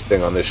that sort of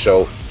thing on this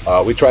show.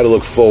 We try to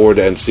look forward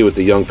and see what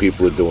the young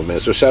people are doing, man.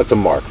 So shout out to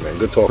Mark, man.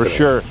 Good talking for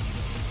sure.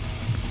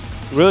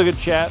 Really good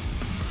chat.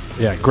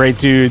 Yeah, great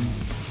dude.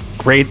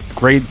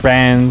 Great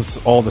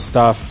bands, all the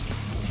stuff.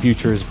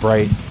 Future is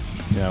bright.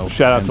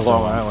 Shout out to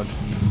Long Island.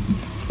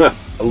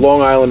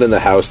 Long Island in the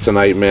house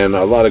tonight, man.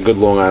 A lot of good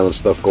Long Island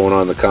stuff going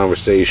on in the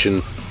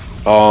conversation.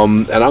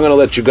 And I'm going to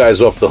let you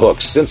guys off the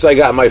hook. Since I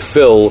got my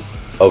fill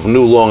of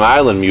new Long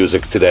Island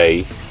music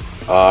today,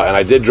 and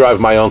I did drive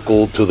my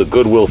uncle to the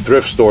Goodwill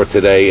thrift store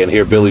today and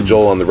hear Billy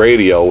Joel on the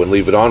radio and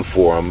leave it on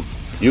for him,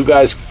 you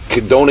guys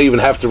don't even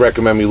have to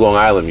recommend me Long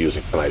Island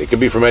music tonight. It could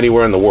be from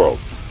anywhere in the world.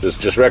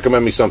 Just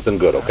recommend me something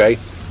good, okay?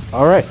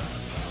 All right.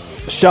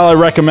 Shall I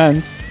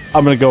recommend?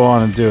 I'm going to go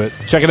on and do it.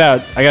 Check it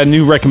out. I got a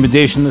new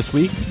recommendation this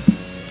week.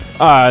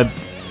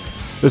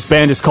 This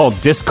band is called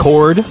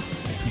Discord,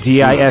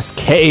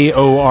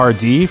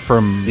 Diskord,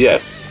 from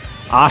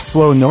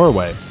Oslo,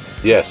 Norway.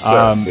 Yes,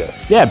 sir.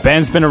 Yes. Yeah,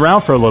 band's been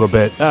around for a little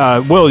bit.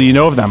 Will, you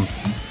know of them?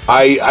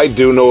 I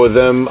do know of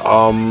them.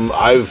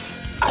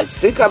 I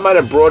think I might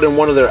have brought in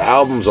one of their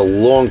albums a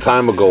long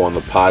time ago on the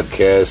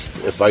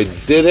podcast. If I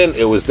didn't,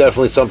 it was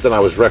definitely something I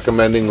was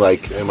recommending,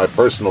 like in my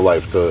personal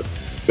life, to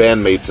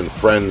bandmates and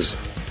friends.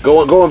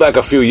 Going back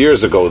a few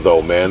years ago,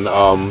 though, man.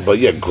 But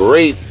yeah,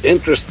 great,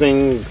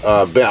 interesting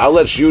band. I'll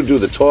let you do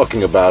the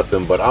talking about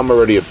them, but I'm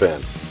already a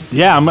fan.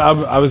 Yeah,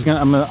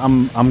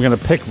 I'm gonna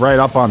pick right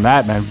up on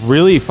that, man.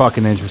 Really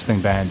fucking interesting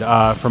band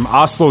from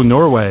Oslo,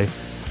 Norway,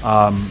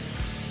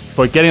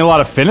 but getting a lot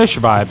of Finnish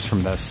vibes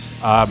from this.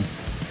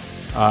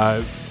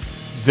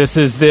 This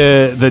is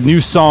the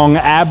new song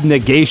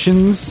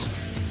Abnegations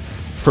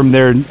from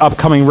their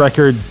upcoming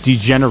record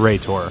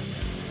Degenerator.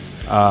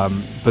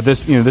 But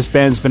this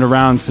band's been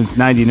around since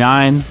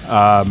 '99.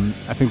 I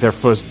think the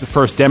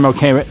first demo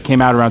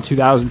came out around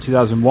 2000,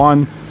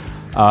 2001.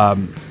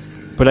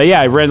 But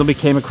I randomly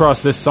came across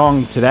this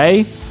song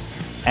today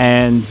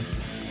and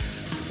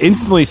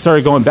instantly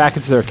started going back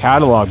into their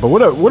catalog. But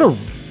what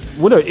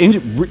a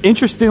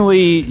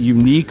interestingly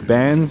unique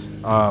band.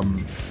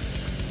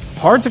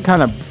 Hard to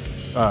kind of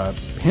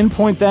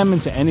pinpoint them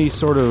into any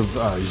sort of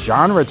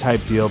genre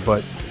type deal,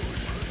 but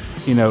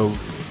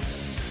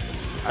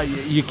I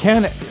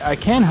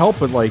can't help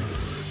but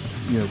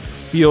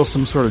feel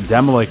some sort of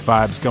Demo-like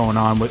vibes going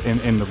on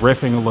in the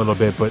riffing a little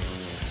bit, but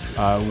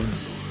a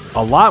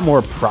lot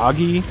more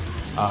proggy.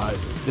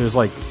 There's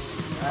I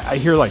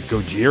hear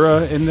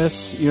Gojira in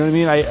this. You know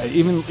what I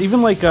mean?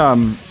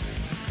 Even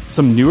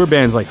some newer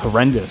bands like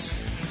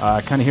Horrendous. I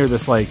kind of hear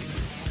this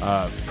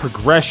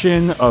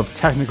progression of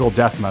technical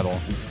death metal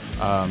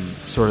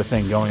sort of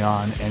thing going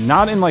on, and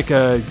not in a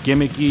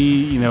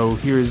gimmicky,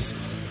 here's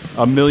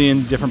a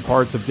million different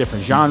parts of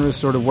different genres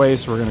sort of way,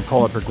 so we're going to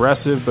call it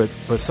progressive, but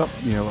some,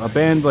 a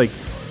band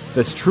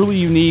that's truly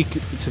unique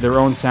to their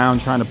own sound,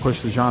 trying to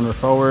push the genre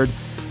forward.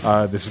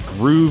 This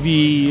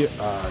groovy,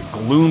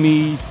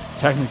 gloomy,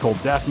 technical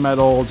death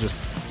metal, just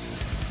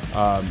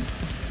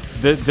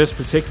this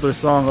particular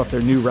song off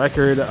their new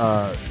record,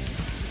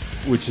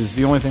 which is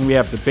the only thing we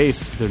have to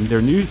base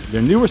their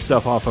newer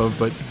stuff off of,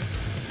 but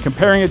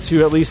comparing it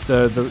to at least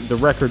the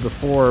record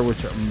before,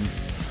 which I'm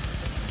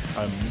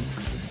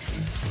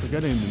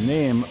forgetting the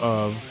name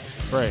of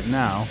right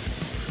now,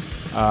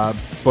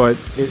 but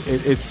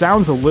it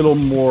sounds a little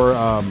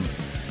more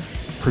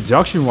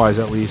production-wise,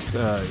 at least,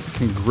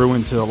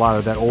 congruent to a lot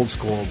of that old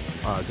school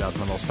death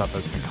metal stuff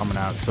that's been coming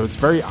out. So it's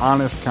very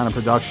honest kind of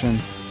production,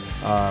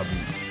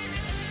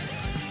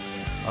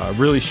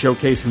 really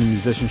showcasing the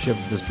musicianship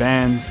of this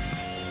band.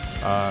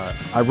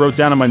 I wrote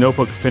down in my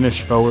notebook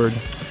 "finish forward."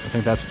 I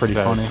think that's pretty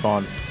funny.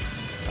 Fun.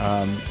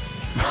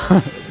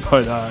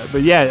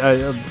 But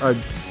yeah,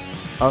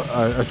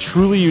 a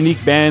truly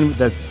unique band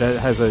that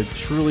has a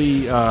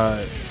truly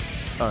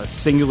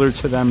singular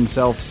to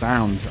themselves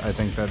sound. I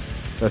think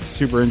that's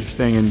super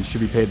interesting and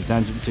should be paid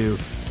attention to.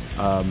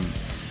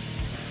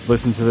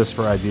 Listen to this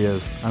for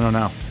ideas. I don't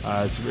know.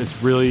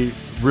 It's really,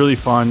 really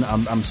fun.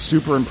 I'm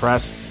super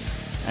impressed,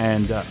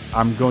 and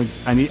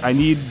I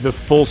need the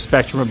full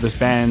spectrum of this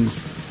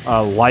band's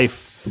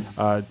life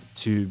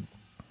to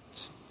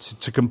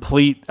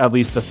complete at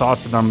least the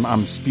thoughts that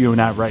I'm spewing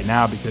out right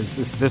now, because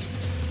this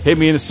hit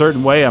me in a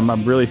certain way.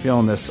 I'm really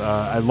feeling this.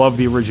 I love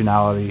the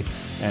originality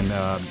and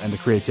the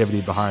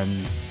creativity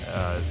behind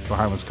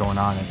what's going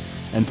on,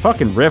 and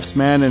fucking riffs,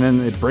 man. And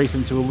then it breaks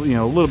into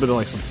a little bit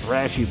of some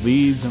thrashy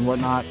leads and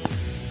whatnot.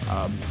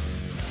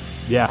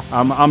 Yeah,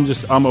 I'm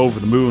over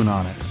the moon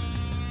on it.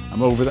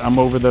 I'm over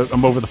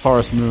the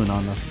forest moon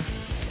on this.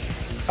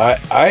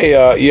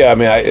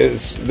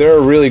 They're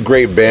a really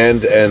great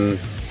band, and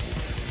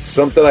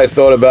something I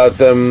thought about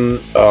them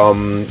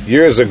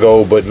years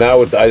ago, but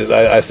now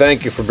I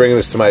thank you for bringing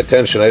this to my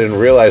attention. I didn't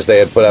realize they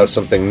had put out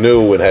something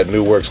new and had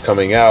new works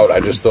coming out. I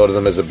just thought of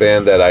them as a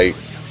band that I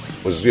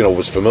was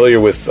familiar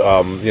with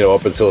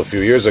up until a few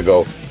years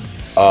ago.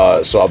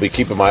 So I'll be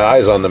keeping my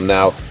eyes on them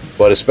now.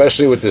 But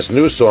especially with this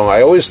new song,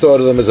 I always thought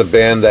of them as a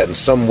band that in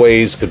some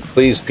ways could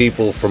please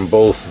people from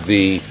both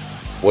the,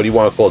 what do you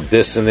want to call,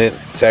 dissonant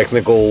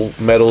technical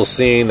metal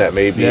scene that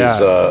maybe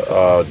is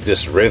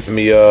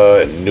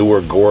dysrhythmia and newer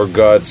gore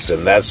guts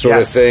and that sort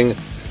of thing.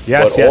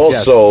 But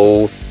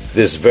also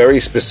this very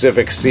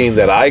specific scene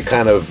that I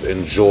kind of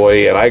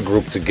enjoy, and I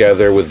group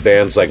together with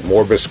bands like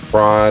Morbus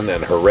Kron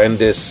and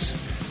Horrendous,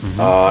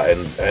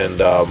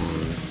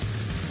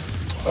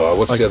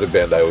 what's the other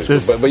band I always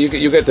group? But you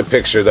get the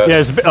picture. That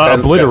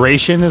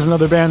Obliteration is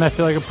another band I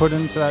feel like I put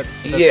into that.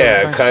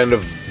 Kind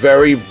of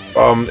very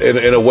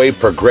in a way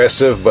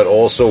progressive, but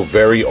also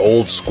very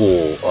old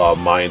school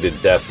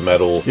minded death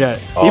metal. Yeah,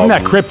 even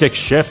that Cryptic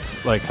Shift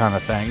kind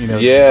of thing.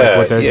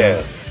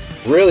 Doing.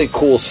 Really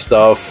cool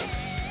stuff.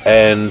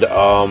 And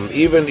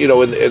even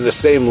in the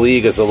same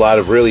league as a lot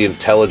of really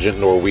intelligent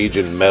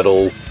Norwegian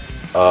metal.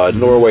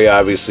 Norway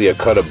obviously a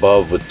cut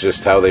above with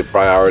just how they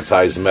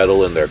prioritize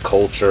metal in their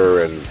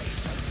culture and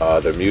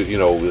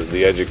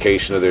the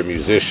education of their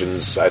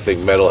musicians. I think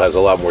metal has a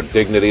lot more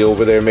dignity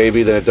over there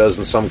maybe than it does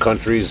in some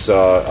countries,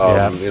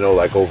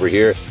 like over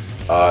here.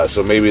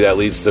 So maybe that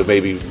leads to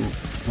maybe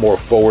more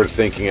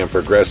forward-thinking and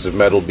progressive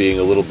metal being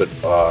a little bit,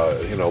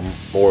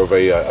 more of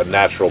a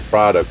natural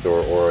product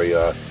or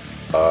a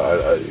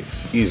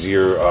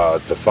easier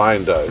to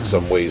find in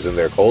some ways in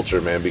their culture,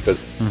 man. Because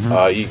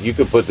you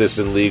could put this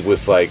in league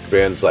with like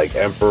bands like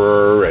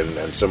Emperor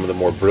and some of the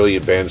more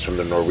brilliant bands from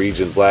the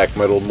Norwegian black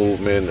metal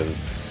movement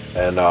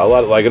and a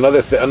lot of, like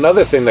another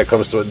thing that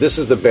comes to it. This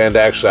is the band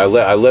actually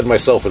I led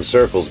myself in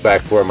circles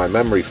back to where my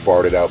memory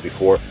farted out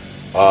before.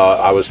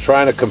 I was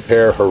trying to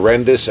compare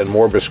Horrendous and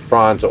Morbus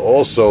Chron to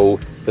also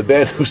the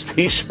band whose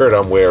T-shirt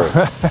I'm wearing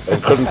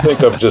and couldn't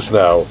think of just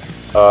now.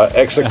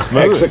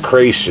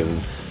 Execration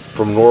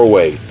from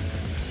Norway.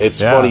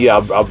 It's funny.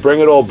 I'll bring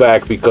it all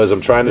back because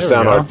I'm trying to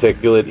sound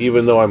articulate,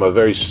 even though I'm a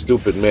very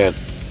stupid man.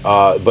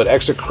 But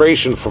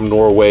Execration from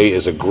Norway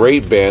is a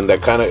great band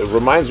that kind of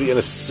reminds me in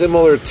a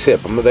similar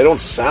tip. I mean, they don't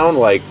sound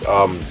like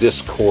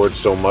Discord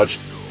so much,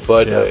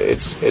 but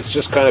it's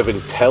just kind of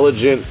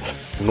intelligent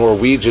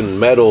Norwegian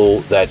metal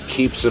that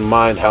keeps in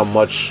mind how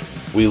much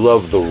we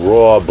love the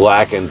raw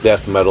black and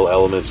death metal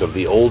elements of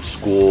the old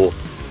school,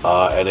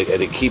 and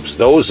it keeps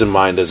those in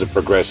mind as it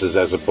progresses,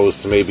 as opposed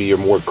to maybe your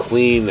more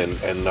clean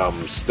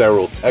and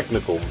sterile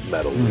technical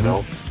metal. You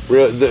know,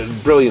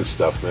 brilliant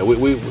stuff, man.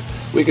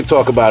 We could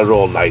talk about it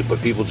all night,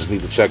 but people just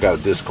need to check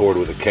out Discord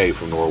with a K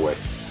from Norway.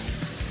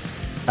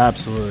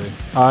 Absolutely.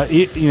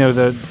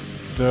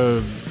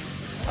 The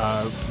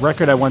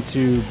record I went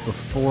to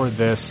before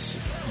this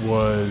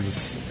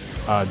was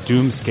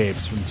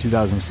Doomscapes from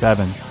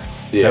 2007.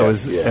 That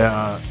was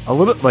a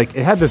little like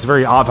it had this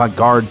very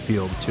avant-garde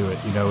feel to it.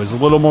 You know, it was a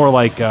little more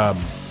like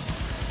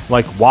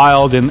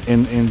wild in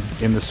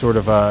the sort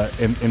of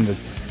in the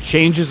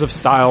changes of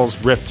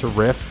styles, riff to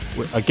riff.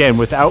 Again,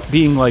 without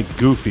being like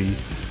goofy,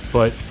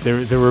 but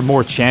there were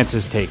more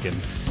chances taken.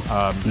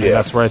 And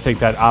that's where I think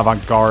that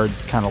avant-garde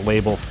kind of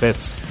label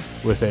fits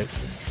with it.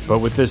 But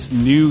with this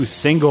new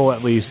single,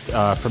 at least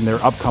from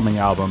their upcoming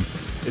album,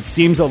 it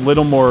seems a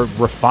little more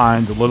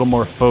refined, a little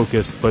more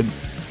focused, but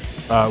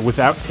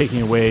without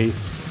taking away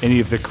any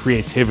of the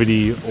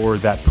creativity or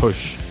that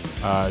push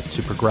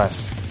to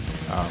progress.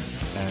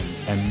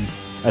 And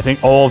I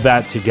think all of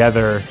that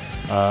together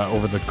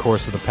over the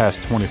course of the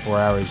past 24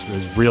 hours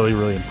has really,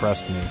 really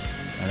impressed me.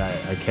 And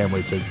I can't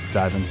wait to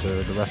dive into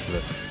the rest of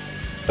it.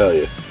 Hell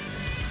yeah.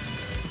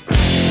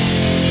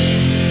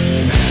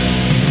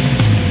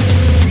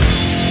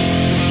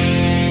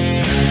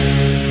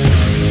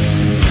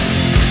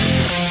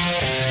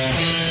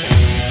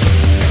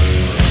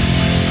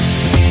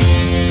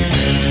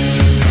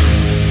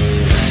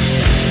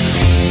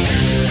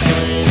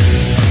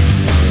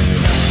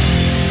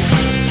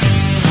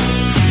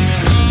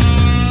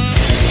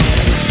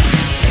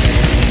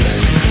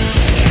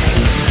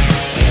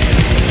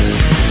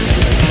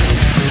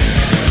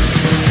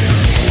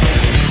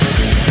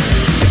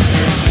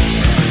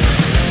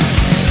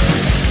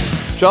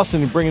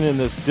 Justin, bringing in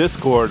this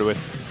Discord with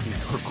these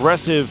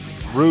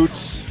progressive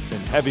roots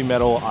and heavy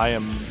metal, I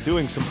am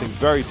doing something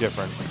very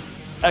different.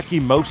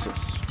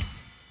 Ecchymosis.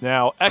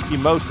 Now,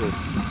 ecchymosis.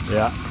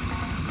 Yeah.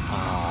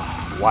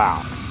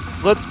 Wow.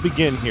 Let's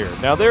begin here.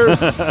 Now, there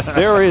is,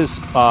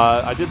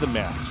 I did the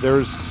math.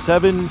 There's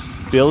 7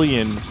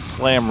 billion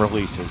slam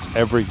releases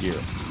every year.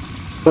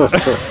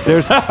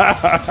 There's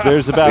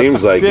about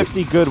Seems like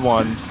 50 good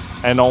ones,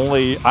 and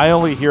I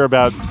only hear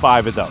about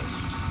 5 of those.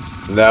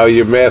 Now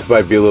your math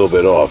might be a little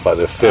bit off on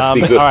the 50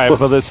 good ones. All right,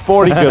 well, there's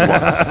 40 good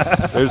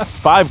ones. There's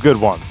 5 good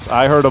ones.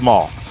 I heard them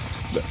all.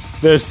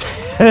 There's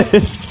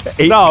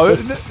 8. No,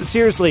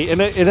 seriously, in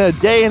a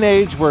day and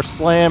age where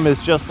slam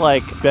is just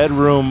like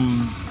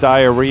bedroom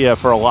diarrhea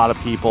for a lot of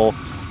people,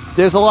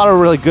 there's a lot of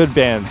really good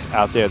bands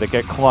out there that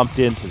get clumped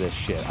into this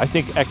shit. I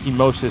think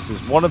Ecchymosis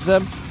is one of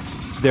them.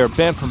 They're a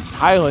band from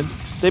Thailand.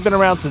 They've been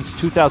around since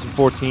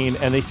 2014,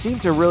 and they seem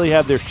to really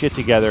have their shit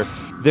together.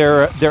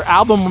 Their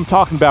album I'm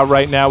talking about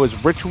right now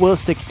is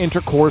Ritualistic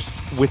Intercourse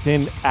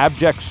Within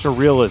Abject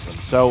Surrealism.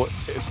 So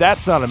if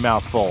that's not a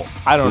mouthful,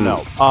 I don't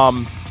know.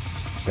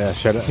 Yeah,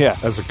 shut up. Yeah,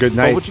 that's a good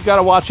night. But what you got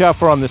to watch out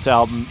for on this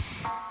album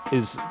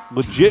is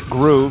legit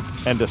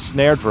groove and a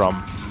snare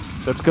drum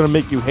that's going to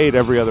make you hate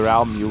every other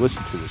album you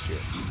listen to this year.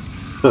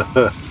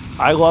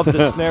 I love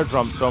this snare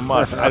drum so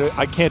much.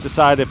 I can't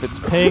decide if it's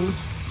ping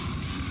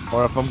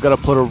or if I'm going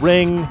to put a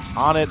ring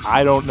on it.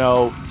 I don't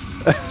know.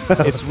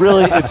 It's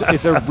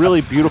a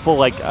really beautiful,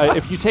 like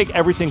if you take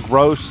everything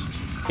gross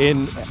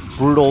in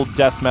brutal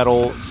death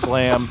metal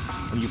slam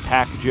and you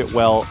package it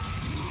well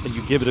and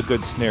you give it a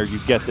good snare, you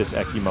get this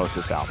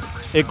Ecchymosis album.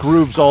 It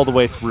grooves all the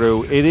way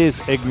through. It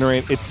is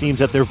ignorant. It seems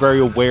that they're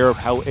very aware of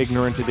how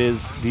ignorant it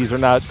is. These are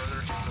not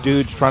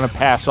dudes trying to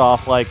pass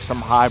off like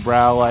some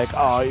highbrow, like,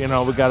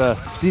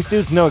 these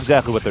dudes know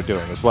exactly what they're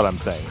doing, is what I'm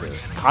saying here.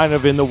 Kind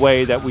of in the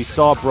way that we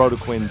saw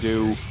Brodequin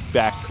do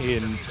back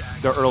in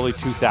the early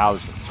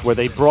 2000s, where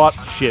they brought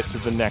shit to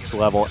the next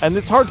level. And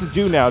it's hard to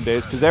do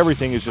nowadays because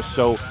everything is just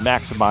so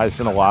maximized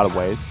in a lot of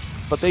ways,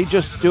 but they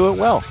just do it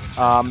well.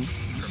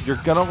 You're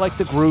gonna like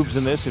the grooves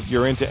in this if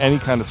you're into any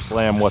kind of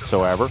slam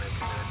whatsoever,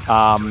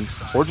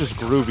 or just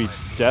groovy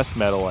death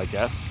metal, I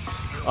guess.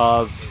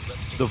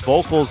 The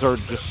vocals are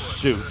just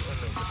soup.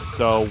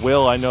 So,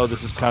 Will, I know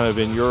this is kind of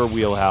in your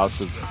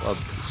wheelhouse of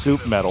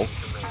soup metal.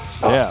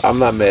 Yeah. I'm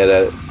not mad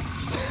at it.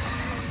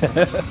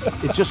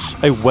 It's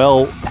just a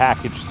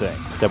well-packaged thing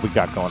that we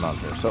got going on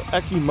here. So,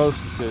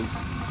 ecchymosis is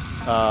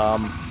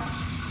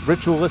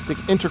ritualistic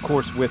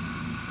intercourse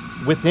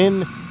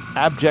within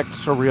abject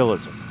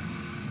surrealism.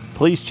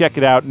 Please check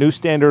it out. New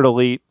Standard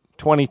Elite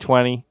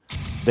 2020.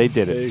 They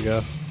did it. There you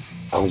go.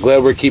 I'm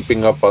glad we're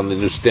keeping up on the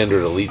New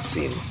Standard Elite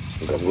scene.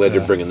 I'm glad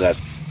you're bringing that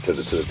to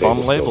the table.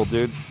 Fun label,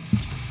 dude.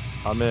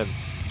 I'm in.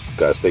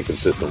 Gotta stay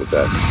consistent with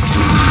that.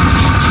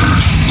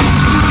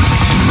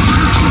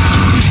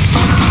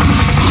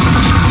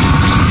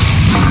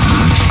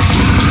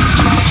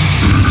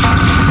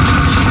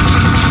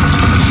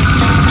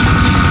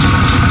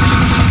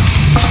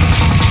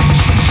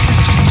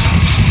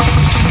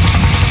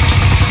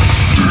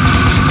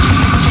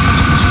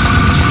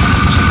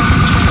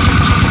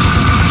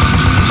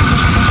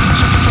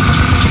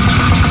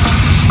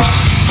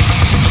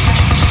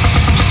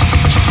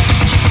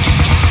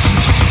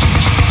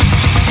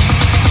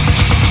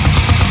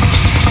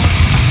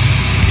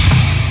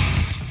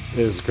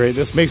 This is great.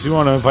 This makes me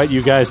want to invite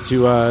you guys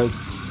to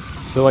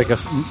like a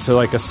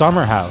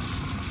summer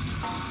house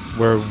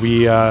where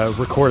we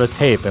record a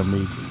tape and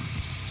we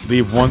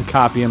leave one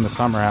copy in the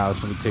summer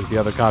house and we take the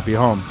other copy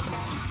home.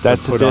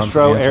 That's the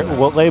distro.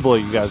 What label are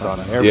you guys on?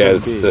 Airbnb. Yeah,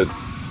 it's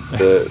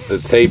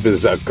the tape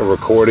is a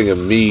recording of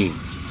me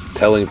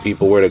telling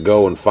people where to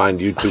go and find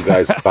you two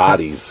guys'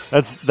 bodies.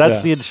 That's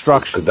the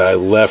instructions that I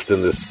left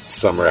in this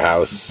summer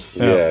house.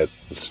 Yeah,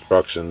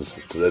 instructions.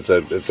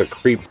 It's a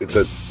creep. It's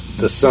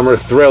a summer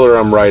thriller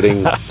I'm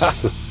writing.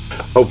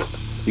 Hope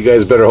you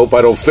guys better hope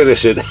I don't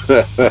finish it.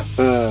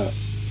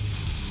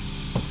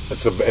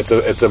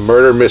 It's a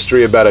murder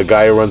mystery about a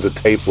guy who runs a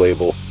tape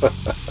label.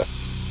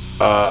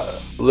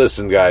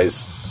 Listen,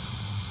 guys.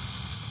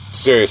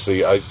 Seriously,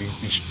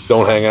 you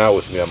don't hang out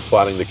with me. I'm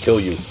plotting to kill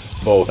you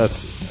both.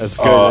 That's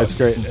good. That's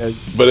great.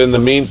 But in the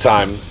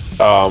meantime,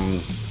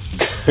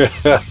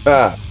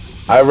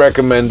 I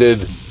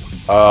recommended.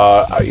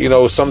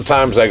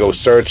 Sometimes I go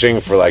searching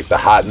for like the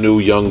hot new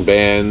young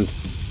band.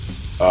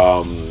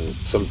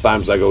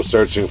 Sometimes I go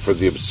searching for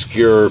the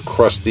obscure,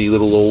 crusty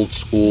little old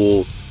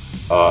school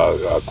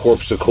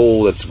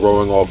corpsicle that's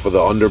growing off of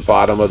the under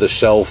bottom of the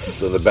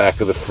shelf in the back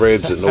of the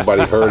fridge that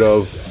nobody heard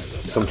of.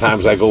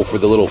 Sometimes I go for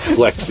the little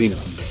flex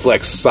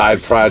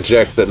side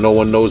project that no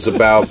one knows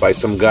about by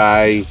some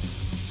guy.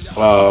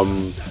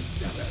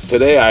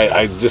 Today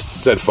I just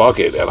said fuck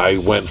it and I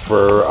went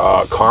for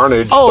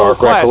Carnage Dark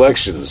classic.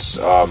 Recollections.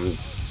 I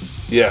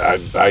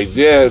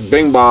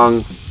Bing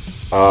Bong.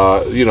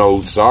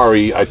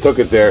 Sorry I took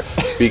it there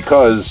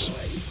because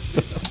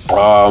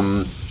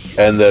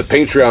and the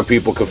Patreon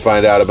people can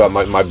find out about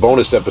my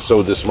bonus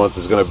episode this month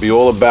is going to be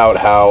all about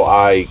how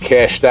I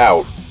cashed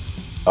out.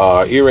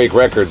 Earache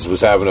Records was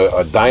having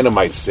a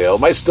dynamite sale.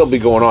 It might still be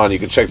going on. You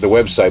can check the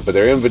website, but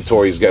their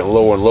inventory is getting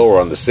lower and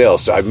lower on the sale.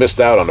 So I missed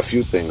out on a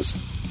few things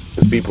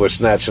because people are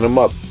snatching them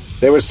up.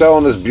 They were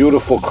selling this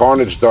beautiful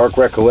Carnage Dark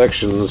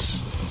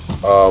Recollections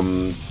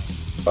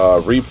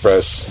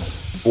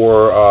repress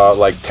for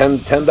like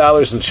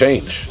 $10 and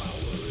change.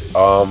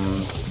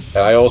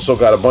 And I also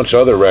got a bunch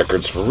of other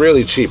records for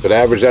really cheap. It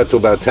averaged out to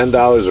about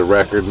 $10 a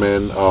record,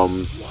 man.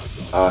 And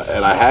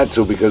I had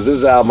to because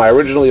this album, I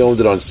originally owned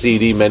it on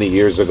CD many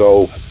years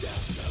ago.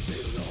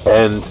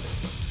 And,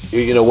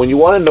 when you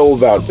want to know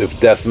about if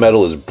death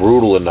metal is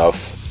brutal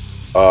enough,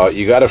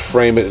 you got to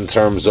frame it in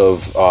terms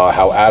of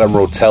how Adam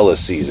Rotella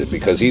sees it,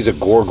 because he's a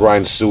gore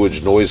grind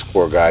sewage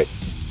noisecore guy.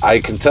 I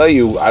can tell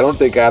you, I don't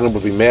think Adam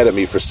would be mad at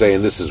me for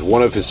saying this is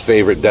one of his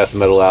favorite death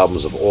metal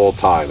albums of all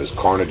time, is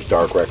Carnage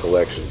Dark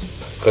Recollections,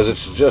 because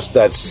it's just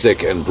that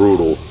sick and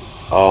brutal.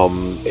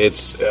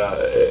 It's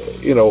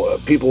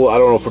people, I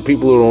don't know, for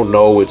people who don't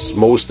know, it's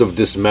most of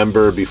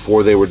Dismember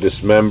before they were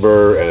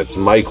Dismember, and it's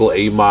Michael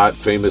Amott,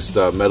 famous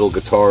metal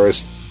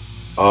guitarist.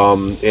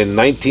 In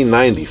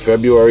 1990,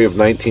 February of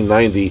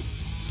 1990,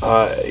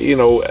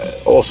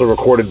 also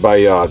recorded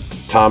by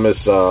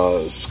Thomas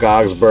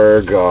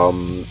Skogsberg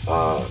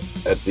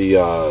at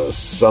the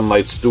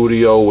Sunlight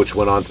Studio, which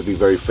went on to be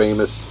very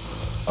famous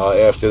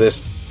after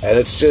this. And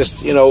it's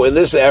just, in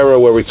this era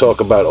where we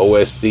talk about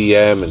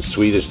OSDM and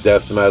Swedish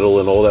death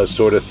metal and all that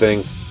sort of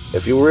thing,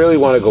 if you really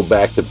want to go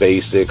back to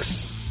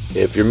basics,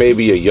 if you're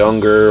maybe a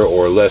younger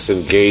or less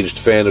engaged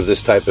fan of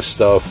this type of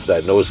stuff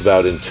that knows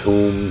about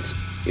Entombed,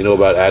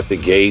 about At the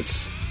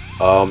Gates,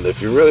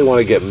 if you really want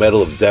to get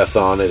Metal of Death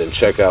on it and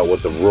check out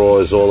what the Raw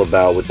is all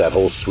about with that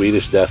whole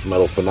Swedish death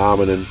metal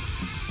phenomenon,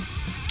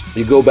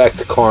 you go back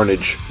to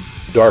Carnage,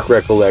 Dark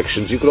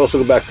Recollections. You could also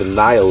go back to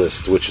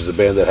Nihilist, which is a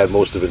band that had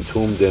most of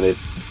Entombed in it,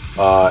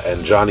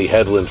 and Johnny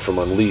Headland from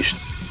Unleashed.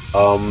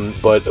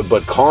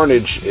 But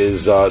Carnage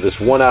is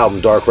this one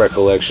album, Dark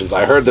Recollections.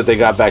 I heard that they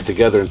got back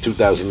together in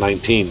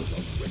 2019,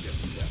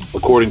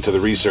 according to the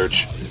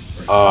research,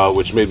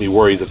 which made me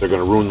worried that they're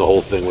going to ruin the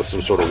whole thing with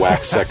some sort of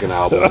whack second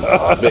album.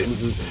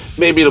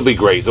 Maybe it'll be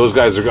great. Those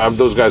guys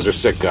are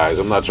sick guys.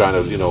 I'm not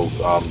trying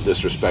to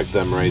disrespect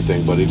them or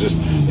anything, but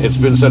it's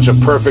been such a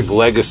perfect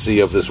legacy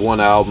of this one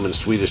album in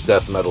Swedish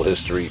death metal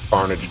history,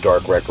 Carnage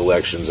Dark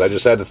Recollections. I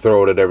just had to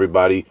throw it at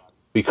everybody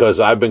because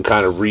I've been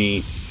kind of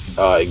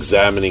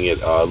examining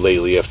it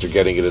lately after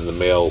getting it in the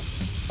mail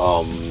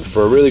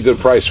for a really good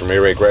price from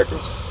Earache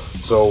Records.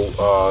 So,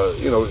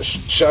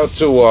 shout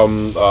to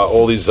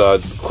all these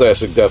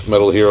classic death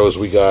metal heroes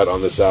we got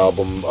on this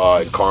album,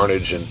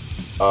 Carnage, and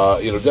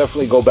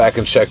definitely go back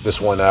and check this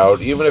one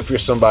out. Even if you're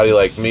somebody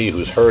like me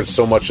who's heard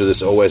so much of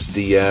this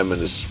OSDM and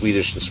this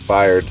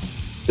Swedish-inspired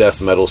death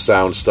metal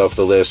sound stuff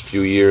the last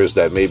few years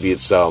that maybe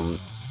it's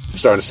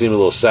starting to seem a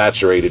little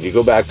saturated, you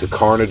go back to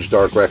Carnage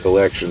Dark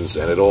Recollections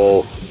and it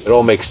all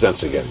makes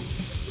sense again.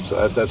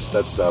 So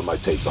that's my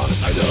take on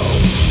it. I know,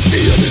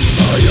 feel this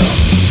fire,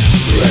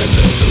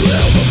 surrender the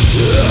realm of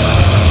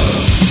death.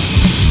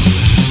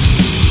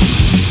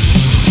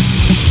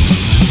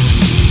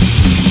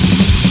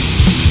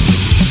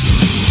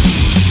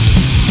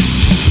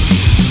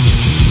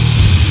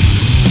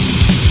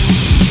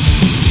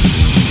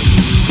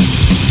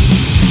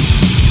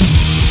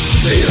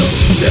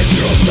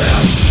 Natural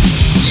man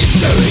is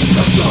tearing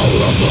the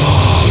soul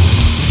apart.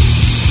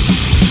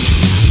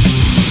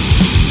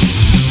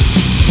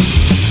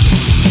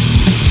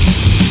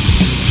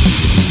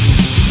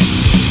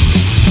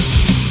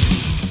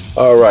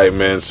 All right,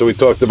 man. So we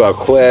talked about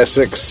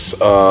classics.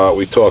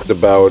 We talked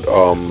about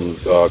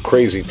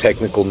crazy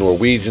technical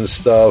Norwegian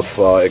stuff.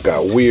 It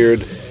got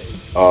weird.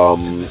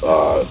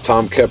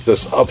 Tom kept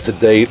us up to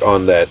date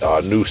on that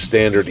new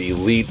Standard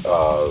Elite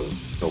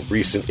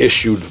recent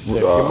issued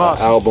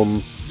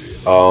album.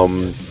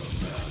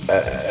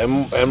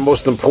 And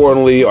most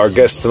importantly, our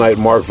guest tonight,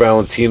 Mark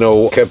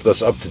Valentino, kept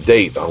us up to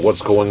date on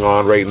what's going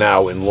on right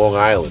now in Long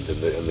Island,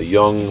 in the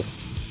young,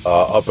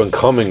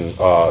 up-and-coming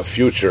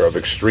future of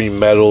extreme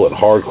metal and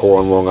hardcore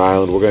on Long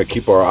Island. We're going to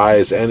keep our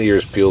eyes and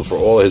ears peeled for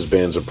all his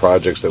bands and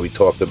projects that we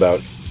talked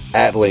about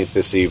at length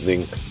this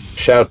evening.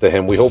 Shout to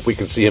him. We hope we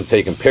can see him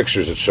taking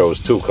pictures at shows,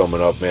 too,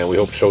 coming up, man. We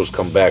hope shows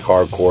come back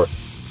hardcore.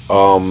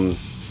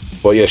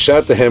 But yeah,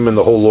 shout out to him and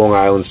the whole Long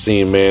Island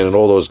scene, man, and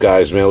all those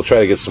guys, man. We'll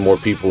try to get some more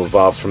people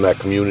involved from that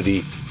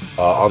community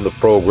on the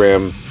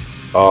program.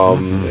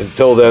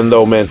 Until then,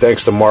 though, man,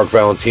 thanks to Mark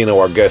Valentino,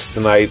 our guest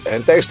tonight,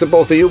 and thanks to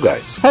both of you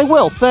guys. Hey,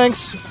 Will,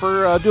 thanks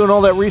for doing all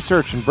that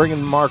research and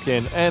bringing Mark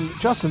in. And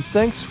Justin,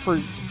 thanks for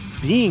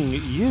being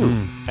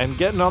you and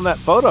getting on that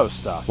photo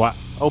stuff. What?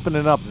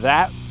 Opening up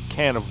that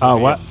can of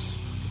worms.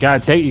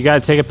 You gotta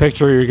take a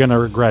picture or you're gonna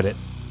regret it.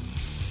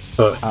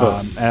 And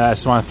I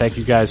just want to thank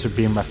you guys for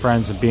being my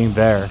friends and being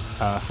there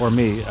for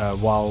me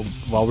while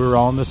we were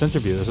all in this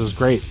interview. This is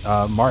great.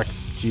 Mark,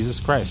 Jesus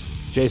Christ,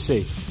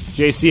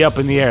 JC up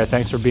in the air.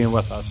 Thanks for being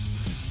with us.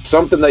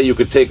 Something that you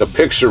could take a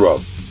picture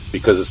of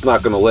because it's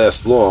not going to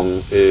last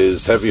long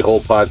is Heavy Hole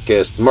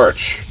Podcast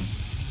merch,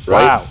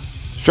 right? Wow.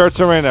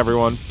 Shirts are in,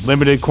 everyone.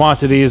 Limited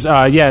quantities.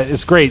 Yeah,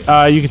 it's great.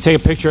 You can take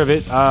a picture of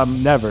it.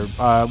 Never.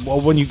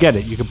 Well, when you get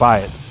it, you can buy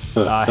it.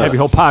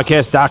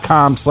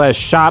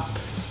 heavyholepodcast.com/shop.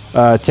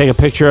 Take a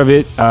picture of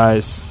it.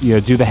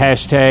 Do the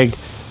hashtag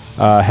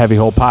Heavy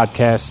Hole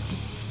Podcast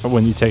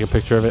when you take a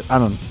picture of it.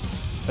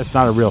 It's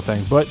not a real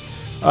thing, but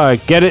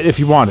get it if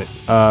you want it.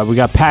 We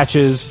got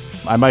patches.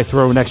 I might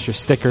throw an extra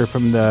sticker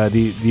from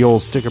the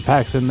old sticker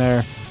packs in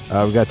there.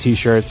 We got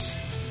T-shirts.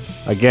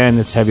 Again,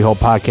 it's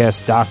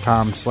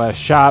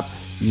heavyholepodcast.com/shop.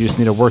 You just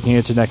need a working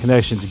internet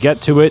connection to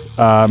get to it.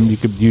 You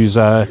could use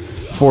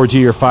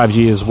 4G or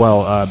 5G as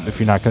well if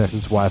you're not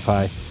connected to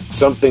Wi-Fi.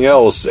 Something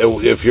else,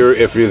 if you're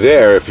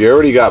there, if you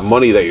already got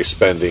money that you're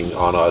spending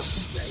on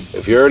us,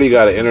 if you already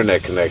got an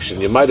internet connection,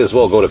 you might as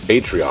well go to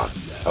Patreon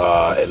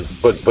and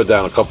put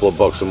down a couple of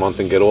bucks a month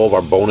and get all of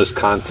our bonus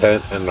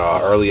content and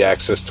early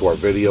access to our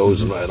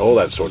videos and all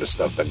that sort of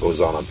stuff that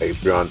goes on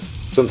Patreon.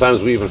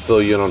 Sometimes we even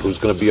fill you in on who's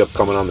going to be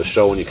upcoming on the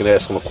show, and you can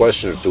ask them a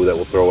question or two that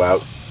we'll throw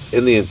out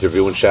in the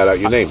interview and shout out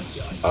your name.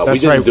 We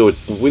didn't do it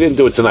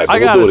tonight,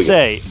 but we'll do it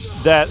again.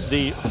 That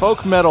the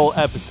folk metal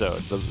episode,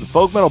 the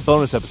folk metal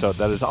bonus episode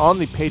that is on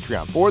the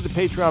Patreon, for the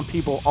Patreon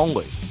people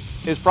only,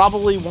 is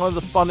probably one of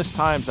the funnest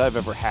times I've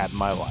ever had in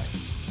my life.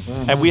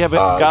 And we have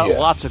got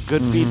lots of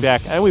good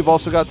feedback, and we've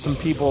also got some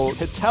people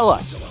to tell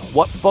us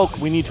what folk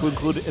we need to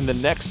include in the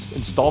next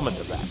installment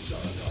of that.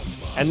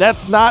 And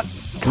that's not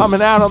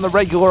coming out on the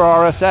regular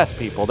RSS,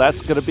 people.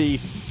 That's going to be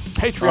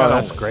Patreon. Oh,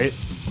 that's great.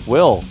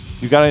 Will,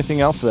 you got anything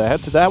else to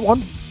add to that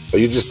one? Oh,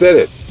 you just did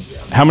it.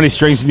 How many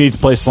strings do you need to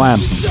play Slam?